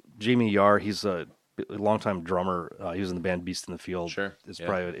 Jamie Yar, he's a longtime drummer. He was in the band Beast in the Field. Sure. It's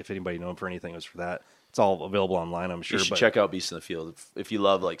probably, if anybody knew him for anything, it was for that. It's all available online, I'm sure. You should check out Beast in the Field if you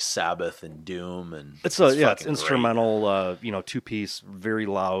love like Sabbath and Doom and it's instrumental, 2-piece, very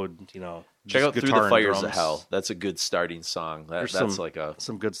loud, Check out Through the Fires of Hell. That's a good starting song. That's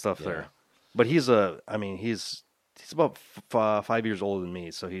some good stuff there. But he's about 5 years older than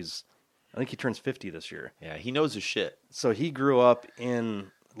me, so I think he turns 50 this year. Yeah, he knows his shit. So he grew up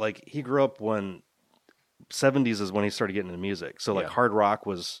when 70s is when he started getting into music. So hard rock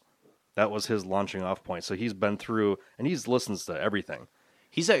was his launching off point. So he's been through and he listens to everything.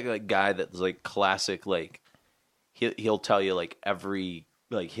 He's that guy that's like classic, like he'll tell you like every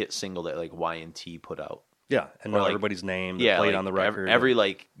like hit single that like Y&T put out. Yeah, and know everybody's name that played on the record. Every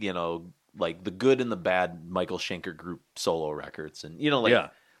like like the good and the bad Michael Schenker group solo records, and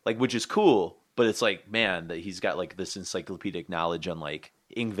like which is cool. But it's like, man, that he's got like this encyclopedic knowledge on like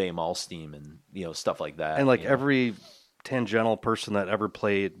Yngwie Malmsteen and stuff like that. And like every tangential person that ever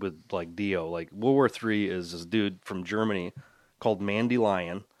played with like Dio, like World War III is this dude from Germany called Mandy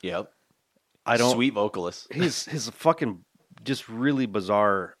Lion. Yep. Sweet vocalist. He's a fucking just really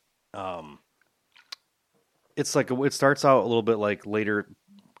bizarre. It's like it starts out a little bit like later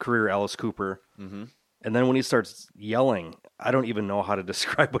career Alice Cooper, and then when he starts yelling, I don't even know how to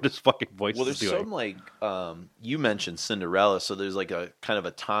describe what his fucking voice Well, is there's doing. some like you mentioned Cinderella, so there's like a kind of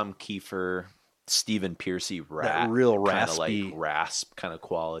a Tom Kiefer, Stephen Piercy That real kind of raspy- like rasp kind of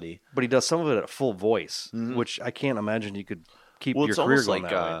quality. But he does some of it at full voice, which I can't imagine you could keep Well, your it's career almost going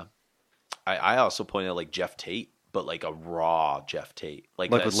like that way. I also pointed out like Jeff Tate, but like a raw Jeff Tate,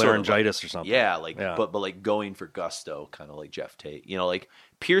 like Like that with sort of, laryngitis or something. Yeah, like Yeah. but like going for gusto, kind of like Jeff Tate. You know, like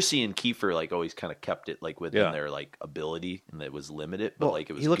Piercy and Kiefer like always kind of kept it like within Yeah. their like ability, and it was limited, but Well, like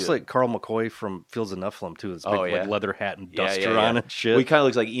it was. he looks good. like Carl McCoy from Fields of Nephilim too. This big Oh, yeah. like leather hat and Yeah, duster yeah, yeah. on and shit. Well, he kind of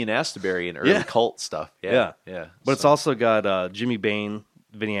looks like Ian Astbury in early Yeah. cult stuff. Yeah, Yeah. yeah. But it's So- also got Jimmy Bain,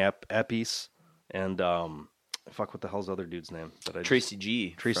 Vinny Appice, and fuck, what the hell's the other dude's name? That I Tracy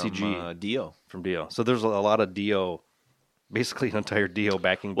G. Tracy from, G. Dio. from Dio. So there's a lot of Dio, basically an entire Dio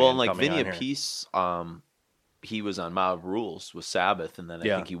backing band. Well, and like coming Vinny on here. Appice, he was on Mob Rules with Sabbath, and then I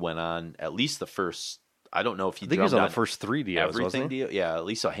Yeah. think he went on at least the first. I don't know if he I think he was drummed on the first 3 Dios, everything wasn't he? Dio. Yeah, at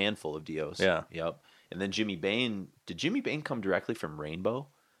least a handful of Dios. Yeah. Yep. And then Jimmy Bain. Did Jimmy Bain come directly from Rainbow,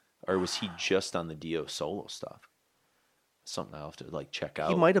 or was he just on the Dio solo stuff? Something I'll have to like check out.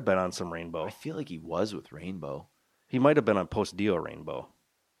 He might have been on some Rainbow. I feel like he was with Rainbow. He might have been on post Dio Rainbow.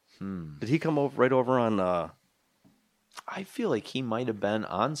 Did he come over right over on? I feel like he might have been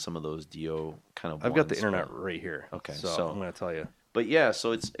on some of those Dio kind of. I've got the ones, internet but- right here. Okay, so, so- I'm going to tell you. But yeah,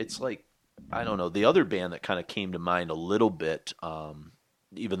 so it's like I don't know. The other band that kind of came to mind a little bit,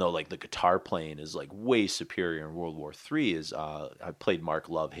 even though like the guitar playing is like way superior in World War III, is I played Mark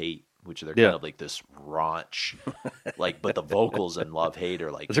Love Hate, which they're Yeah. kind of like this raunch, like but the vocals in Love Hate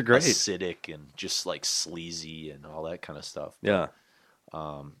are like Those are great. acidic and just like sleazy and all that kind of stuff. Yeah.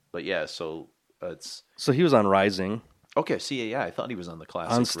 But yeah, so it's So he was on Rising okay. See, yeah, I thought he was on the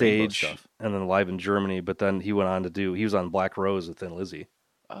classic on Rainbow stage stuff. and then live in Germany, but then he went on to he was on Black Rose with Thin Lizzy.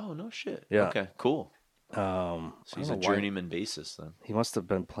 Oh no shit. Yeah. Okay. Cool. So I he's don't a know why- journeyman bassist then. He must have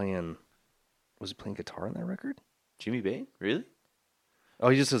been playing. Was he playing guitar on that record? Jimmy Bain, really? Oh,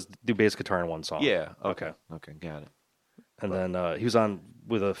 he just says do bass guitar in one song. Yeah. Okay. Okay. Got it. And then he was on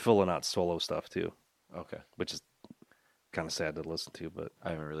with a Phil Lynott solo stuff too, Okay. which is kind of sad to listen to. But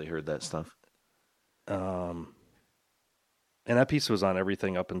I haven't really heard that stuff. and that piece was on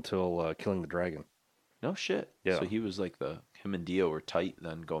everything up until Killing the Dragon. No shit. Yeah. So he was like him and Dio were tight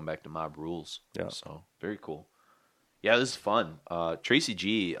then going back to Mob Rules. Yeah. So very cool. Yeah, this is fun. Tracy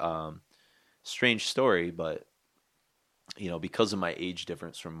G, strange story, but you know, because of my age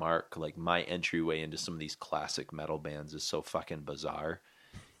difference from Mark, like my entryway into some of these classic metal bands is so fucking bizarre.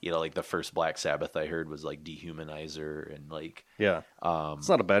 You know, like the first Black Sabbath I heard was like Dehumanizer and like Yeah, it's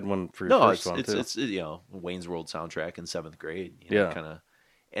not a bad one for your no, first one too. it's you know Wayne's World soundtrack in 7th grade. You know, Yeah. kind of.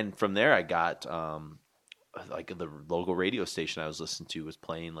 And from there, I got like the local radio station I was listening to was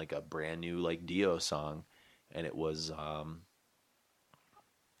playing like a brand new like Dio song, and it was I'm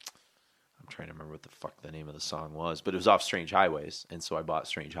trying to remember what the fuck the name of the song was, but it was off Strange Highways, and so I bought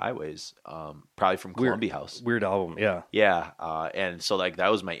Strange Highways, probably from Columbia House. Weird album. Yeah, Yeah, and so like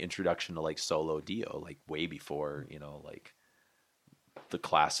that was my introduction to like solo Dio, like way before you know like the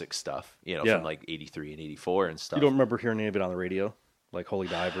classic stuff, you know, Yeah. from like '83 and '84 and stuff. you don't remember hearing any of it on the radio, like Holy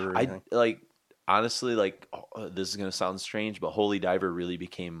Diver or anything? I like honestly like this is gonna sound strange, but Holy Diver really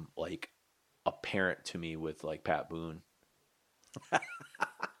became like apparent to me with like Pat Boone.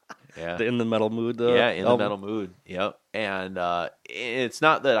 Yeah. The In the Metal Mood. Yeah, in the album? metal mood. Yep. And it's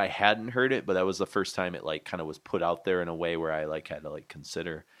not that I hadn't heard it, but that was the first time it like kind of was put out there in a way where I like had to like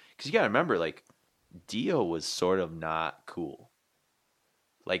consider. Because you got to remember, like Dio was sort of not cool.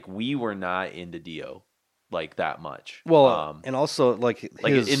 Like we were not into Dio like that much. Well, and also like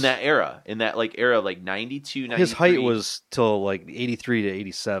his, in that era, like 92, 93. his height was till like 83 to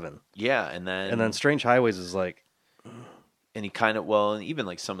 87, yeah, and then Strange Highways is like and he kind of and even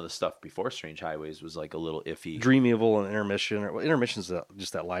like some of the stuff before Strange Highways was like a little iffy. Dream Evil and Intermission. Well, Intermission's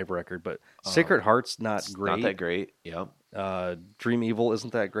just that live record, but Sacred Heart's not It's great. Not that great. Yep. Dream Evil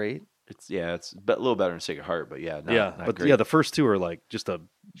isn't that great. It's a little better than Sacred Heart, but yeah, not but great. yeah, the first two are like just a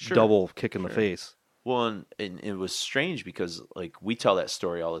Sure. double kick in the Sure. face. Well, and it was strange because like we tell that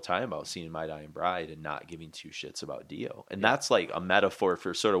story all the time about seeing My Dying Bride and not giving two shits about Dio, and that's like a metaphor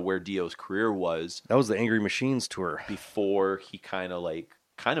for sort of where Dio's career was That was the Angry Machines tour. before he kind of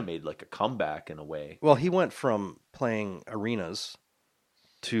made like a comeback in a way. Well, he went from playing arenas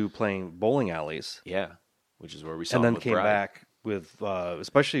to playing bowling alleys, Yeah, which is where we saw and him then with came Bride. back with,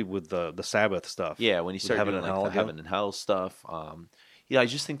 especially with the Sabbath stuff. Yeah, when he with started Heaven doing and like Hell the again. Heaven and Hell stuff. I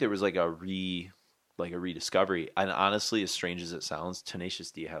just think there was like a rediscovery. And honestly, as strange as it sounds,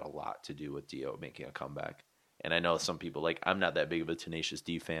 Tenacious D had a lot to do with Dio making a comeback. And I know some people like I'm not that big of a Tenacious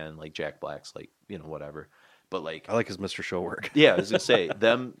D fan. Like Jack Black's like whatever, But like, I like his Mr. Show work. yeah, I was gonna say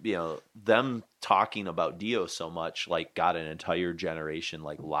them talking about Dio so much like got an entire generation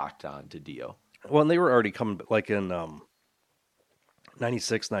like locked on to Dio. Well, and they were already coming like in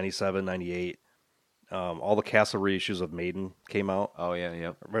 96, 97, 98. All the Castle reissues of Maiden came out. Oh yeah,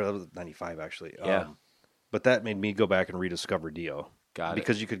 yeah. Or that was 95 actually. Yeah. But that made me go back and rediscover Dio. Got it.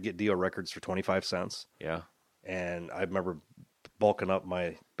 Because you could get Dio records for 25 cents. Yeah. And I remember bulking up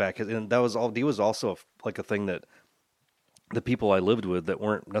my back, and that was all. Dio was also like a thing that the people I lived with that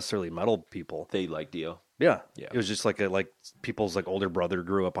weren't necessarily metal people, They like Dio. yeah, Yeah. it was just like people's like older brother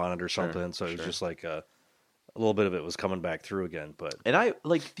grew up on it or something, so it was just like a little bit of it was coming back through again. But And I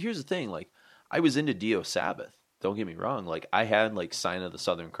like, here's the thing, like I was into Dio Sabbath. Don't get me wrong. Like I had like Sign of the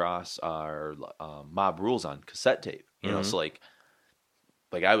Southern Cross or Mob Rules on cassette tape. You know, so like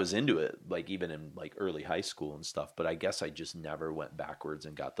I was into it, like even in like early high school and stuff. But I guess I just never went backwards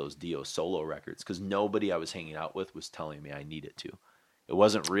and got those Dio solo records because nobody I was hanging out with was telling me I needed to. It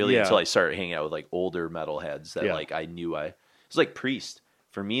wasn't really until I started hanging out with like older metalheads that like I knew it was like Priest.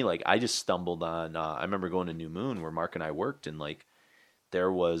 For me, like I just stumbled on. I remember going to New Moon where Mark and I worked, and like there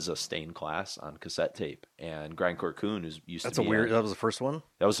was a Stained Class on cassette tape, and Grindcore Coon used that's to a be weird. on. That was the first one.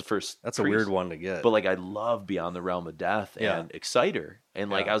 That was the first. That's a Priest. weird one to get. But like I love Beyond the Realm of Death and Exciter, and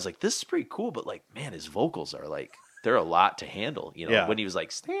like Yeah. I was like, this is pretty cool. But like, man, his vocals are like they're a lot to handle. You know, Yeah. when he was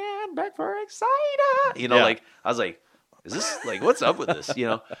like, "Stand back for Exciter," you know, Yeah. like I was like, is this like what's up with this? You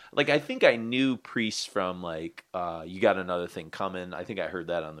know, like I think I knew Priest from like You Got Another Thing Coming. I think I heard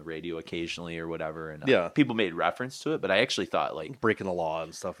that on the radio occasionally or whatever, and people made reference to it. But I actually thought like Breaking the Law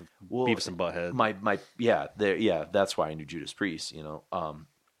and stuff. Well, Beavis and Butthead. that's why I knew Judas Priest, you know.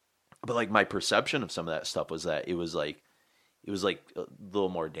 But like my perception of some of that stuff was that it was like a little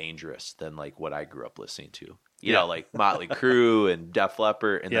more dangerous than like what I grew up listening to. You know, like Motley Crue and Def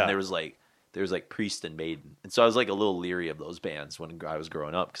Leppard, and then there was like Priest and Maiden, and so I was like a little leery of those bands when I was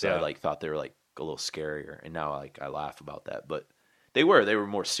growing up because I like thought they were like a little scarier, and now like I laugh about that, but they were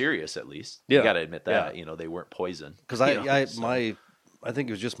more serious at least. You got to admit that, you know, they weren't Poison. Because I think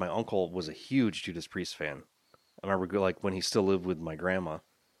it was just my uncle was a huge Judas Priest fan. I remember like when he still lived with my grandma,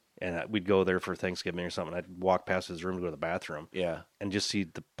 and we'd go there for Thanksgiving or something. I'd walk past his room to go to the bathroom, and just see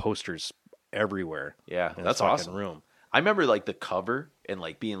the posters everywhere. Yeah, in that's his fucking awesome. room. I remember like the cover and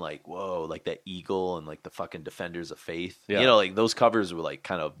like being like, whoa, like that eagle and like the fucking Defenders of Faith. Yeah. You know, like those covers were like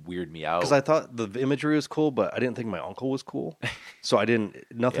kind of weird me out. Because I thought the imagery was cool, but I didn't think my uncle was cool. So I didn't.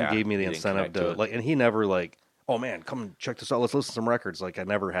 Nothing gave me the incentive to like. And he never like, oh man, come and check this out. Let's listen to some records. Like I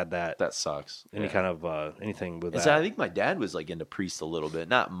never had that. That sucks. Any kind of anything with that. So I think my dad was like into Priest a little bit,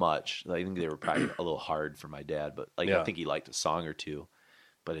 not much. I think they were probably a little hard for my dad, but like I think he liked a song or two.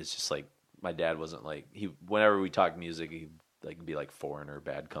 But it's just like my dad wasn't like whenever we talked music, he like be like Foreigner,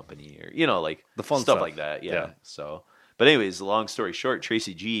 Bad Company, or you know, like the fun stuff like that. Yeah. So, but anyways, long story short,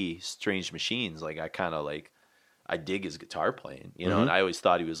 Tracy G, Strange Machines, like I kind of like I dig his guitar playing, you know, and I always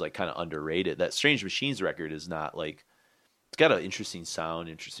thought he was like kind of underrated. That Strange Machines record is not like it's got an interesting sound,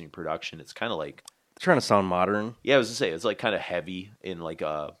 interesting production. It's kind of like trying to sound modern. Yeah, I was gonna say it's like kind of heavy in like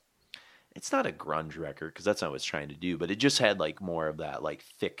a. It's not a grunge record because that's not what it's trying to do, but it just had like more of that like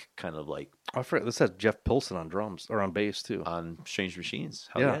thick kind of like. I forget, this has Jeff Pilson on drums or on bass too. On Strange Machines,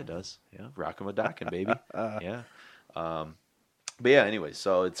 hell yeah, it does. Yeah, rockin' with Dockin', baby. Yeah, but yeah. Anyway,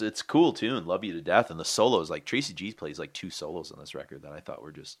 so it's a cool tune, Love You to Death, and the solos like Tracy G plays like 2 solos on this record that I thought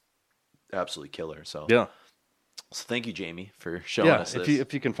were just absolutely killer. So yeah. So thank you, Jamie, for showing us this.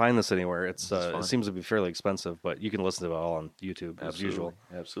 If you can find this anywhere, it seems to be fairly expensive, but you can listen to it all on YouTube as usual.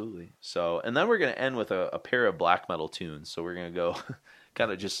 Absolutely. So, and then we're going to end with a pair of black metal tunes. So we're going to go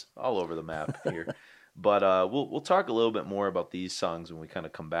kind of just all over the map here. But we'll talk a little bit more about these songs when we kind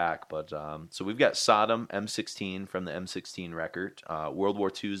of come back. But so we've got Sodom, M16 from the M16 record, World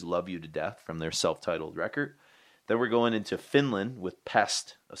War II's Love You to Death from their self-titled record. Then we're going into Finland with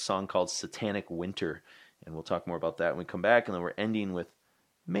Pest, a song called Satanic Winter. And we'll talk more about that when we come back. And then we're ending with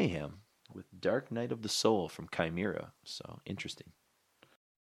Mayhem with Dark Night of the Soul from Chimera. So interesting.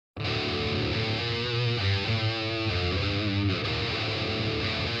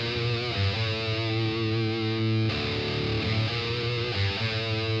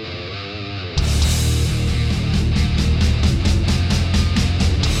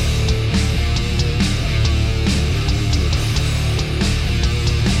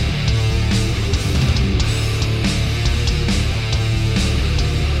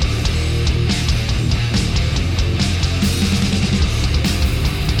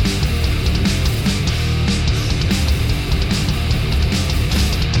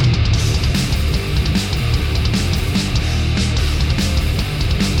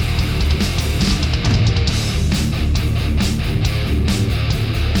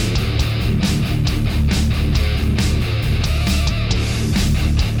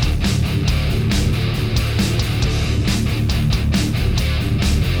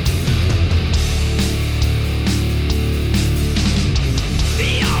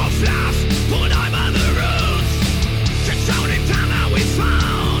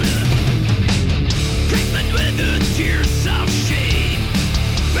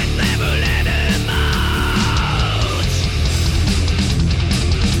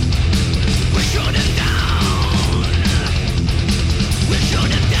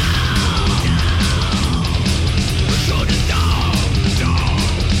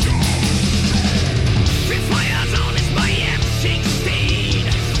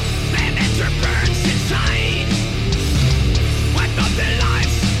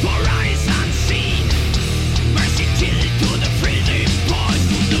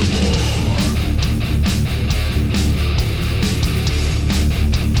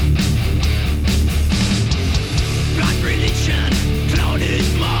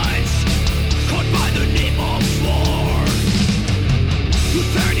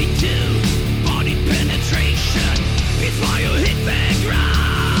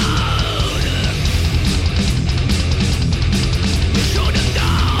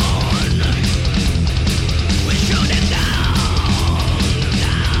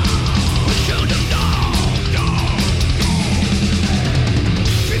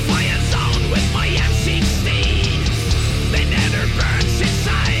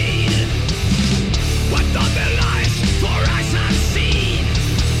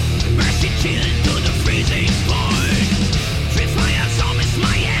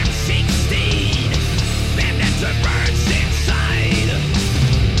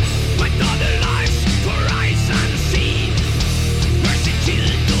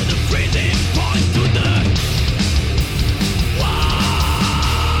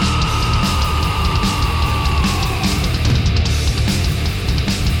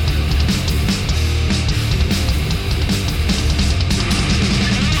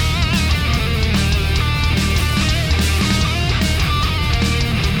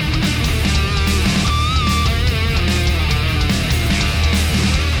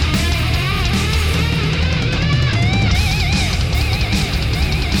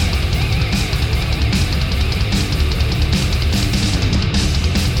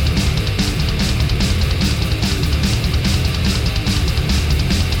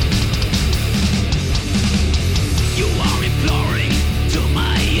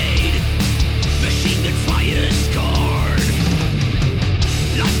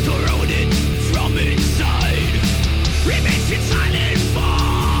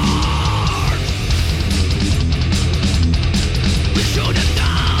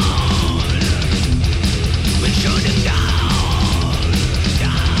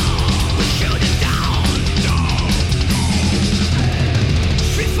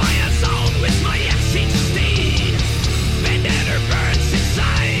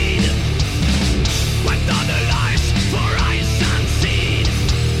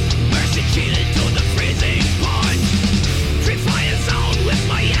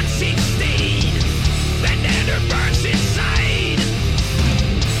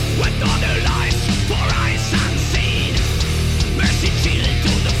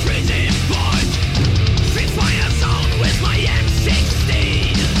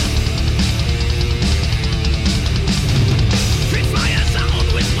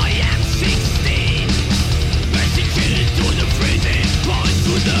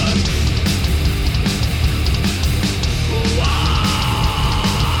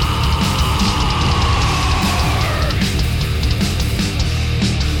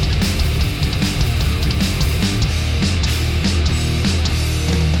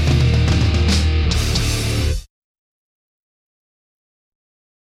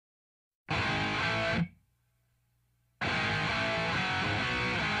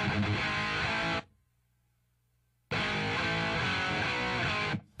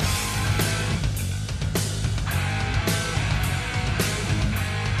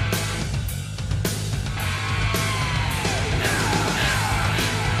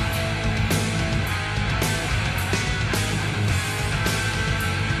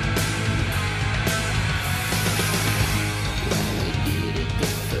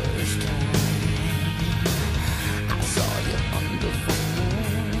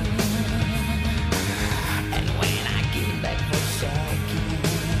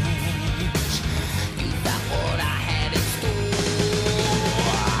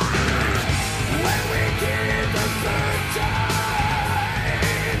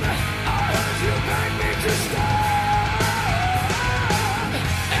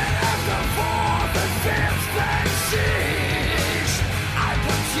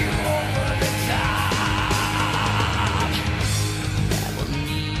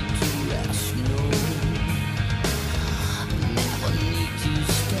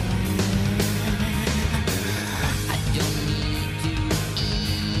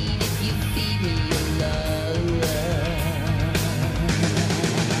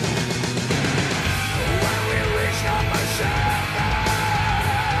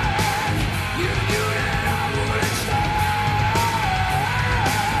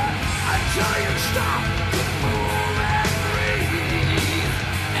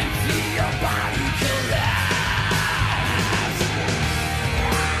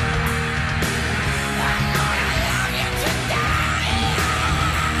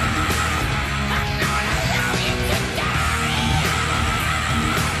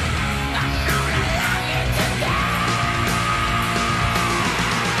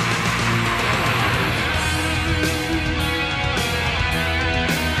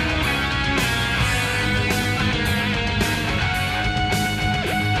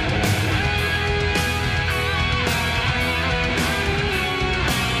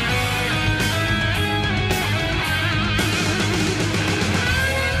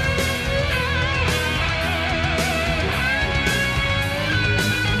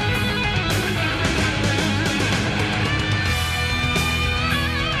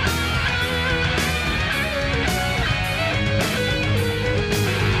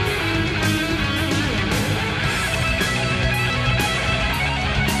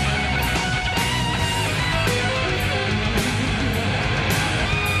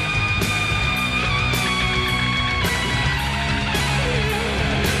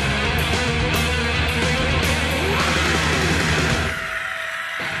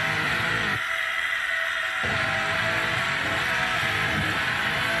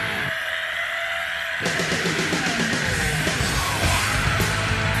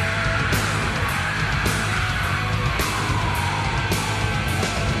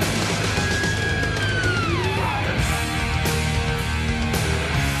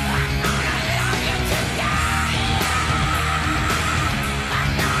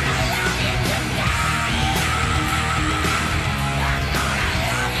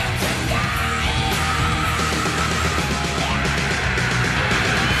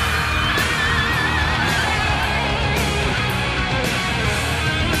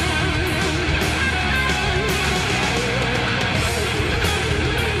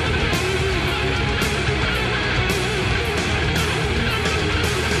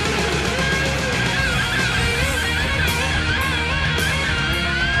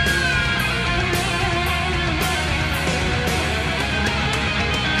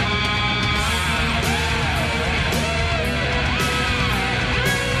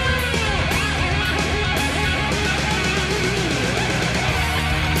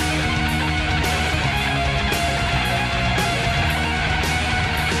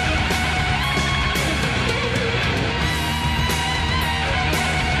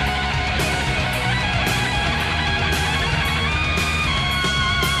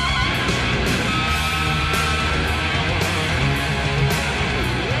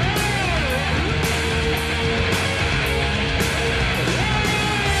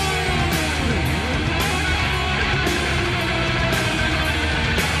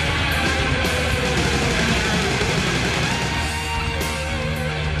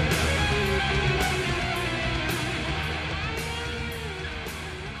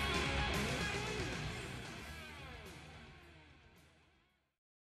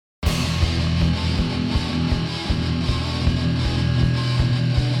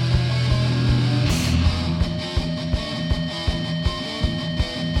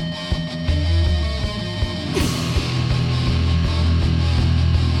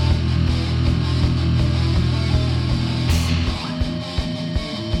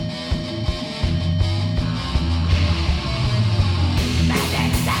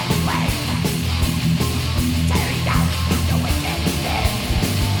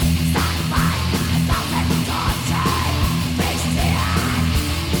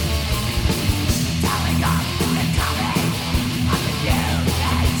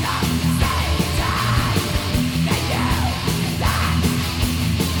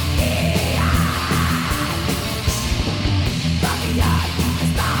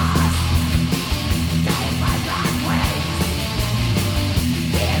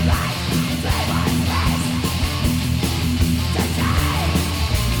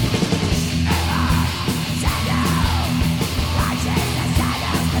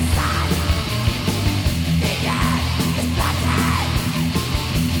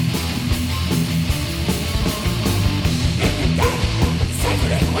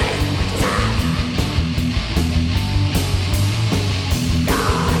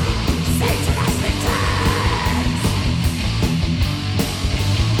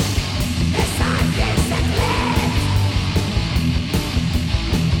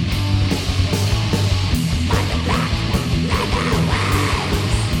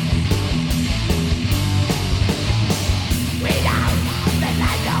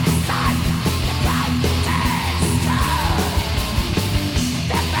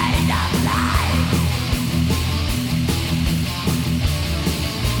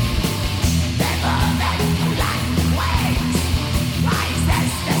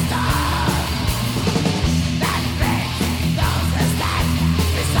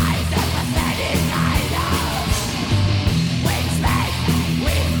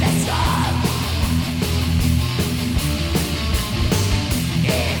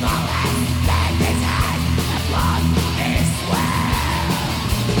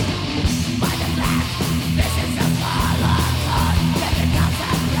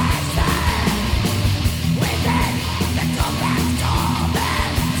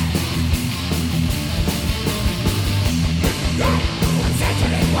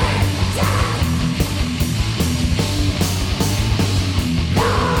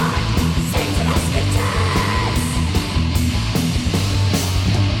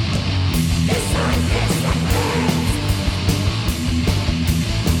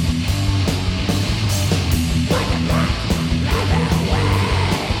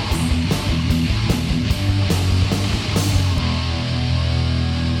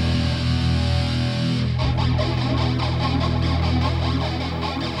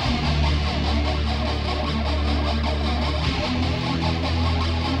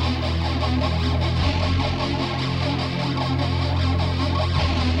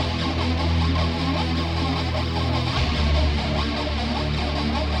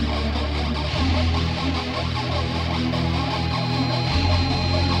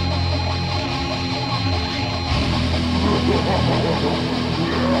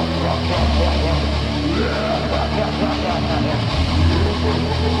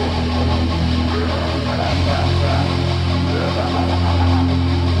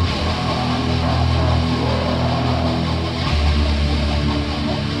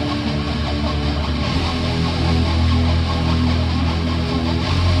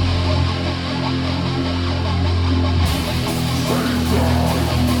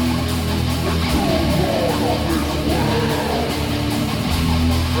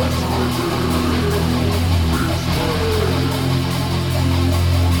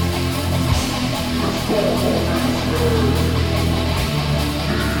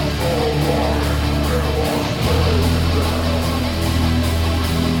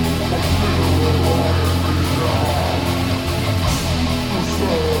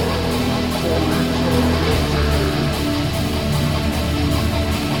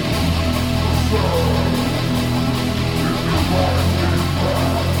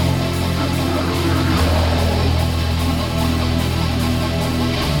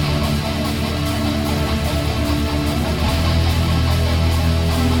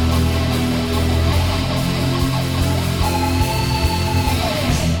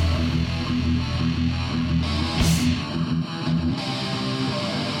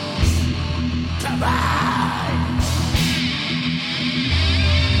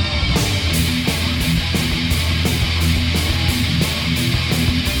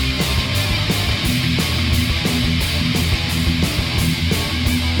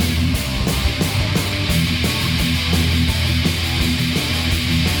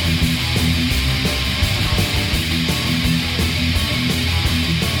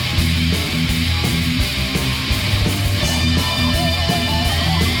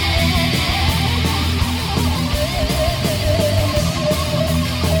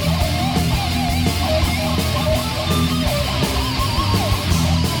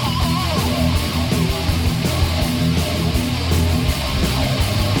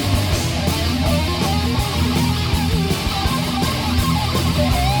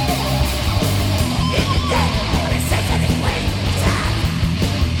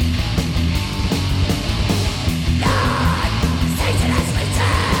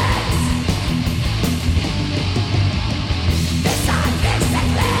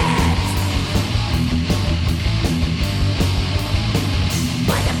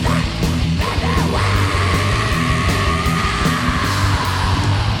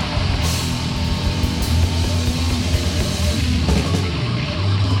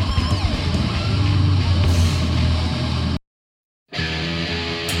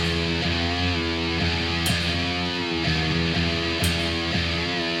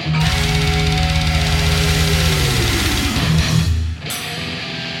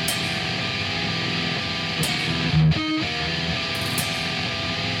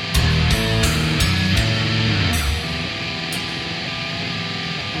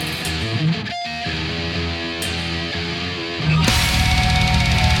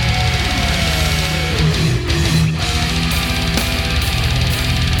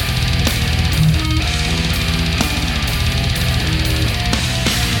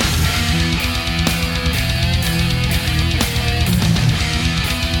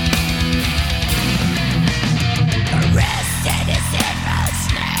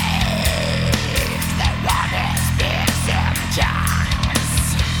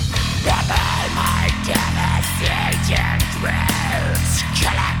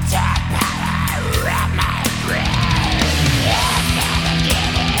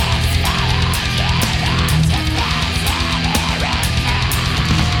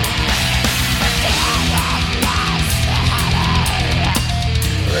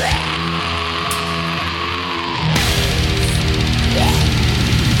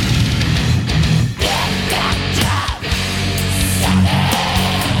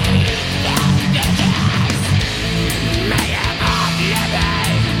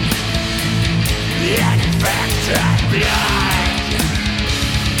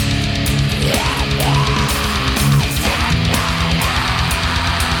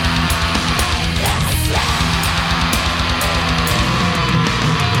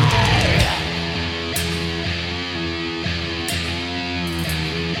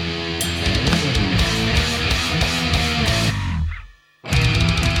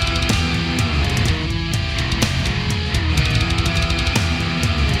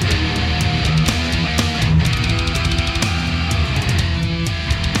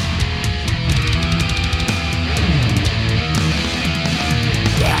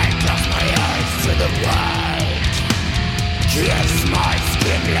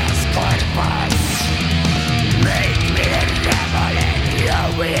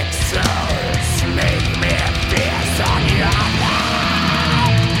 weak souls make me fierce on your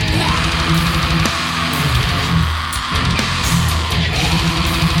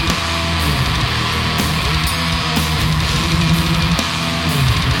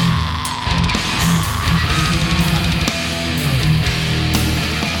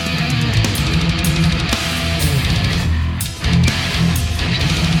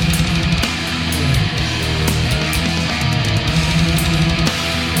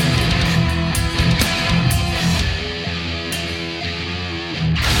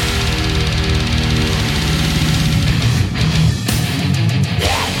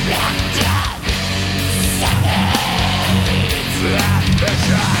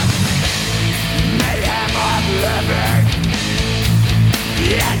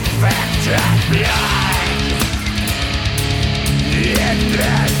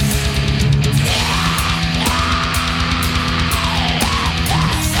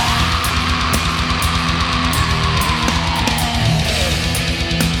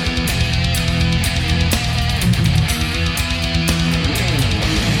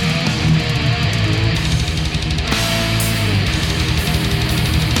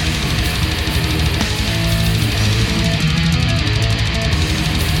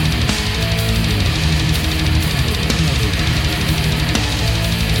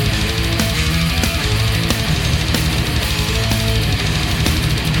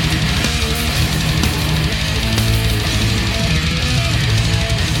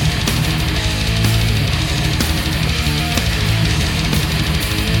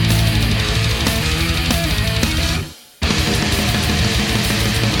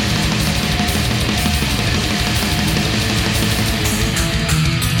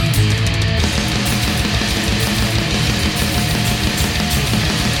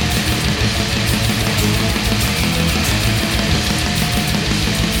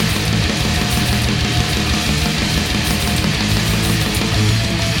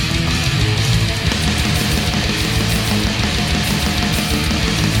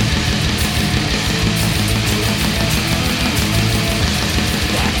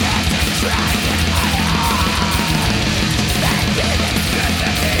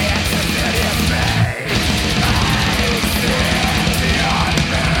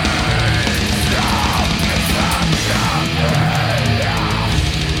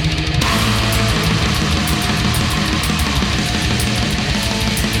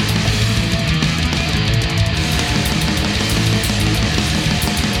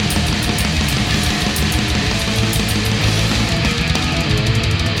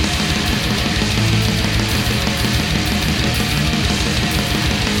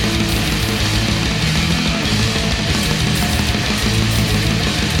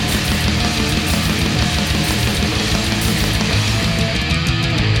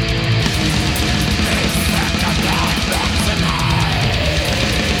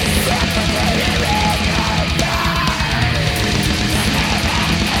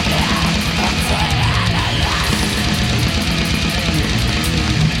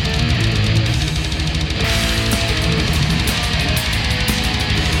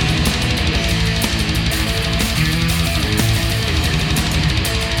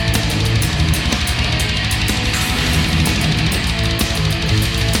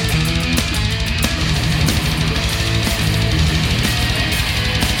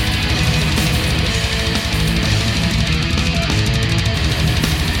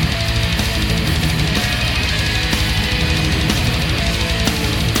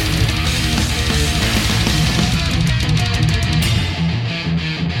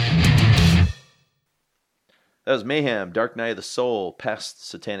That was Mayhem, Dark Night of the Soul, Pest,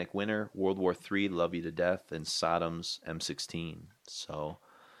 Satanic Winter, World War III, Love You to Death, and Sodom's M16. So,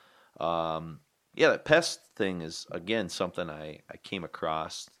 that Pest thing is, again, something I came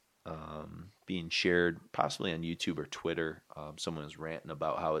across being shared possibly on YouTube or Twitter. Someone was ranting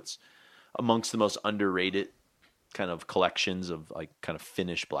about how it's amongst the most underrated kind of collections of like kind of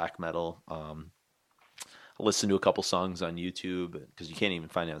Finnish black metal. I listened to a couple songs on YouTube because you can't even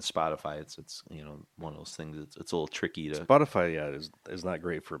find it on Spotify. It's one of those things. It's a little tricky to Spotify. Is not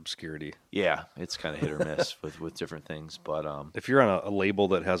great for obscurity. Yeah, it's kind of hit or miss with different things. But if you're on a label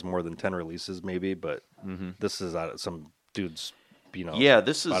that has more than 10 releases, maybe. But this is out of some dude's.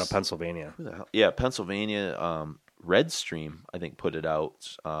 This is out of Pennsylvania. Who the hell? Yeah, Pennsylvania. Redstream, I think, put it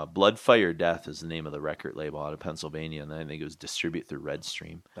out. Blood, Fire, Death is the name of the record label out of Pennsylvania, and I think it was distributed through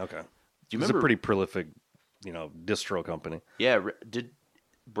Redstream. Okay. Do you remember? It's a pretty prolific, distro company. Yeah.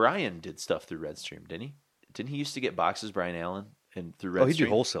 Brian did stuff through Redstream, didn't he? Didn't he used to get boxes, Brian Allen? and through Red He'd do Stream.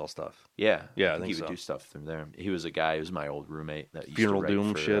 wholesale stuff. Yeah, Yeah, I think think he would so. do stuff through there. He was a guy. He was my old roommate that used Funeral to write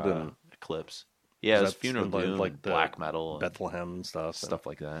Doom for, shit and Eclipse. Yeah, it was That's Funeral like- Doom, like and the black metal, and Bethlehem and stuff.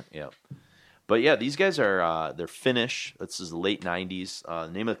 like that. Yeah, but yeah, these guys are they're Finnish. This is the late '90s. The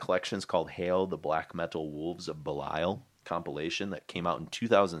name of the collection is called "Hail the Black Metal Wolves of Belial" compilation that came out in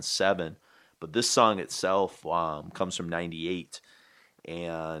 2007. But this song itself comes from '98,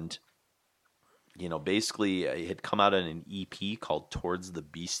 and basically it had come out on an EP called "Towards the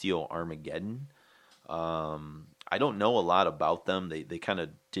Bestial Armageddon." I don't know a lot about them. They kind of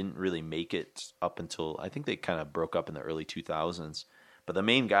didn't really make it up until I think they kind of broke up in the early 2000s. But the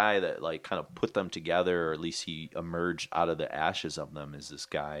main guy that like kind of put them together, or at least he emerged out of the ashes of them, is this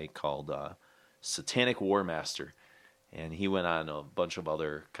guy called Satanic Warmaster. And he went on a bunch of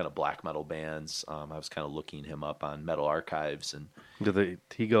other kind of black metal bands. I was kind of looking him up on Metal Archives, and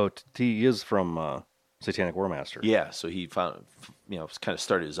He is from Satanic Warmaster. yeah, so he found, kind of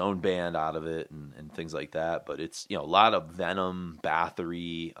started his own band out of it and things like that. But it's, a lot of Venom,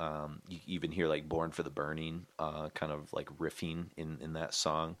 Bathory. You even hear like Born for the Burning, kind of like riffing in that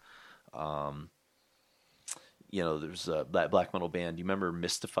song. There's that black metal band. You remember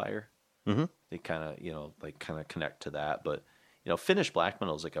Mystifier? Mm-hmm. They kind of, connect to that. But, Finnish black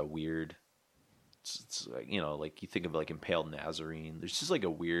metal is like a weird, it's like, like you think of like Impaled Nazarene. There's just like a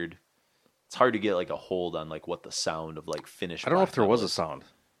weird, it's hard to get like a hold on like what the sound of like Finnish. I don't know black if there metal was a is. sound.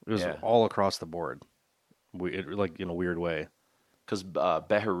 It was Yeah. all across the board. Like in a weird way. Because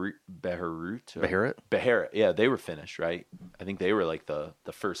Beharut, yeah, they were Finnish, right? I think they were like the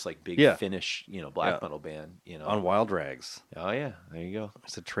first like big Yeah. Finnish, black Yeah. metal band, On Wild Rags. Oh yeah, there you go. I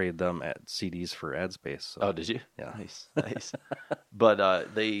used to trade them at CDs for ad space. So Oh, did you? Yeah. nice.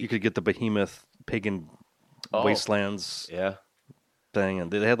 But you could get the Behemoth Pagan Oh. Wastelands yeah, thing,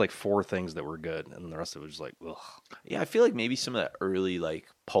 and they had like 4 things that were good, and the rest of it was just like, ugh. I feel like maybe some of that early like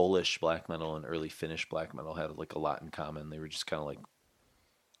Polish black metal and early Finnish black metal had like a lot in common. They were just kind of like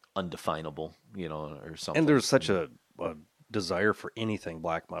undefinable, or something. And there's such a desire for anything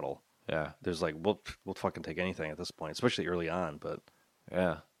black metal. yeah. There's like, we'll fucking take anything at this point, especially early on. But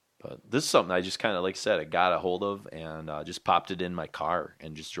Yeah, but this is something I just kind of, like I said, I got a hold of and just popped it in my car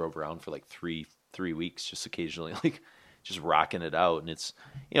and just drove around for like three weeks, just occasionally, like just rocking it out. And it's,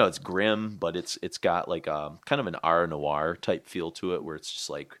 it's grim, but it's got like kind of an art noir type feel to it, where it's just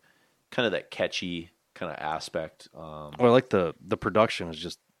like kind of that catchy kind of aspect. well, I like the production is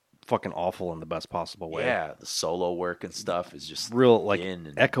just fucking awful in the best possible way. Yeah, the solo work and stuff is just Real like in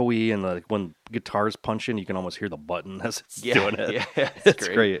and- echoey, and like when guitars punch in, you can almost hear the button as it's doing it. Yeah, it's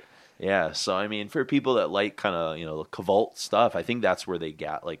great. Yeah, so I mean, for people that like kind of the Cavalt stuff, I think that's where they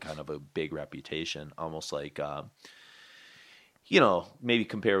got like kind of a big reputation, almost like maybe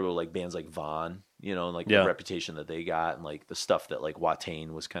comparable to like bands like Vaughn, and like Yeah. the reputation that they got, and like the stuff that like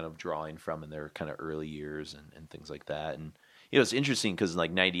Watain was kind of drawing from in their kind of early years and things like that. And it's interesting because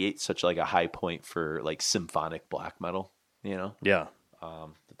like '98 is such like a high point for like symphonic black metal, Yeah.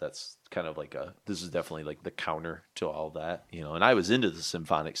 that's kind of like this is definitely like the counter to all that, and I was into the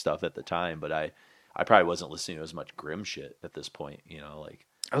symphonic stuff at the time, but I probably wasn't listening to as much grim shit at this point, like,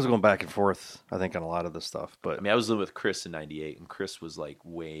 I was going back and forth, I think, on a lot of this stuff, but I mean, I was living with Chris in '98, and Chris was like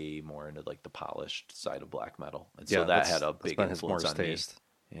way more into like the polished side of black metal, and so yeah, that that's- had a that's big been his influence more on taste.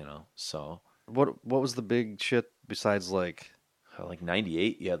 me, so What was the big shit besides like like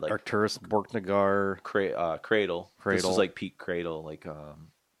 '98, you had like Arcturus, Borknagar, Cradle. This Cradle. was like peak Cradle, like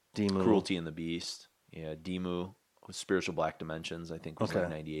Demu? Cruelty and the Beast, yeah, Demu. Spiritual Black Dimensions, I think, was Okay. like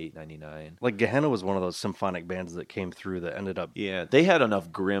 '98, '99. Like Gehenna was one of those symphonic bands that came through that ended up. Yeah, they had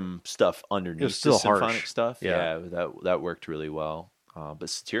enough grim stuff underneath It was still the symphonic harsh. stuff. Yeah. That worked really well. But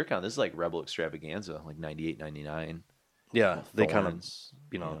Satyricon, this is like Rebel Extravaganza, like '98, '99. Yeah, they kind of Thorns,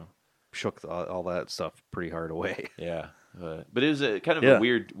 shook all that stuff pretty hard away. Yeah, but it was a kind of Yeah. a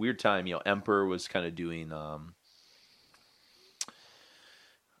weird time. Emperor was kind of doing.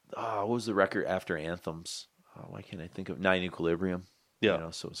 What was the record after Anthems? Why can't I think of Nine Equilibrium?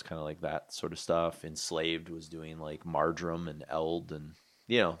 Yeah. So it's kind of like that sort of stuff. Enslaved was doing like Mardrum and Eld, and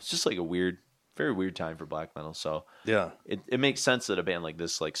it's just like a very weird time for black metal. So Yeah, it makes sense that a band like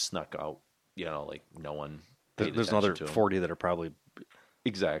this like snuck out. Like no one. paid there's attention another to 'em. 40 that are probably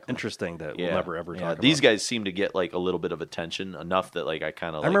Exactly. interesting that we'll never ever talk about. These guys seem to get like a little bit of attention, enough that like I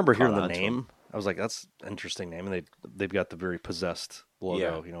kind of. I remember hearing the caught on to 'em. name. I was like, "That's an interesting name," and they've got the very possessed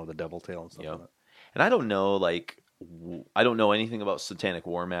logo, the devil tail and stuff. Yep. on it. And I don't know, like, I don't know anything about Satanic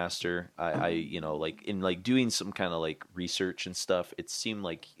Warmaster. I like in like doing some kind of like research and stuff, it seemed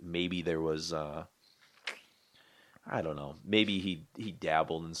like maybe there was, I don't know, maybe he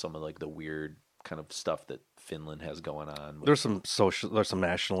dabbled in some of like the weird kind of stuff that Finland has going on. There's some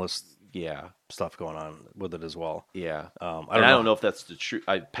nationalist yeah stuff going on with it as well. Yeah. I don't know if that's the truth.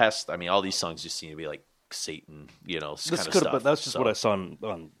 All these songs just seem to be like Satan, this kind of could, stuff. but that's just what I saw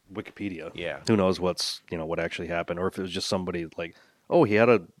on Wikipedia. Yeah. Who knows what actually happened, or if it was just somebody like, oh, he had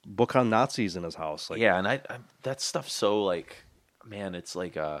a book on Nazis in his house. Like, yeah, and I that stuff's so like, man, it's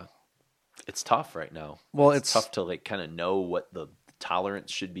like it's tough right now. Well, it's tough to like kind of know what the tolerance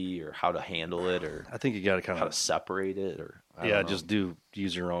should be or how to handle it, or I think you got to kind how of to separate it, or just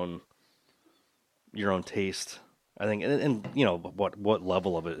use your own taste. I think, and what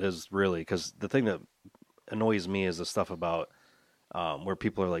level of it is really, because the thing that annoys me is the stuff about where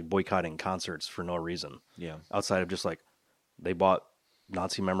people are like boycotting concerts for no reason. Yeah. Outside of just like they bought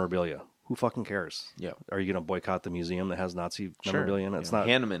Nazi memorabilia. Who fucking cares? Yeah. Are you going to boycott the museum that has Nazi memorabilia in it? It's not.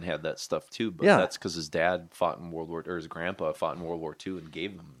 Hanneman had that stuff too, but that's because his dad fought in his grandpa fought in World War II and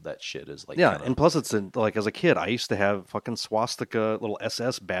gave him that shit as like. Yeah, and plus it's like as a kid, I used to have fucking swastika little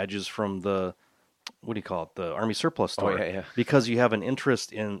SS badges from the, what do you call it, the Army surplus store. Oh, yeah. Because you have an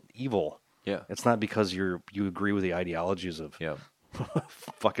interest in evil. Yeah. It's not because you agree with the ideologies of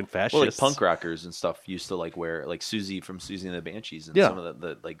fucking fascists. Well, like punk rockers and stuff used to like wear like Susie from Susie and the Banshees, and some of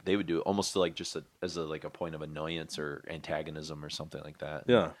the like they would do it almost to like just as a point of annoyance or antagonism or something like that.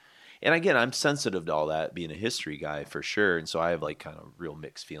 Yeah. And again, I'm sensitive to all that, being a history guy for sure, and so I have like kind of real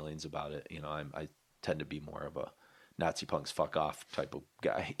mixed feelings about it. I tend to be more of a Nazi punks fuck off type of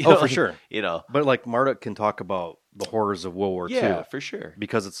guy. For sure. But like Marduk can talk about the horrors of World War II. Yeah, for sure.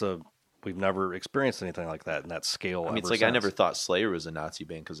 Because we've never experienced anything like that in that scale. I mean, it's like I never thought Slayer was a Nazi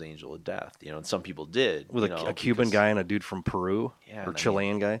band because Angel of Death, and some people did. With a Cuban guy and a dude from Peru, or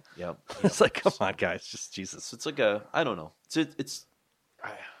Chilean guy. Yep. It's like, come on, guys, just Jesus. So it's like I don't know. It's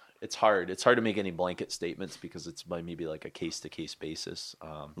hard. It's hard to make any blanket statements because it's maybe like a case to case basis.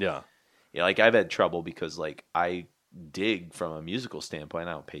 Like I've had trouble because like I dig from a musical standpoint.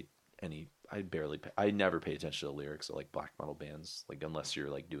 I don't pay any. I never pay attention to the lyrics of like black metal bands, like unless you're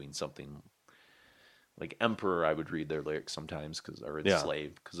like doing something like Emperor. I would read their lyrics sometimes or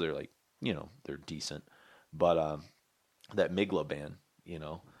Slave because they're like they're decent. But that Migla band,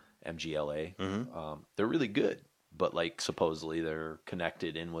 MGLA, they're really good. But like supposedly they're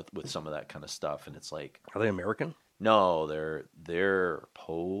connected in with some of that kind of stuff, and it's like, are they American? No, they're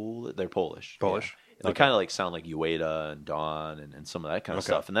Polish. Polish. Yeah. They kind of like sound like Ueda and Dawn and some of that kind of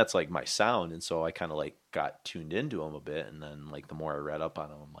stuff, and that's like my sound. And so I kind of like got tuned into them a bit, and then like the more I read up on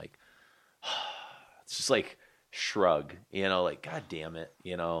them, I'm like, it's just like shrug, like God damn it,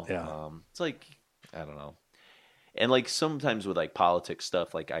 it's like I don't know. And like sometimes with like politics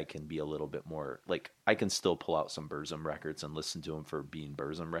stuff, like I can be a little bit more like I can still pull out some Burzum records and listen to them for being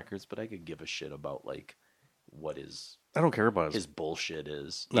Burzum records, but I could give a shit about like what I don't care about his bullshit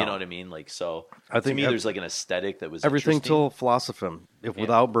is. You know what I mean? Like, so I think to me, there's like an aesthetic that was everything till Philosophem.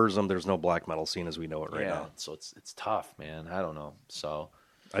 Without Burzum, there's no black metal scene as we know it right now. So it's tough, man. I don't know. So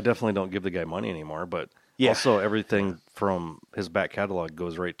I definitely don't give the guy money anymore, but also everything from his back catalog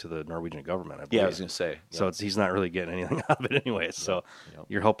goes right to the Norwegian government. I believe. Yeah, I was gonna say. So he's not really getting anything out of it anyway. So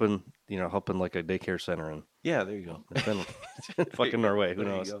you're helping like a daycare center, and there you go. Fucking Norway. Who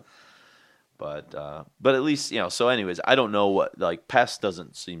knows? But at least, so anyways, I don't know what, like, Pest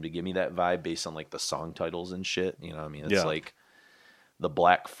doesn't seem to give me that vibe based on, like, the song titles and shit, what I mean? It's like the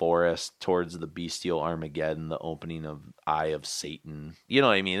Black Forest, Towards the Bestial Armageddon, the opening of Eye of Satan, you know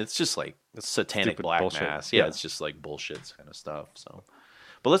what I mean? It's just, like, satanic black bullshit. Mass. Yeah, it's just, like, bullshit kind of stuff, so.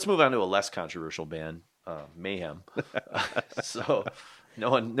 But let's move on to a less controversial band, Mayhem. So, no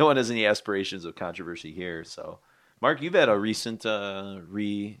one has any aspirations of controversy here, so. Mark, you've had a recent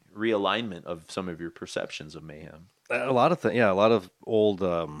realignment of some of your perceptions of Mayhem. A lot of things, a lot of old.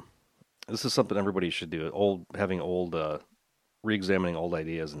 This is something everybody should do. Re-examining old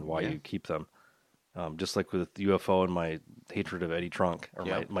ideas and why you keep them. Just like with UFO and my hatred of Eddie Trunk,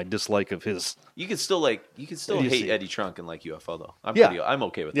 or my dislike of his. You can still hate Eddie Trunk and like UFO though. I'm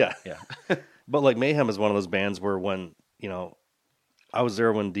okay with that. Yeah. But like Mayhem is one of those bands where when I was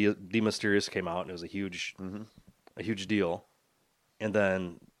there when De Mysterious came out and it was a huge deal, and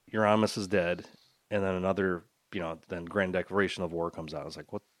then Euronymous is dead, and then another, then Grand Declaration of War comes out. I was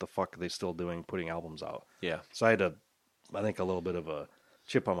like, what the fuck are they still doing, putting albums out? Yeah. So I had I think a little bit of a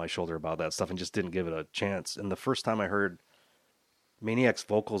chip on my shoulder about that stuff and just didn't give it a chance. And the first time I heard Maniac's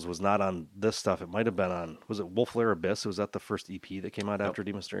vocals was not on this stuff. It might have been on, was it Wolf Lair Abyss? Was that the first EP that came out after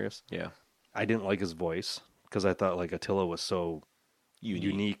De Mysterious? Yeah. I didn't like his voice because I thought like Attila was so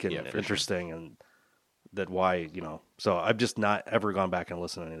unique and interesting, and that why, so I've just not ever gone back and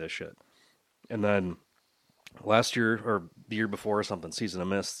listened to any of this shit. And then last year or the year before or something, Season of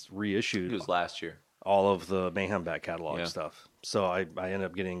Mist reissued It was last year. all of the Mayhem back catalog Yeah. stuff. So I ended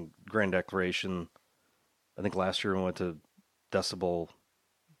up getting Grand Declaration. I think last year we went to Decibel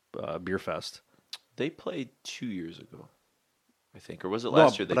Beer Fest. They played 2 years ago, I think, or was it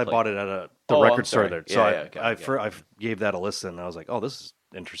last year? They but I played? bought it at the Oh, record I'm store sorry. there. Yeah, So yeah, I gave that a listen. And I was like, oh, this is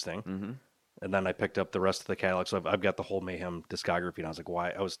interesting. Mm-hmm. And then I picked up the rest of the catalog. So I've got the whole Mayhem discography. And I was like,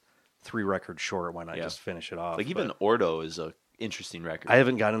 why? I was 3 records short. Why not Yeah. just finish it off? Like even But Ordo is a interesting record. I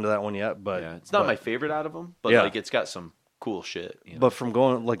haven't gotten into that one yet, but yeah, it's not but- my favorite out of them, but Yeah. like it's got some cool shit. You know? But from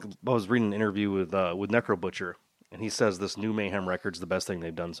going, like, I was reading an interview with Necro Butcher, and he says this new Mayhem record's the best thing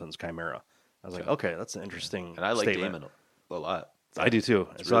they've done since Chimera. I was like, okay, that's an interesting and I like statement. Damon a lot. I do too.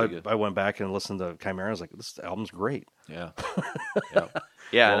 It's So really good. I went back and listened to Chimera. I was like, this album's great. Yeah, yeah,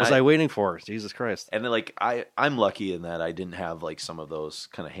 yeah. What and was I waiting for? Jesus Christ. And then like I'm lucky in that I didn't have like some of those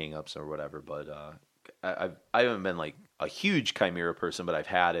kind of hangups or whatever. But I haven't been like a huge Chimera person, but I've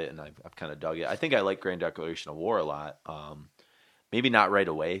had it and I've kind of dug it. I think I like Grand Declaration of War a lot. Maybe not right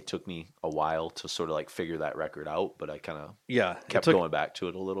away. It took me a while to sort of like figure that record out, but I kind of Yeah. kept going back to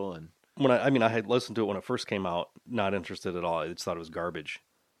it a little. And When I had listened to it when it first came out, not interested at all. I just thought it was garbage.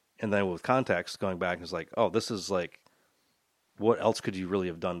 And then with context, going back, it's like, oh, this is like, what else could you really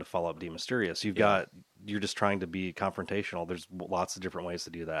have done to follow up De Mysterious? You're just trying to be confrontational. There's lots of different ways to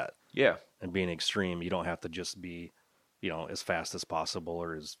do that. yeah, And being extreme, you don't have to just be, as fast as possible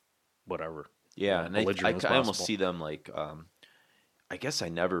or as whatever. yeah. And belligerent as I almost possible. see them like, I guess I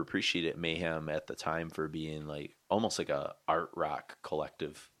never appreciated Mayhem at the time for being like almost like a art rock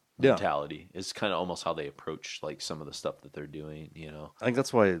collective Yeah. mentality. It's kind of almost how they approach like some of the stuff that they're doing, I think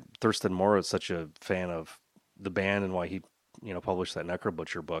that's why Thurston Moore is such a fan of the band and why he, published that Necro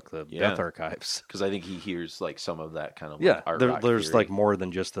Butcher book, the Yeah. Death Archives. because I think he hears like some of that kind of Yeah, like, art there's rock theory. like more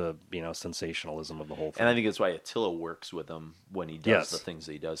than just the sensationalism of the whole thing. And I think that's why Attila works with him when he does Yes. the things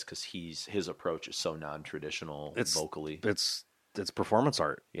that he does because his approach is so non-traditional vocally. it's performance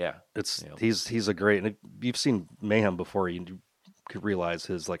art. Yeah, It's Yeah. he's a great. And you've seen Mayhem before, you could realize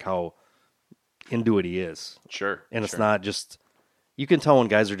his like how into it he is, sure. and it's sure. not just. You can tell when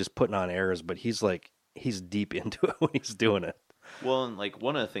guys are just putting on airs, but he's deep into it when he's doing it. Well, and like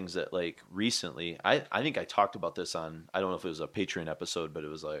one of the things that like recently, I think I talked about this on, I don't know if it was a Patreon episode, but it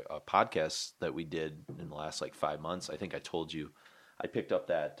was like a podcast that we did in the last like 5 months. I think I told you I picked up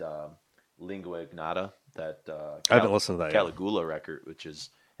that Lingua Ignota, that I haven't listened to that yet. Caligula record, which is,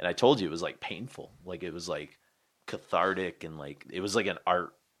 and I told you it was like painful, like it was like cathartic and like it was like an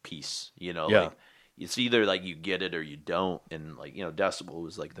art piece, Yeah. like it's either like you get it or you don't. And like, Decibel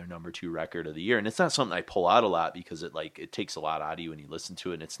was like their number 2 record of the year. And it's not something I pull out a lot because it takes a lot out of you when you listen to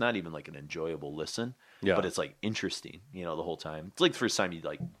it. And it's not even like an enjoyable listen, Yeah. but it's like interesting, the whole time. It's like the first time you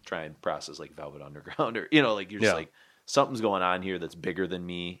like try and process like Velvet Underground or, like you're just Yeah. like, something's going on here that's bigger than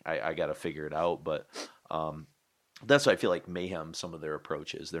me. I got to figure it out. But, that's why I feel like Mayhem, some of their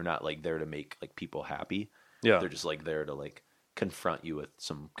approaches, they're not like there to make like people happy. Yeah. They're just like there to like confront you with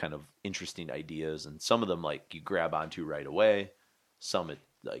some kind of interesting ideas, and some of them like you grab onto right away. Some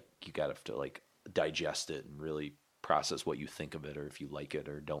like you got to like digest it and really process what you think of it, or if you like it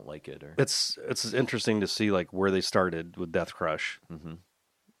or don't like it. Or It's interesting to see like where they started with Death Crush, Mhm.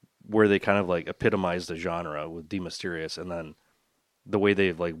 where they kind of like epitomized the genre with De Mysterious, and then the way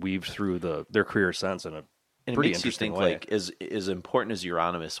they've like weaved through their career since in a and it pretty makes you interesting think way. like as important as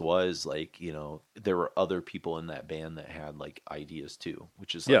Euronymous was, like there were other people in that band that had like ideas too,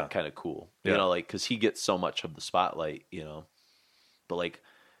 which is like Yeah. kind of cool. Yeah. Like because he gets so much of the spotlight, But like,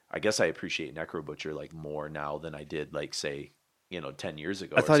 I guess I appreciate Necro Butcher like more now than I did like say 10 years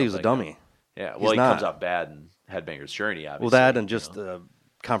ago. I or thought he was a something like dummy. that. Yeah, He's well, he not. comes out bad in Headbanger's Journey, obviously. Well, that and just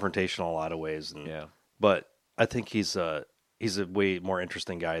confrontational in a lot of ways. And, Yeah. But I think he's a way more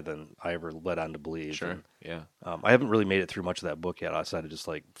interesting guy than I ever led on to believe. Sure. And, Yeah. I haven't really made it through much of that book yet. I decided to just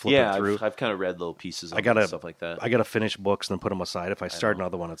like flip it through. I've kind of read little pieces of I gotta stuff like that. I gotta finish books and then put them aside. If I start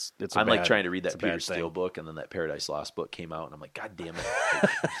another one, it's. I'm like trying to read it's that a bad Peter Steele thing. book, and then that Paradise Lost book came out, and I'm like, God damn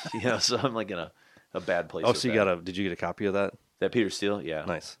it. So I'm like in a bad place. Oh, with so you that. did you get a copy of that? That Peter Steele? Yeah.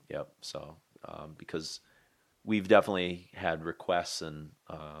 Nice. Yep. So, because we've definitely had requests and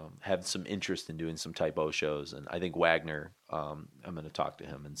had some interest in doing some typo shows. And I think Wagner, I'm going to talk to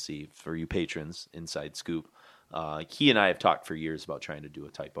him and see, for you patrons, Inside Scoop. He and I have talked for years about trying to do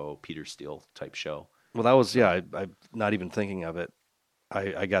a typo Peter Steele type show. Well, that was I'm not even thinking of it.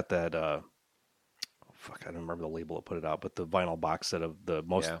 I got that. I don't remember the label that put it out, but the vinyl box set of the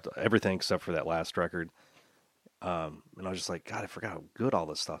most everything except for that last record. And I was just like, God, I forgot how good all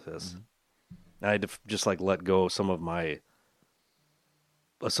this stuff is. Mm-hmm. And I had to just like let go of some of my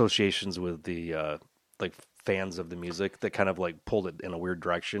associations with the like fans of the music that kind of like pulled it in a weird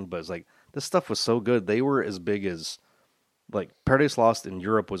direction. But it's like this stuff was so good. They were as big as like Paradise Lost in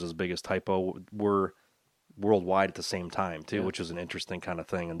Europe was as big as Typo were worldwide at the same time too, which is an interesting kind of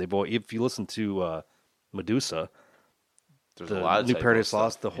thing. And they've if you listen to Medusa, There's a the lot of new Typo Paradise stuff.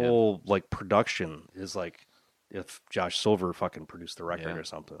 Lost, the whole like production is like if Josh Silver fucking produced the record Yeah. or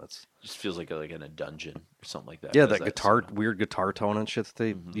something. It's just feels like in a dungeon or something like that. yeah, Has that guitar, sound. weird guitar tone and shit that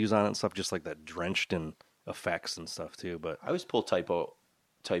they use on it and stuff, just like that drenched in effects and stuff too. But I always pull Typo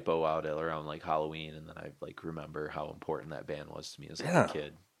out at around like Halloween, and then I like remember how important that band was to me as like, Yeah. a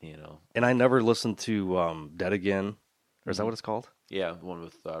kid. You know, and I never listened to Dead Again, or is that what it's called? yeah, the one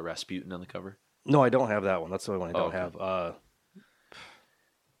with Rasputin on the cover. No, I don't have that one. That's the only one I don't okay. have.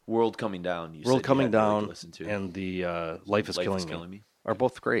 World Coming Down. You World said Coming you had to, like, Down listen to. and the Life is Killing Me are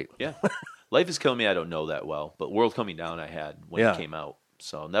both great. Yeah, Life is Killing Me. I don't know that well, but World Coming Down I had when Yeah. it came out.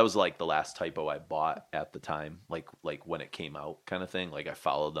 So that was like the last Typo I bought at the time, like when it came out, kind of thing. Like I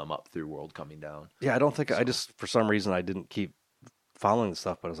followed them up through World Coming Down. Yeah, I don't think I just for some reason I didn't keep following the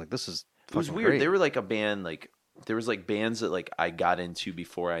stuff, but I was like, this is It was fucking weird. great. They were like a band, like there was like bands that like I got into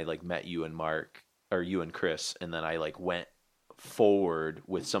before I like met you and Mark or you and Chris, and then I like went forward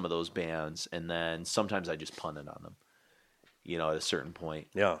with some of those bands, and then sometimes I just punted on them. You know, at a certain point.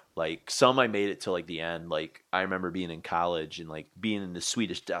 Yeah. Like some I made it to like the end. Like I remember being in college and like being into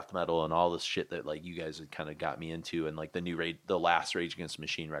Swedish death metal and all this shit that like you guys had kind of got me into, and like the last Rage Against the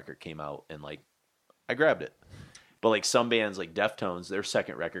Machine record came out and like I grabbed it. But like some bands like Deftones, their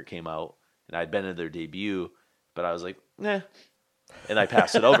second record came out and I'd been to their debut, but I was like, nah. And I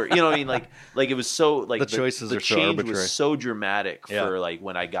passed it over. You know what I mean? Like it was so like The choices the are so change arbitrary. was so dramatic Yeah. for like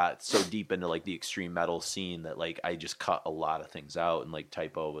when I got so deep into like the extreme metal scene that like I just cut a lot of things out, and like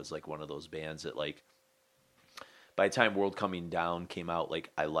Typo was like one of those bands that like by the time World Coming Down came out, like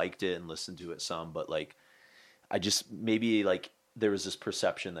I liked it and listened to it some, but like I just maybe like there was this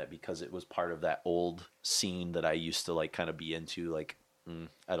perception that because it was part of that old scene that I used to like kind of be into, like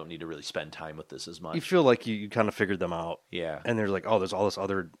I don't need to really spend time with this as much. You feel like you kind of figured them out. Yeah. And there's like, oh, there's all this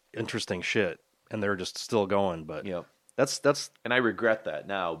other interesting shit, and they're just still going. But Yep. that's And I regret that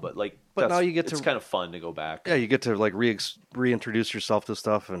now, but like, But now you get it's to- kind of fun to go back. yeah, you get to like reintroduce yourself to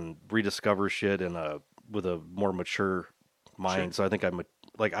stuff and rediscover shit in with a more mature mind. Sure. So I think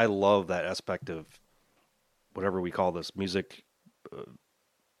I love that aspect of whatever we call this music.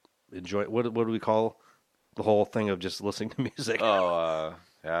 Enjoy what do we call the whole thing of just listening to music? Oh,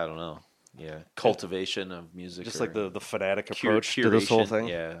 I don't know. Yeah, cultivation of music, Just or- like the fanatic approach to this curation, whole thing.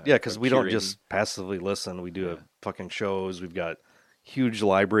 yeah, because or we don't curating. just passively listen. We do fucking shows. We've got huge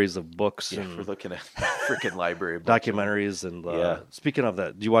libraries of books yeah, and we're looking at freaking library of documentaries. And Yeah. speaking of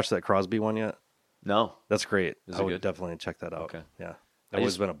that, did you watch that Crosby one yet? No, That's great. Is I it would good? definitely check that out. Okay. Yeah. I I've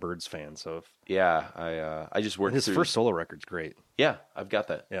always just- been a Birds fan, so if, yeah, I just worked his through first solo record's great. Yeah, I've got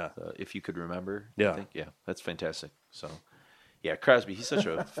that. Yeah. If you could remember. Yeah. I think. Yeah, that's fantastic. So, yeah, Crosby, he's such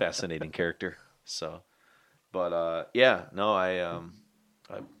a fascinating character. So, but yeah, no, I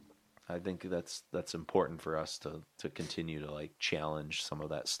think that's important for us to continue to like challenge some of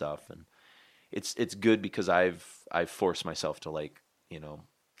that stuff, and it's good because I've forced myself to like, you know,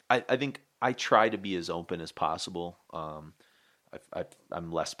 I think I try to be as open as possible.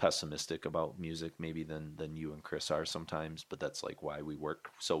 I'm less pessimistic about music maybe than you and Chris are sometimes, but that's like why we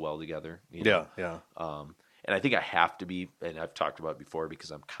work so well together. You know? Yeah. And I think I have to be, and I've talked about it before because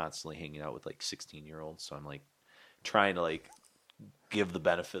I'm constantly hanging out with like 16-year-olds. So I'm like trying to like give the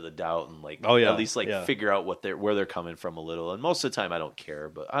benefit of the doubt and like at least like figure out where they're coming from a little. And most of the time I don't care,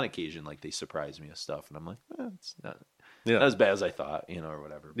 but on occasion like they surprise me with stuff and I'm like, it's not as bad as I thought, you know, or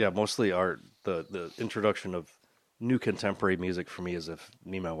whatever. Yeah, mostly the introduction of new contemporary music for me is if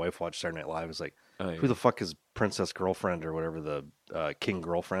me and my wife watch Saturday Night Live. Is like, who the fuck is Princess Girlfriend or whatever, the King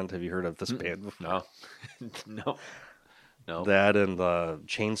Girlfriend? Have you heard of this band before? No. That and the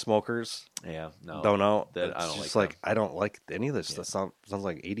Chainsmokers. Yeah, no. Don't know. That, I It's don't just like them. I don't like any of this. That sounds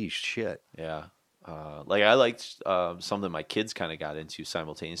like 80s shit. Yeah. Like I liked something my kids kind of got into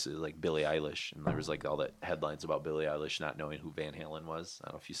simultaneously, like Billie Eilish, and there was like all that headlines about Billie Eilish not knowing who Van Halen was. I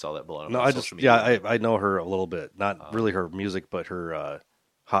don't know if you saw that blowing up. No, on I social just media. I know her a little bit. Not really her music, but her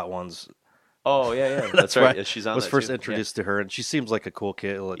Hot Ones. Oh yeah, that's right. why Yeah, she's on. I was that first too. introduced to her, and she seems like a cool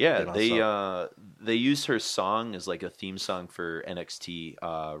kid. Yeah, you know, they used her song as like a theme song for NXT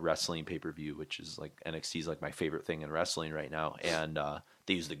wrestling pay-per-view, which is like NXT is like my favorite thing in wrestling right now. And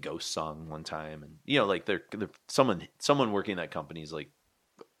they used the Ghost song one time, and you know, like they're someone working that company is like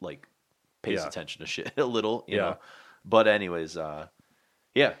pays attention to shit a little, you know. But anyways,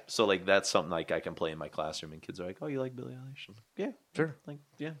 yeah, so like that's something like I can play in my classroom, and kids are like, "Oh, you like Billie Eilish?" I'm like, yeah, sure. like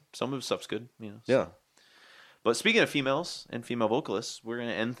yeah, some of the stuff's good, you know. Yeah. But speaking of females and female vocalists, we're going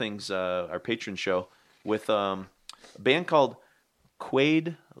to end things, our patron show, with a band called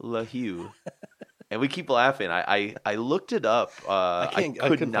Quaid LaHue. And we keep laughing. I looked it up. I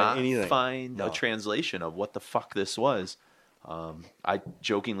could not find a translation of what the fuck this was. I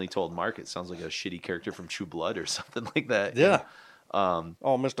jokingly told Mark it sounds like a shitty character from True Blood or something like that. Yeah.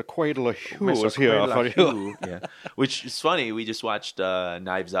 Mr. Quaid LaHue was here for you. Yeah. Which is funny. We just watched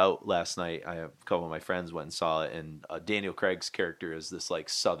Knives Out last night. A couple of my friends went and saw it, and Daniel Craig's character is this like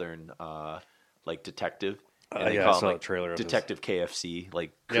southern like detective. And they call him like trailer Detective KFC.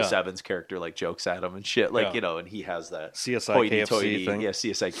 Like Chris Evans' character like jokes at him and shit. Like and he has that CSI KFC thing. Yeah,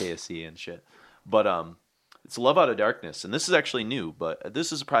 CSI KFC and shit. But it's Love Out of Darkness, and this is actually new. But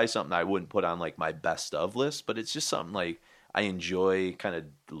this is probably something I wouldn't put on like my best of list. But it's just something like I enjoy kind of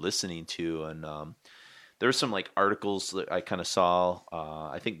listening to, and there's some like articles that I kind of saw.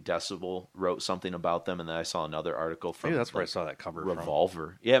 I think Decibel wrote something about them, and then I saw another article from. Maybe that's where I saw that cover. Revolver.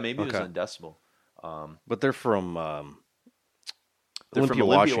 From. Yeah, maybe it was on Decibel. But they're from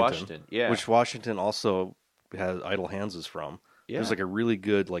Olympia, Washington. Yeah, which Washington also has Idle Hands is from. Yeah. There's like a really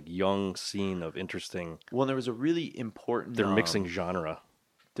good like young scene of interesting. Well, there was a really important. They're mixing genre.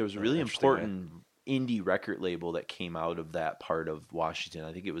 There was a really important indie record label that came out of that part of Washington.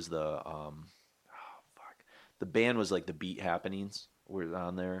 I think it was the the band was like the Beat Happenings were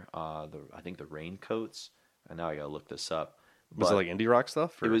on there. I think the Raincoats. And now I gotta look this up. Was it like indie rock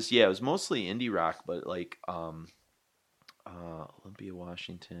stuff? Or? It was mostly indie rock, but like Olympia,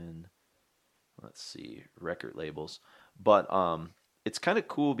 Washington. Let's see, record labels. But it's kind of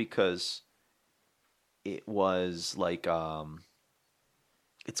cool because it was like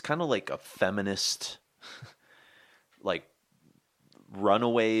it's kind of like a feminist like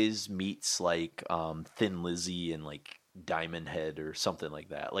Runaways meets like Thin Lizzy and like Diamond Head or something like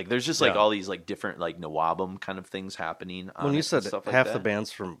that. Like there's just like all these like different like Nawabum kind of things happening. When you said half the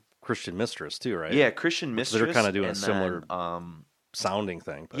band's from Christian Mistress too, right? Yeah, Christian Mistress. So they're kind of doing a similar sounding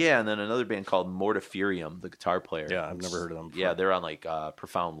thing. But. Yeah, and then another band called Mortiferium, the guitar player. Yeah, I've never heard of them before. Yeah, they're on like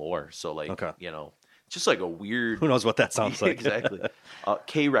Profound Lore. So like just like a weird. Who knows what that sounds like? Exactly.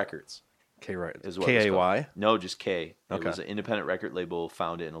 K Records. K Records is what K-A-Y? No, just K. It was an independent record label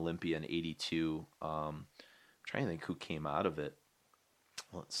founded in Olympia in '82. I'm trying to think who came out of it.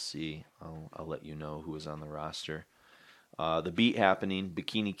 Let's see. I'll let you know who was on the roster. The Beat Happening,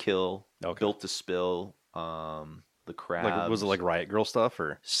 Bikini Kill, Built to Spill, The Crabs. Like, was it like Riot Girl stuff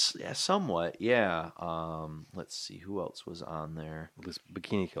or? Yeah, somewhat. Yeah. Let's see who else was on there. At least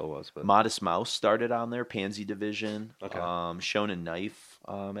Bikini Kill was. But Modest Mouse started on there. Pansy Division. Okay. Shonen Knife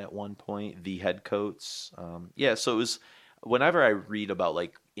at one point. The Headcoats. Yeah. So it was. Whenever I read about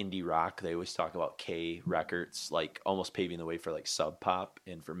like indie rock, they always talk about K Records, like almost paving the way for like Sub Pop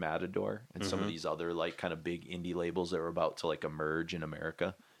and for Matador and some of these other like kind of big indie labels that were about to like emerge in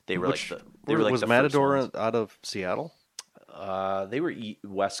America. They were was Matador out of Seattle? They were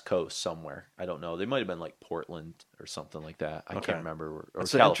West Coast somewhere. I don't know. They might have been like Portland or something like that. I can't remember. Or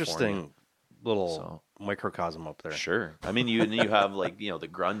it's an interesting little microcosm up there. Sure. I mean, you have like, the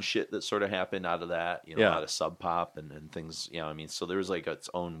grunge shit that sort of happened out of that, out of Sub Pop and things, I mean, so there was like its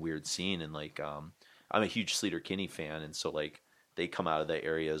own weird scene. And like, I'm a huge Sleater Kinney fan. And so like they come out of that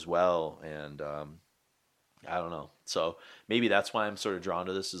area as well. And, I don't know. So maybe that's why I'm sort of drawn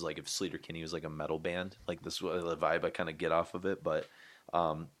to this is like if Sleater Kinney was like a metal band, like this was the vibe I kind of get off of it. But,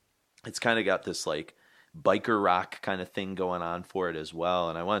 it's kind of got this like biker rock kind of thing going on for it as well.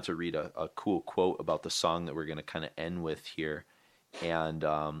 And I wanted to read a cool quote about the song that we're going to kind of end with here. And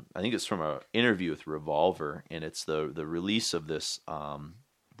I think it's from an interview with Revolver, and it's the release of this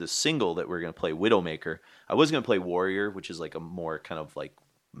this single that we're going to play, Widowmaker. I was going to play Warrior, which is like a more kind of like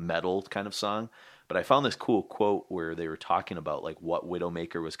metal kind of song, but I found this cool quote where they were talking about like what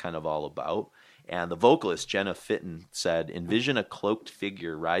Widowmaker was kind of all about. And the vocalist, Jenna Fitton, said, "Envision a cloaked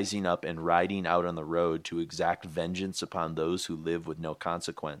figure rising up and riding out on the road to exact vengeance upon those who live with no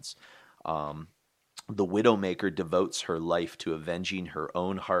consequence. The Widowmaker devotes her life to avenging her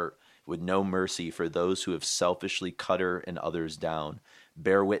own heart with no mercy for those who have selfishly cut her and others down.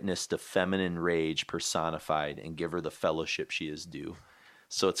 Bear witness to feminine rage personified and give her the fellowship she is due."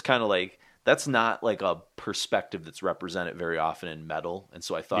 So it's kind of like, that's not like a perspective that's represented very often in metal. And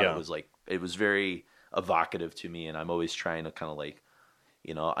so I thought it was very evocative to me. And I'm always trying to kind of like,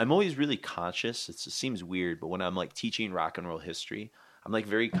 I'm always really conscious. It seems weird, but when I'm like teaching rock and roll history, I'm like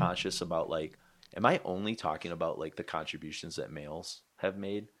very conscious about like, am I only talking about like the contributions that males have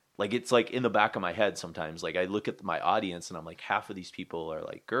made? Like, it's like in the back of my head sometimes, like I look at my audience and I'm like, half of these people are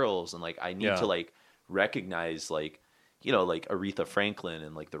like girls. And like, I need to like recognize like, like Aretha Franklin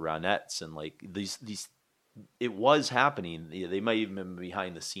and like the Ronettes and like these it was happening. They might even been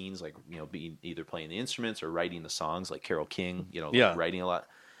behind the scenes, like, being either playing the instruments or writing the songs, like Carole King, like writing a lot.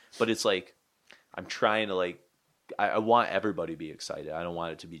 But it's like, I'm trying to like, I want everybody to be excited. I don't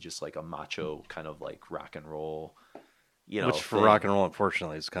want it to be just like a macho kind of like rock and roll, which for rock and roll,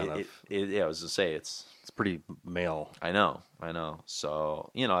 unfortunately, is kind of. Yeah, I was gonna say it's pretty male. I know.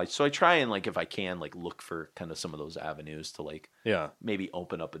 So so I try and like if I can like look for kind of some of those avenues to like maybe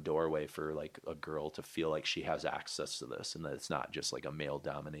open up a doorway for like a girl to feel like she has access to this and that it's not just like a male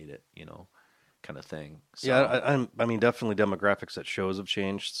dominated kind of thing. So, yeah, I mean definitely demographics at shows have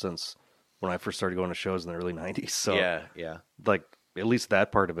changed since when I first started going to shows in the early 90s. So yeah, like at least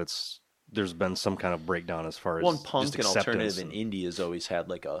that part of there's been some kind of breakdown as far as punk just and alternative and indie has always had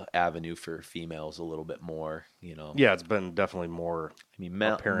like a avenue for females a little bit more, Yeah, it's been definitely more. I mean,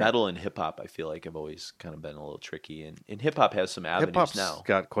 metal and hip hop, I feel like have always kind of been a little tricky, and hip hop has some avenues Hip-hop's now.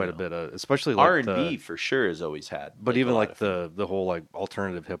 Got quite a bit of, especially like R&B for sure has always had. But even like the whole like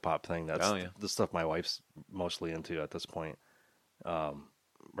alternative hip hop thing, that's the stuff my wife's mostly into at this point. Or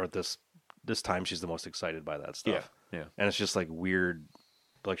at this time, she's the most excited by that stuff. Yeah. And it's just like weird.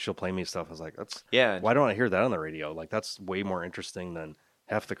 Like she'll play me stuff. I was like, why don't I hear that on the radio? Like that's way more interesting than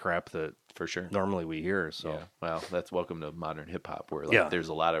half the crap that for sure normally we hear. So well, that's welcome to modern hip hop where like there's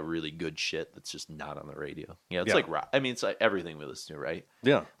a lot of really good shit that's just not on the radio. It's like rock. I mean, it's like everything we listen to, right?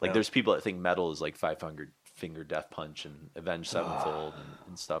 Yeah. Like there's people that think metal is like 500 Finger Death Punch and Avenged Sevenfold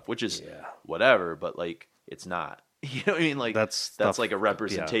and stuff, which is whatever, but like it's not. You know what I mean? Like that's like a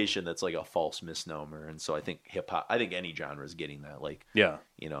representation that's like a false misnomer. And so I think hip hop, I think any genre is getting that. Like,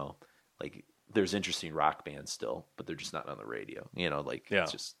 like there's interesting rock bands still, but they're just not on the radio.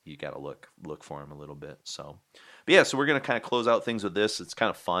 It's just you got to look for them a little bit. So, but yeah, so we're gonna kind of close out things with this. It's kind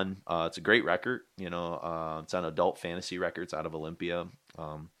of fun. It's a great record. It's on Adult Fantasy Records out of Olympia.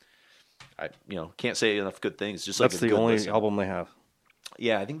 I can't say enough good things. Just that's like the only album they have.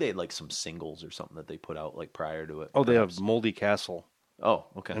 Yeah, I think they had like some singles or something that they put out like prior to it. Oh, they have Moldy Castle. Oh,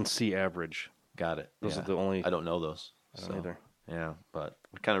 okay. And C Average. Got it. Those are the only. I don't know those. I don't either. Yeah, but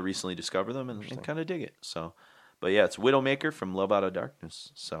we kind of recently discovered them and kind of dig it. So, but yeah, it's Widowmaker from Love Out of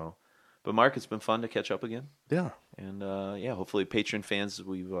Darkness. So, but Mark, it's been fun to catch up again. Yeah. And hopefully Patreon fans,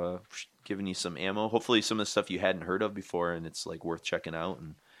 we've given you some ammo. Hopefully some of the stuff you hadn't heard of before and it's like worth checking out.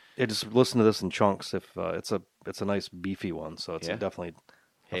 And yeah, just listen to this in chunks. If it's a nice beefy one, so it's definitely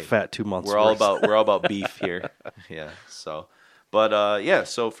a fat 2 months. We're all about beef here. Yeah. So, but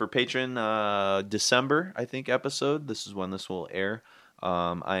so for Patreon December, I think episode. This is when this will air.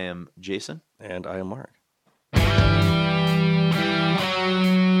 I am Jason, and I am Mark.